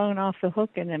lifting the phone off the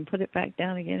hook and then put it back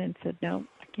down again and said, no,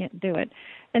 I can't do it.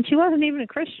 And she wasn't even a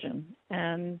Christian,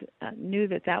 and knew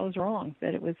that was wrong,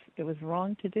 that it was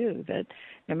wrong to do, that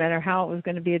no matter how it was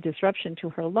going to be a disruption to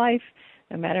her life,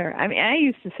 I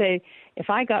used to say if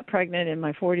I got pregnant in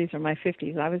my 40s or my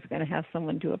 50s, I was going to have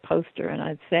someone do a poster, and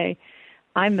I'd say,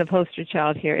 I'm the poster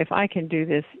child here. If I can do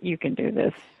this, you can do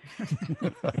this.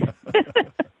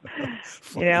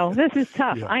 This is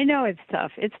tough. Yeah. I know it's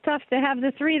tough. It's tough to have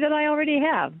the 3 that I already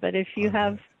have, but if you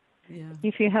have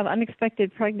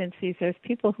unexpected pregnancies, there's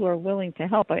people who are willing to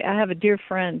help. I have a dear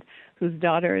friend whose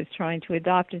daughter is trying to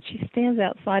adopt, and she stands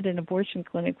outside an abortion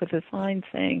clinic with a sign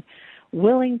saying,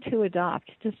 willing to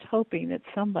adopt, just hoping that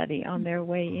somebody on their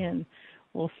way in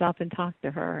will stop and talk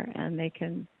to her and they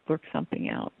can work something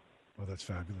out. Well, that's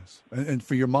fabulous. And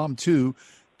for your mom, too,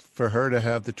 for her to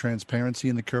have the transparency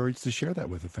and the courage to share that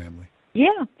with the family.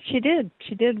 Yeah, she did.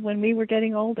 She did when we were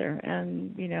getting older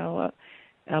and,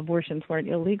 abortions weren't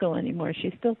illegal anymore.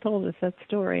 She still told us that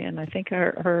story, and I think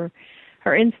her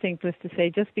instinct was to say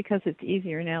just because it's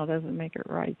easier now doesn't make it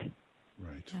right.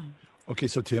 Right. Yeah. Okay,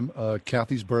 so Tim,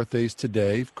 Kathy's birthday's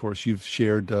today. Of course, you've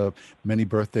shared many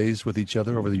birthdays with each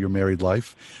other over your married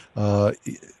life.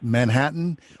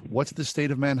 Manhattan, what's the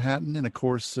state of Manhattan? And, of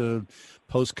course,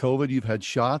 post-COVID, you've had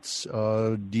shots.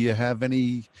 Do you have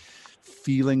any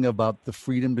feeling about the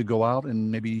freedom to go out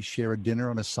and maybe share a dinner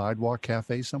on a sidewalk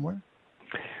cafe somewhere?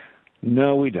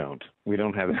 No, we don't. We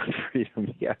don't have that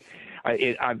freedom yet.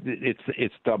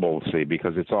 It's double, see,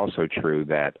 because it's also true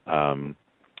that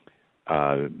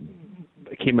my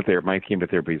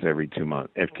chemotherapy is every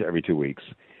 2 weeks.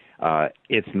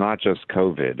 It's not just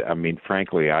COVID. I mean,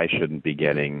 frankly, I shouldn't be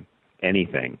getting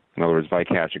anything. In other words, if I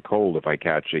catch a cold, if I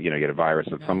catch get a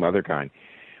virus of some other kind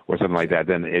or something like that,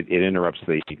 then it interrupts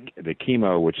the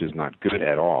chemo, which is not good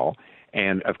at all.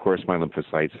 And of course, my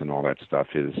lymphocytes and all that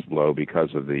stuff is low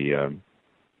because of the.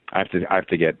 I have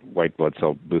to get white blood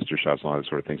cell booster shots and all that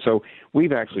sort of thing. So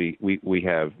we've actually we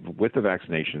have, with the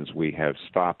vaccinations, we have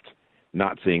stopped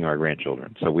not seeing our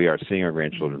grandchildren. So we are seeing our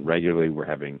grandchildren regularly. We're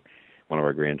having one of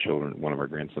our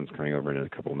grandsons coming over in a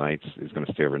couple of nights. He's going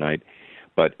to stay overnight.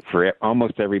 But for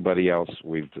almost everybody else,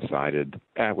 we've decided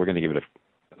we're going to give it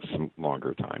some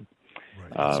longer time.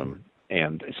 Right.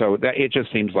 And so it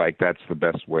just seems like that's the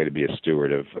best way to be a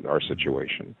steward of our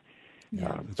situation.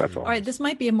 Yeah. That's all. All right, this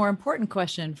might be a more important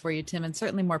question for you, Tim, and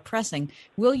certainly more pressing.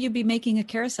 Will you be making a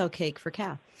carousel cake for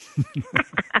Kath?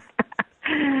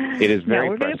 It is very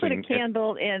we're going to pressing. put a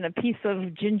candle in a piece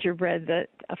of gingerbread that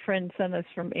a friend sent us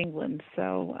from England.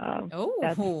 So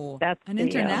that's an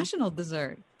international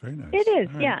dessert. Very nice. It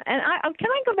is, right. yeah. And can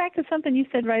I go back to something you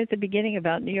said right at the beginning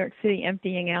about New York City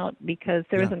emptying out? Because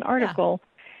there was an article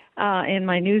in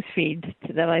my news feed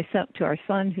that I sent to our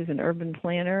son, who's an urban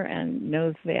planner and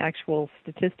knows the actual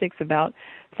statistics about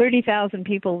 30,000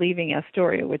 people leaving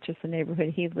Astoria, which is the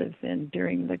neighborhood he lives in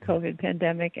during the COVID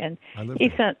pandemic. And he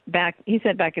sent back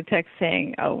a text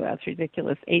saying, "Oh, that's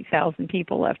ridiculous. 8,000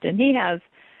 people left." And he has,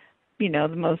 the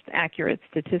most accurate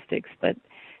statistics, but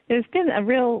there's been a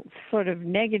real sort of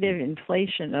negative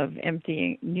inflation of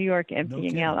New York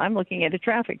emptying out. I'm looking at a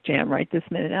traffic jam right this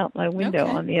minute out my window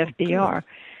on the FDR.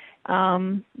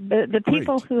 The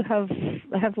people who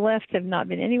have left have not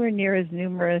been anywhere near as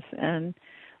numerous, and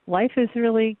life is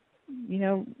really,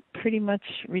 pretty much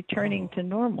returning to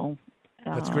normal.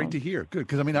 That's great to hear. Good.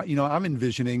 Because, I'm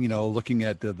envisioning, looking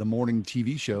at the morning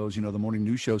TV shows, the morning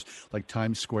news shows, like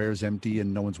Times Square is empty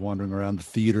and no one's wandering around. The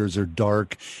theaters are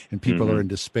dark and people are in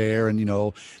despair.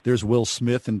 And, there's Will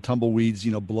Smith and tumbleweeds,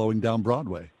 blowing down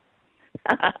Broadway.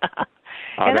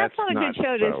 And that's not a good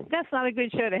show. That's not a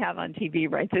good show to have on TV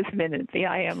right this minute. The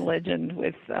I Am Legend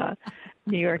with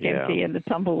New York empty and the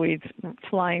tumbleweeds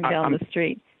flying down the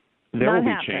street. There will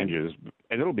be changes.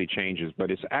 It'll be changes, but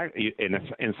it's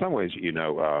in some ways,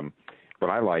 what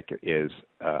I like is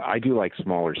I do like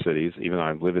smaller cities. Even though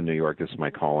I live in New York, this is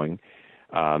my calling.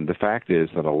 The fact is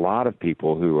that a lot of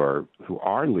people who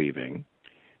are leaving,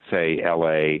 say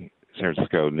L.A., San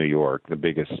Francisco, New York, the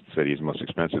biggest cities, most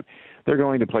expensive, they're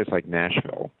going to places like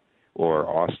Nashville or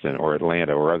Austin or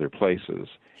Atlanta or other places.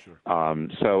 Sure.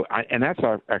 And that's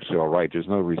actually all right. There's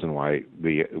no reason why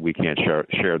we can't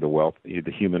share the wealth,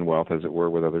 the human wealth, as it were,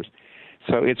 with others.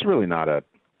 So it's really not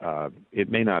it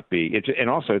may not be. And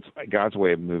also it's God's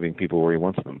way of moving people where He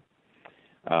wants them.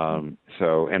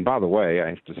 So, and by the way, I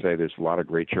have to say there's a lot of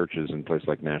great churches in places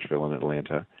like Nashville and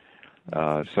Atlanta.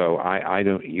 So I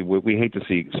don't. We hate to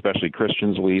see, especially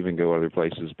Christians, leave and go other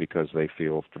places because they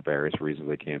feel for various reasons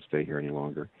they can't stay here any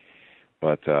longer.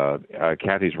 But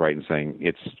Kathy's right in saying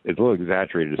it's a little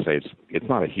exaggerated to say it's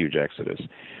not a huge exodus,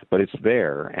 but it's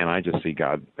there, and I just see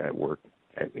God at work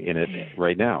in it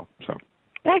right now. So.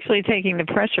 Actually taking the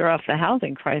pressure off the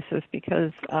housing crisis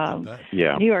because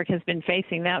New York has been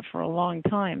facing that for a long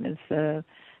time. As the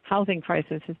housing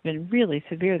crisis has been really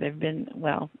severe. There have been,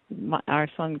 our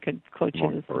son could quote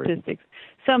you the statistics,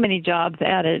 so many jobs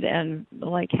added and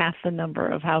like half the number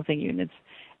of housing units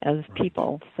as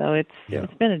people. So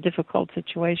it's been a difficult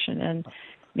situation, and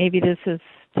maybe this is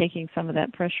taking some of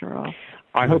that pressure off.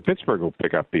 I hope Pittsburgh will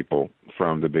pick up people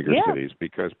from the bigger cities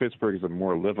because Pittsburgh is a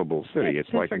more livable city. It's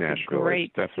like Nashville. A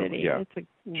great it's definitely, city. Yeah. It's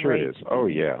a sure it is. Oh,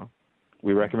 yeah.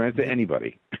 We recommend it to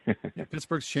anybody.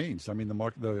 Pittsburgh's changed. I mean,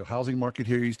 the housing market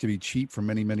here used to be cheap for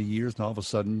many, many years. And all of a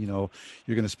sudden, you're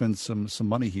going to spend some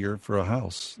money here for a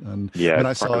house. And when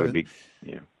I saw it,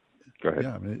 go ahead.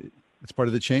 Yeah, I mean, it's part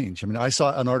of the change. I mean, I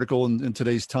saw an article in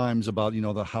today's Times about,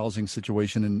 the housing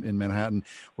situation in Manhattan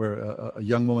where a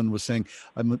young woman was saying,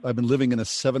 I've been living in a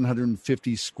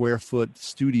 750 square foot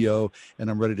studio and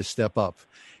I'm ready to step up.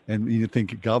 And you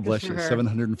think, God bless you,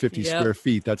 750 square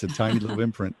feet. That's a tiny little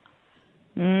imprint.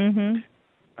 Mm-hmm.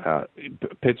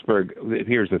 Pittsburgh,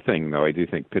 here's the thing, though. I do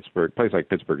think places like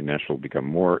Pittsburgh and Nashville become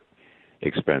more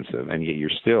expensive, and yet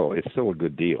it's still a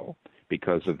good deal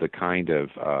because of the kind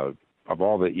of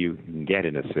all that you can get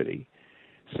in a city.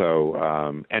 So,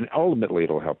 and ultimately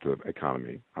it'll help the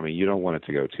economy. I mean, you don't want it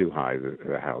to go too high,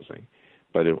 the housing,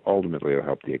 but ultimately it'll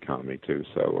help the economy too.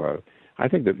 So, I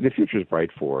think that the future is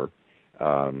bright for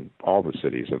all the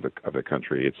cities of the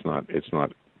country. It's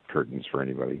not curtains for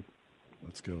anybody.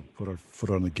 Let's go. Put our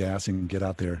foot on the gas and get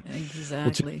out there.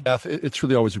 Exactly. Well, Kath, it's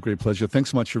really always a great pleasure.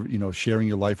 Thanks so much for sharing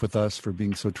your life with us, for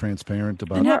being so transparent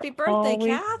about. And happy birthday,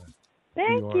 Kath.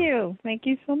 Thank you. Thank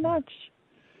you so much.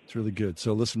 It's really good.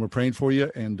 So listen, we're praying for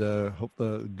you, and hope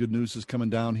the good news is coming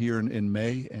down here in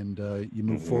May, and you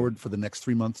move forward for the next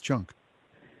 3-month chunk.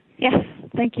 Yes.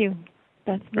 Thank you.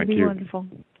 That's going to be wonderful.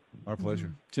 Our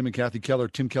pleasure. Tim and Kathy Keller.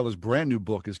 Tim Keller's brand new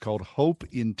book is called Hope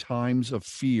in Times of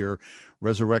Fear,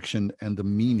 Resurrection, and the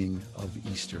Meaning of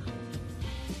Easter.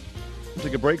 We'll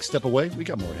take a break, step away. We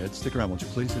got more ahead. Stick around, won't you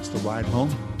please? It's The Ride Home,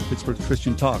 Pittsburgh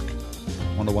Christian Talk,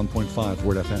 101.5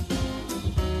 Word FM.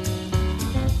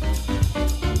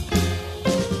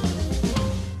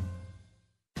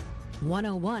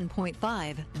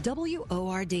 .5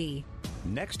 WORD.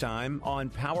 Next time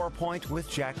on PowerPoint with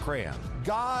Jack Graham.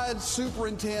 God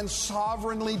superintends,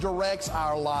 sovereignly directs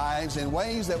our lives in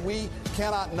ways that we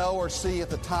cannot know or see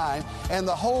at the time. And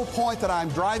the whole point that I'm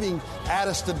driving at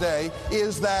us today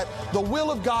is that the will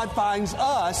of God finds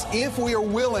us if we are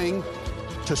willing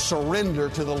to surrender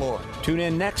to the Lord. Tune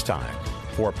in next time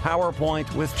for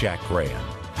PowerPoint with Jack Graham.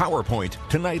 PowerPoint,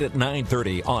 tonight at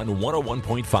 9:30 on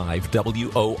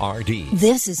 101.5 WORD.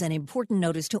 This is an important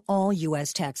notice to all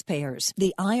U.S. taxpayers.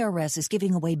 The IRS is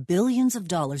giving away billions of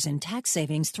dollars in tax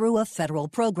savings through a federal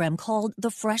program called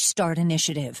the Fresh Start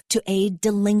Initiative to aid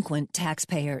delinquent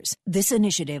taxpayers. This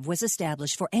initiative was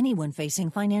established for anyone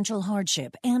facing financial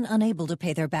hardship and unable to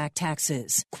pay their back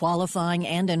taxes. Qualifying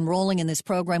and enrolling in this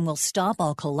program will stop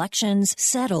all collections,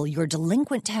 settle your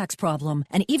delinquent tax problem,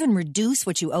 and even reduce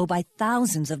what you owe by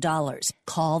thousands of dollars.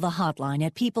 Call the hotline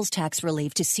at People's Tax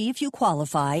Relief to see if you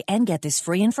qualify and get this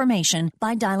free information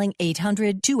by dialing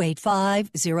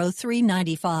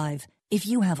 800-285-0395. If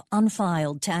you have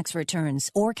unfiled tax returns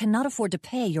or cannot afford to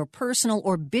pay your personal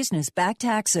or business back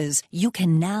taxes, you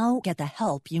can now get the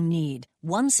help you need.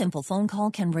 One simple phone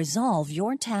call can resolve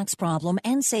your tax problem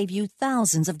and save you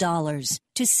thousands of dollars.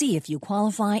 To see if you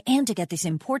qualify and to get this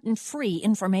important free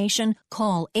information,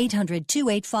 call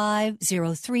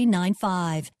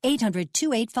 800-285-0395.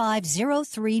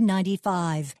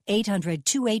 800-285-0395.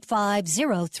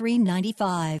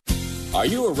 800-285-0395. Are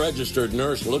you a registered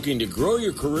nurse looking to grow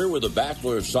your career with a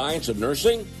Bachelor of Science in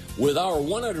Nursing? With our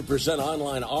 100%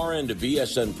 online RN to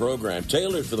BSN program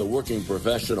tailored for the working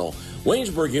professional,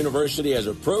 Waynesburg University has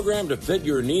a program to fit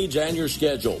your needs and your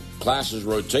schedule. Classes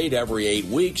rotate every 8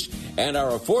 weeks, and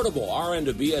our affordable RN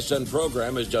to BSN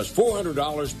program is just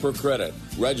 $400 per credit.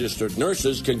 Registered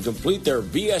nurses can complete their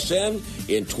BSN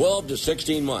in 12 to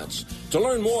 16 months. To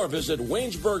learn more, visit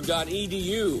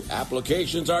waynesburg.edu.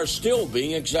 Applications are still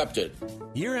being accepted.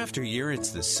 Year after year,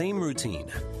 it's the same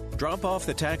routine. Drop off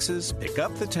the taxes, pick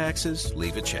up the taxes,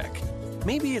 leave a check.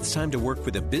 Maybe it's time to work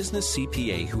with a business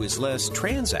CPA who is less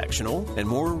transactional and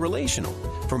more relational.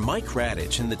 For Mike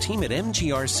Radich and the team at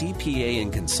MGR CPA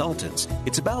and Consultants,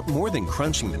 it's about more than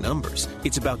crunching the numbers.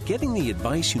 It's about getting the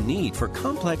advice you need for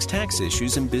complex tax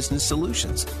issues and business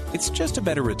solutions. It's just a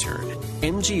better return.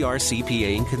 MGR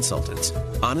CPA and Consultants.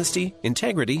 Honesty,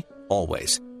 integrity,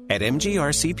 always. At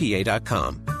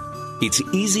mgrcpa.com. It's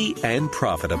easy and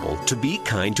profitable to be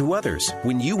kind to others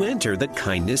when you enter the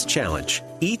Kindness Challenge.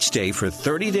 Each day for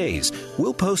 30 days,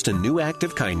 we'll post a new act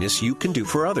of kindness you can do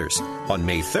for others. On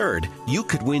May 3rd, you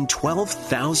could win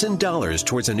 $12,000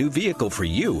 towards a new vehicle for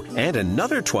you and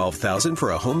another $12,000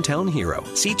 for a hometown hero.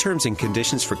 See terms and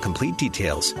conditions for complete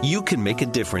details. You can make a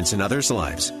difference in others'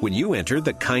 lives when you enter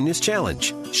the Kindness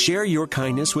Challenge. Share your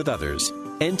kindness with others.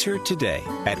 Enter today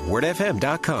at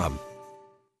wordfm.com.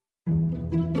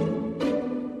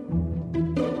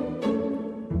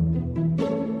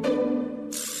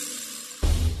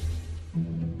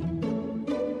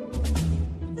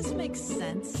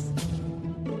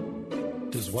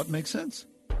 What makes sense?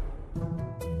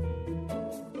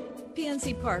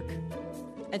 PNC Park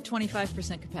at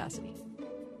 25% capacity.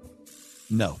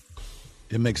 No,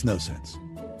 it makes no sense.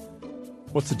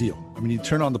 What's the deal? I mean, you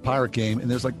turn on the Pirate game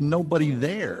and there's like nobody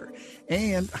there.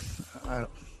 And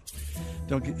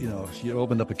you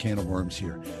opened up a can of worms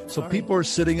here. So people are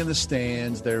sitting in the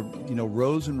stands. They're,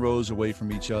 rows and rows away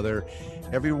from each other.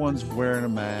 Everyone's wearing a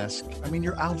mask. I mean,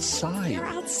 you're outside. You're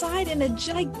outside in a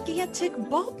gigantic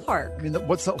ballpark. I mean,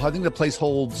 I think the place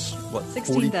holds,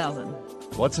 16,000.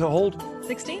 What's it hold?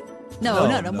 16?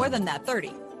 No, more than that,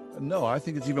 30. No, I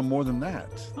think it's even more than that.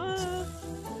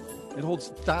 It holds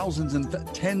thousands and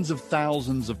tens of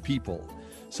thousands of people.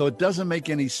 So it doesn't make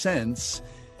any sense.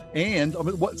 And I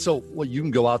mean, you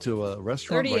can go out to a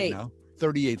restaurant 38. right now.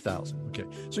 38,000. Okay.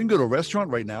 So you can go to a restaurant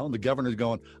right now and the governor's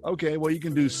going, okay, well, you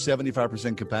can do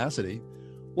 75% capacity.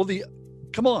 Well,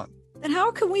 come on. And how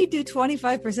can we do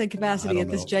 25% capacity at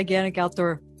this gigantic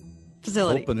outdoor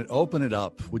facility? Open it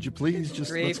up. Would you please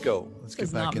let's go. Let's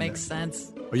get back in there. Does not make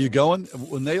sense. Are you going?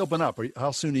 When they open up, how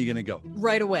soon are you going to go?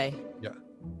 Right away. Yeah.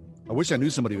 I wish I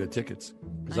knew somebody who had tickets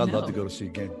because I'd love to go to see a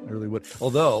game. I really would.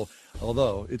 Although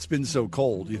it's been so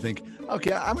cold, you think,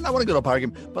 okay, I want to go to a Pirate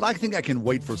game, but I think I can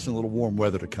wait for some little warm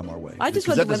weather to come our way. I just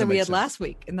wonder whether we had last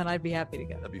week, and then I'd be happy to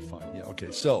go. That'd be fine. Yeah.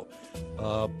 Okay. So,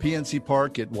 PNC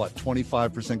Park at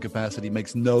 25% capacity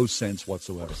makes no sense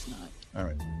whatsoever. Of course not. All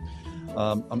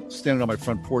right. I'm standing on my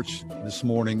front porch this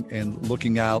morning and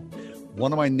looking out.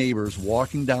 One of my neighbors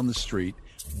walking down the street,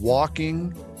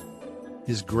 walking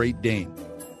his Great Dane.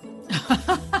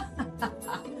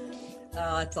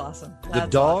 Oh, that's awesome. The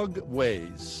dog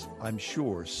weighs, I'm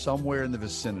sure, somewhere in the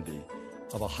vicinity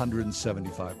of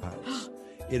 175 pounds.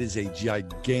 It is a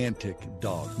gigantic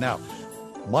dog. Now,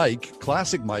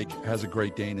 classic Mike, has a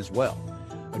Great Dane as well.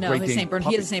 He has a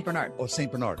St. Bernard. Oh,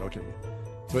 St. Bernard. Okay.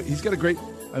 But he's got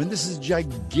this is a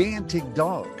gigantic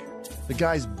dog. The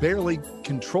guy's barely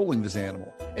controlling this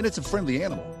animal, and it's a friendly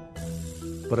animal.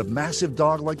 But a massive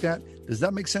dog like that, does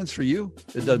that make sense for you?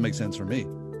 It doesn't make sense for me.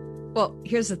 Well,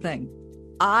 here's the thing.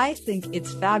 I think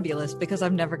it's fabulous because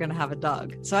I'm never going to have a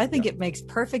dog. So I think it makes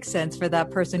perfect sense for that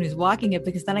person who's walking it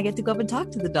because then I get to go up and talk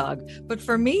to the dog. But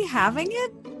for me having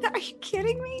it, are you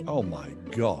kidding me? Oh my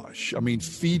gosh. I mean,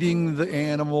 feeding the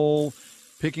animal,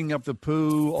 picking up the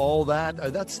poo, all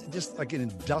that. That's just like an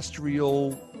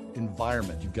industrial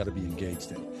environment you've got to be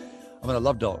engaged in. I mean, I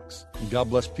love dogs. And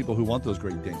God bless people who want those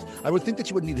Great Danes. I would think that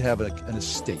you would need to have an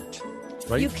estate.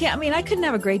 Right? You can't. I mean, I couldn't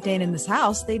have a Great Dane in this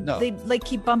house. They like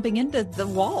keep bumping into the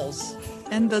walls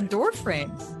and the door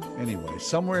frames. Anyway,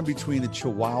 somewhere in between a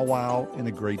Chihuahua and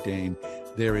a Great Dane,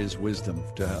 there is wisdom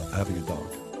to having a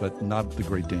dog, but not the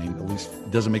Great Dane. At least it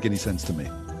doesn't make any sense to me.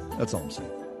 That's all I'm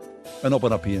saying. And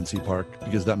open up PNC Park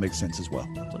because that makes sense as well.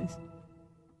 Please.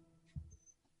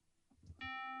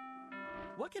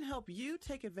 What can help you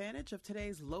take advantage of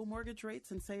today's low mortgage rates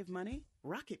and save money?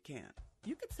 Rocket can.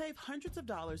 You could save hundreds of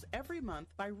dollars every month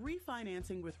by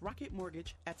refinancing with Rocket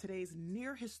Mortgage at today's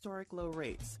near historic low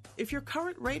rates. If your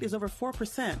current rate is over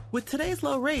 4%, with today's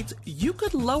low rates, you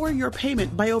could lower your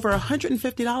payment by over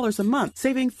 $150 a month,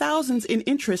 saving thousands in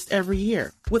interest every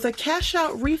year. With a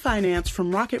cash-out refinance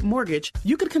from Rocket Mortgage,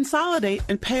 you could consolidate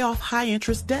and pay off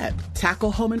high-interest debt,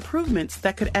 tackle home improvements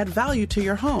that could add value to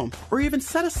your home, or even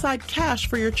set aside cash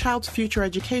for your child's future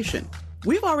education.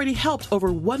 We've already helped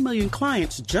over 1 million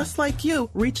clients just like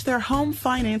you reach their home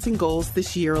financing goals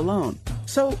this year alone.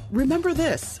 So remember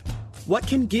this. What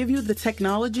can give you the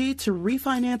technology to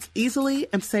refinance easily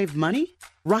and save money?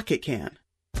 Rocket can.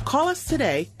 Call us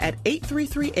today at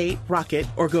 8338-ROCKET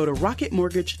or go to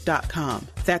rocketmortgage.com.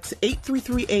 That's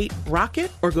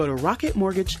 8338-ROCKET or go to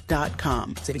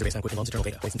rocketmortgage.com. Savings are based on equipment loans, internal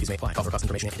data. Points and fees may apply. Call for cost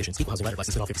information and conditions. Equal housing lender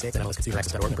license in all 50 states and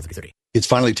MLS.consumer.org number 3030. It's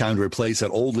finally time to replace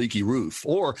that old leaky roof.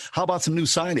 Or how about some new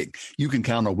siding? You can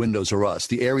count on Windows R Us,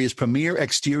 the area's premier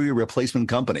exterior replacement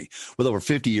company. With over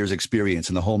 50 years experience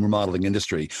in the home remodeling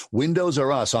industry, Windows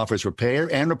R Us offers repair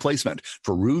and replacement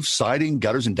for roofs, siding,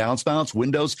 gutters and downspouts,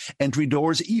 windows, entry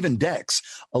doors, even decks.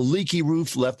 A leaky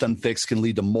roof left unfixed can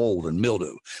lead to mold and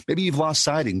mildew. Maybe you've lost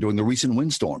siding during the recent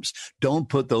windstorms. Don't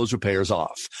put those repairs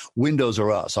off. Windows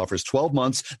R Us offers 12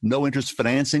 months, no interest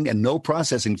financing, and no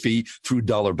processing fee through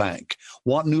Dollar Bank.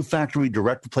 Want new factory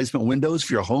direct replacement windows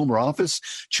for your home or office?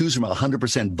 Choose from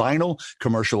 100% vinyl,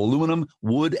 commercial aluminum,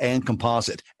 wood, and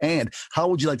composite. And how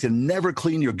would you like to never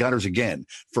clean your gutters again?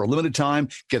 For a limited time,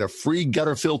 get a free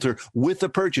gutter filter with the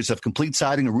purchase of complete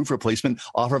siding and roof replacement,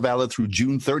 offer valid through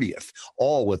June 30th.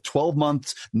 All with 12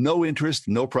 months, no interest,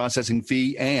 no processing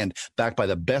fee, and backed by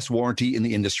the best warranty in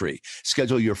the industry.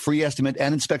 Schedule your free estimate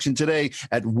and inspection today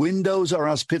at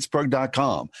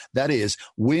WindowsRUsPittsburgh.com. That is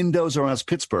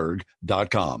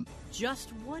WindowsRUsPittsburgh.com.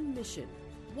 Just one mission,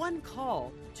 one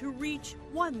call to reach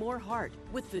one more heart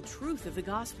with the truth of the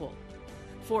gospel.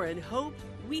 For in hope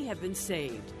we have been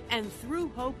saved, and through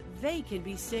hope they can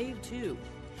be saved too.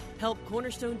 Help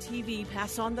Cornerstone TV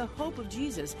pass on the hope of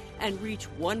Jesus and reach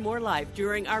one more life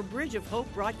during our Bridge of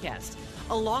Hope broadcast,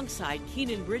 alongside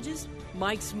Keenan Bridges,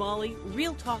 Mike Smalley,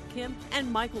 Real Talk Kim,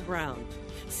 and Michael Brown.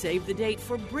 Save the date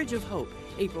for Bridge of Hope,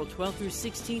 April 12th through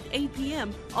 16th, 8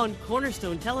 p.m. on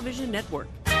Cornerstone Television Network.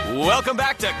 Welcome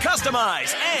back to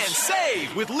Customize and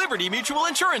Save with Liberty Mutual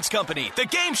Insurance Company, the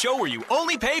game show where you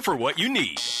only pay for what you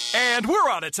need. And we're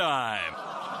out of time.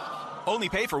 Only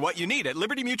pay for what you need at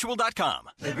libertymutual.com.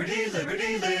 Liberty,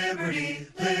 liberty, liberty,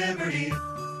 liberty.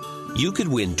 You could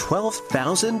win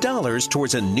 $12,000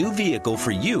 towards a new vehicle for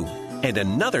you and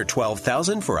another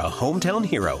 $12,000 for a hometown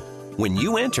hero when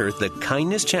you enter the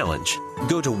Kindness Challenge.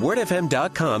 Go to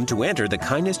wordfm.com to enter the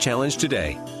Kindness Challenge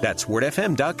today. That's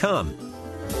wordfm.com.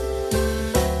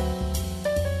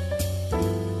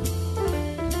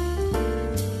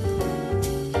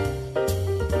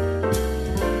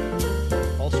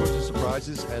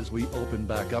 As we open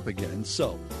back up again.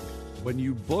 So, when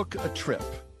you book a trip,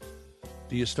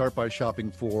 do you start by shopping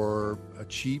for a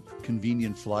cheap,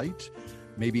 convenient flight?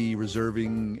 Maybe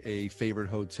reserving a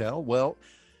favorite hotel? Well,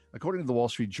 according to the Wall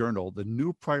Street Journal, the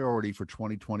new priority for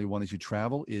 2021 as you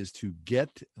travel is to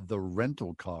get the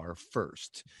rental car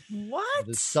first. What?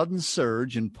 The sudden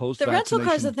surge in post-vaccination... The rental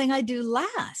car is the thing I do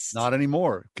last. Not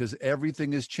anymore, because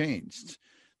everything has changed.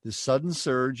 The sudden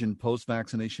surge in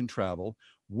post-vaccination travel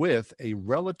with a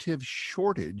relative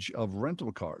shortage of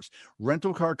rental cars.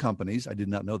 Rental car companies, I did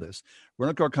not know this,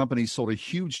 rental car companies sold a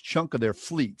huge chunk of their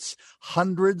fleets,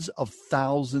 hundreds of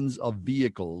thousands of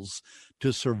vehicles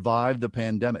to survive the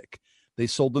pandemic. They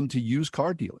sold them to used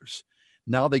car dealers.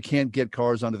 Now they can't get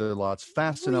cars onto their lots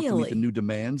fast enough to meet the new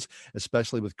demands,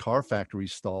 especially with car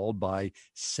factories stalled by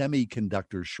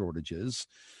semiconductor shortages.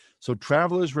 So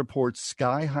travelers report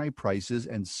sky-high prices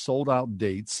and sold-out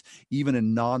dates, even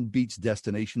in non-beach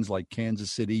destinations like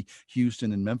Kansas City,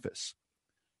 Houston, and Memphis.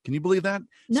 Can you believe that?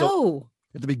 No. So,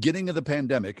 at the beginning of the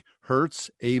pandemic, Hertz,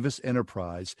 Avis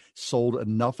Enterprise sold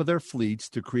enough of their fleets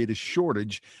to create a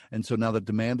shortage, and so now that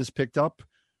demand has picked up,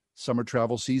 summer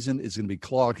travel season is going to be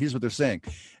clogged. Here's what they're saying.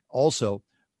 Also,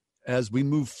 as we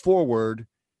move forward,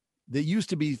 they used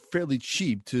to be fairly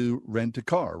cheap to rent a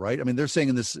car, right? I mean, they're saying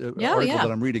in this article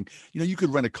that I'm reading, you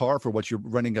could rent a car for what you're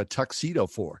renting a tuxedo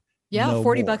for. Yeah, no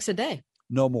 $40 a day.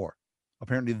 No more.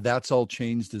 Apparently, that's all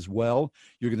changed as well.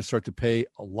 You're going to start to pay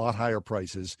a lot higher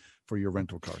prices for your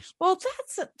rental cars. Well,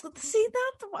 why'd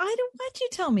you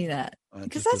tell me that?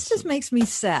 Because that just makes me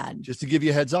sad. Just to give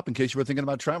you a heads up in case you were thinking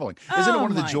about traveling. Isn't it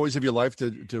one of the joys of your life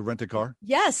to rent a car?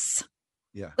 Yes.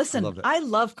 Yeah. Listen, I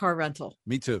love car rental.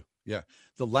 Me too. Yeah.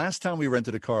 The last time we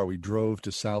rented a car, we drove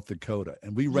to South Dakota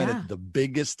and we rented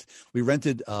we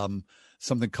rented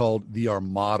something called the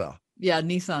Armada. Yeah,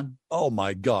 Nissan. Oh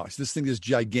my gosh. This thing is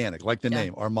gigantic, like the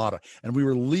name, Armada. And we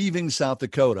were leaving South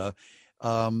Dakota.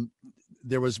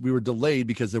 We were delayed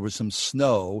because there was some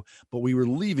snow, but we were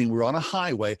leaving. We were on a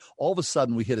highway. All of a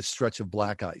sudden, we hit a stretch of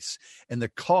black ice. And the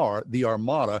car, the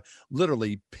Armada,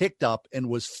 literally picked up and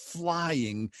was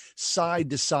flying side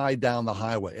to side down the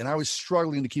highway. And I was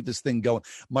struggling to keep this thing going.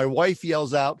 My wife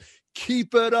yells out,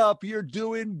 "Keep it up. You're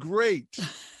doing great."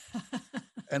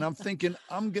 And I'm thinking,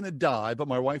 I'm going to die, but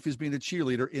my wife is being a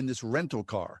cheerleader in this rental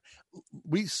car.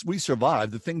 We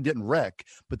survived. The thing didn't wreck.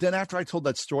 But then after I told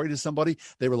that story to somebody,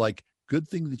 they were like, good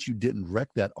thing that you didn't wreck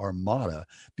that Armada,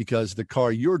 because the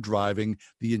car you're driving,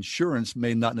 the insurance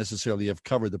may not necessarily have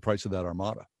covered the price of that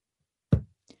Armada.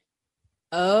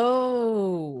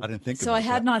 Oh, I didn't think so. I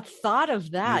had not thought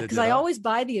of that, because I always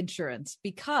buy the insurance,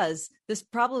 because this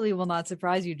probably will not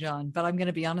surprise you, John, but I'm going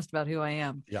to be honest about who I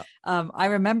am. Yeah. I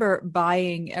remember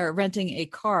buying or renting a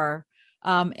car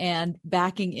and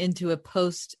backing into a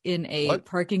post in a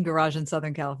parking garage in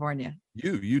Southern California.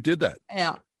 You did that.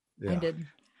 Yeah. I did.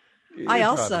 I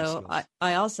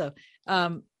also,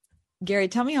 Gary,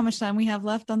 tell me how much time we have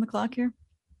left on the clock here.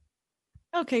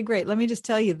 Okay, great. Let me just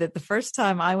tell you that the first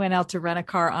time I went out to rent a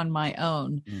car on my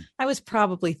own, I was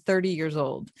probably 30 years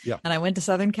old. Yeah. And I went to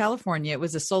Southern California. It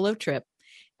was a solo trip.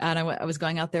 And I was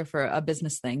going out there for a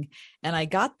business thing. And I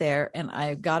got there and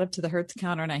I got up to the Hertz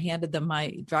counter and I handed them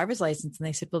my driver's license. And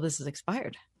they said, well, this is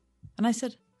expired. And I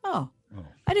said, oh,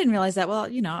 I didn't realize that. Well,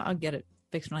 I'll get it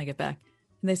fixed when I get back.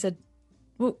 And they said,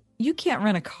 well, you can't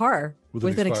rent a car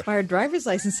with an expired driver's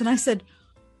license. And I said,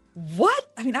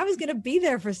 what? I mean, I was going to be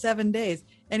there for 7 days.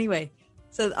 Anyway,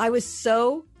 so I was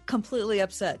so completely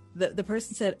upset. The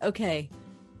person said, okay,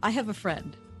 I have a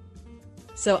friend.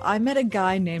 So I met a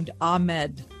guy named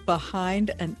Ahmed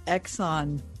behind an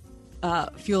Exxon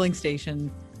fueling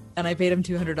station, and I paid him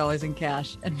 $200 in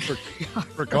cash. And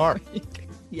for a car.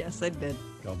 Yes, I did.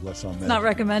 God bless Ahmed. It's not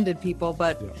recommended, people,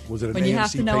 but was it an when you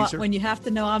have to know Pacer? when you have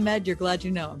to know Ahmed, you're glad you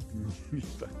know him.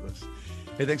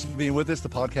 Hey, thanks for being with us. The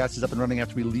podcast is up and running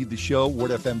after we leave the show.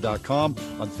 WordFM.com,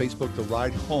 on Facebook, The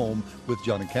Ride Home with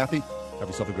John and Kathy. Have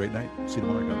yourself a great night. See you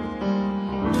tomorrow.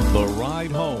 God bless. The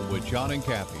Ride Home with John and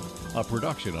Kathy, a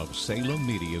production of Salem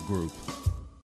Media Group.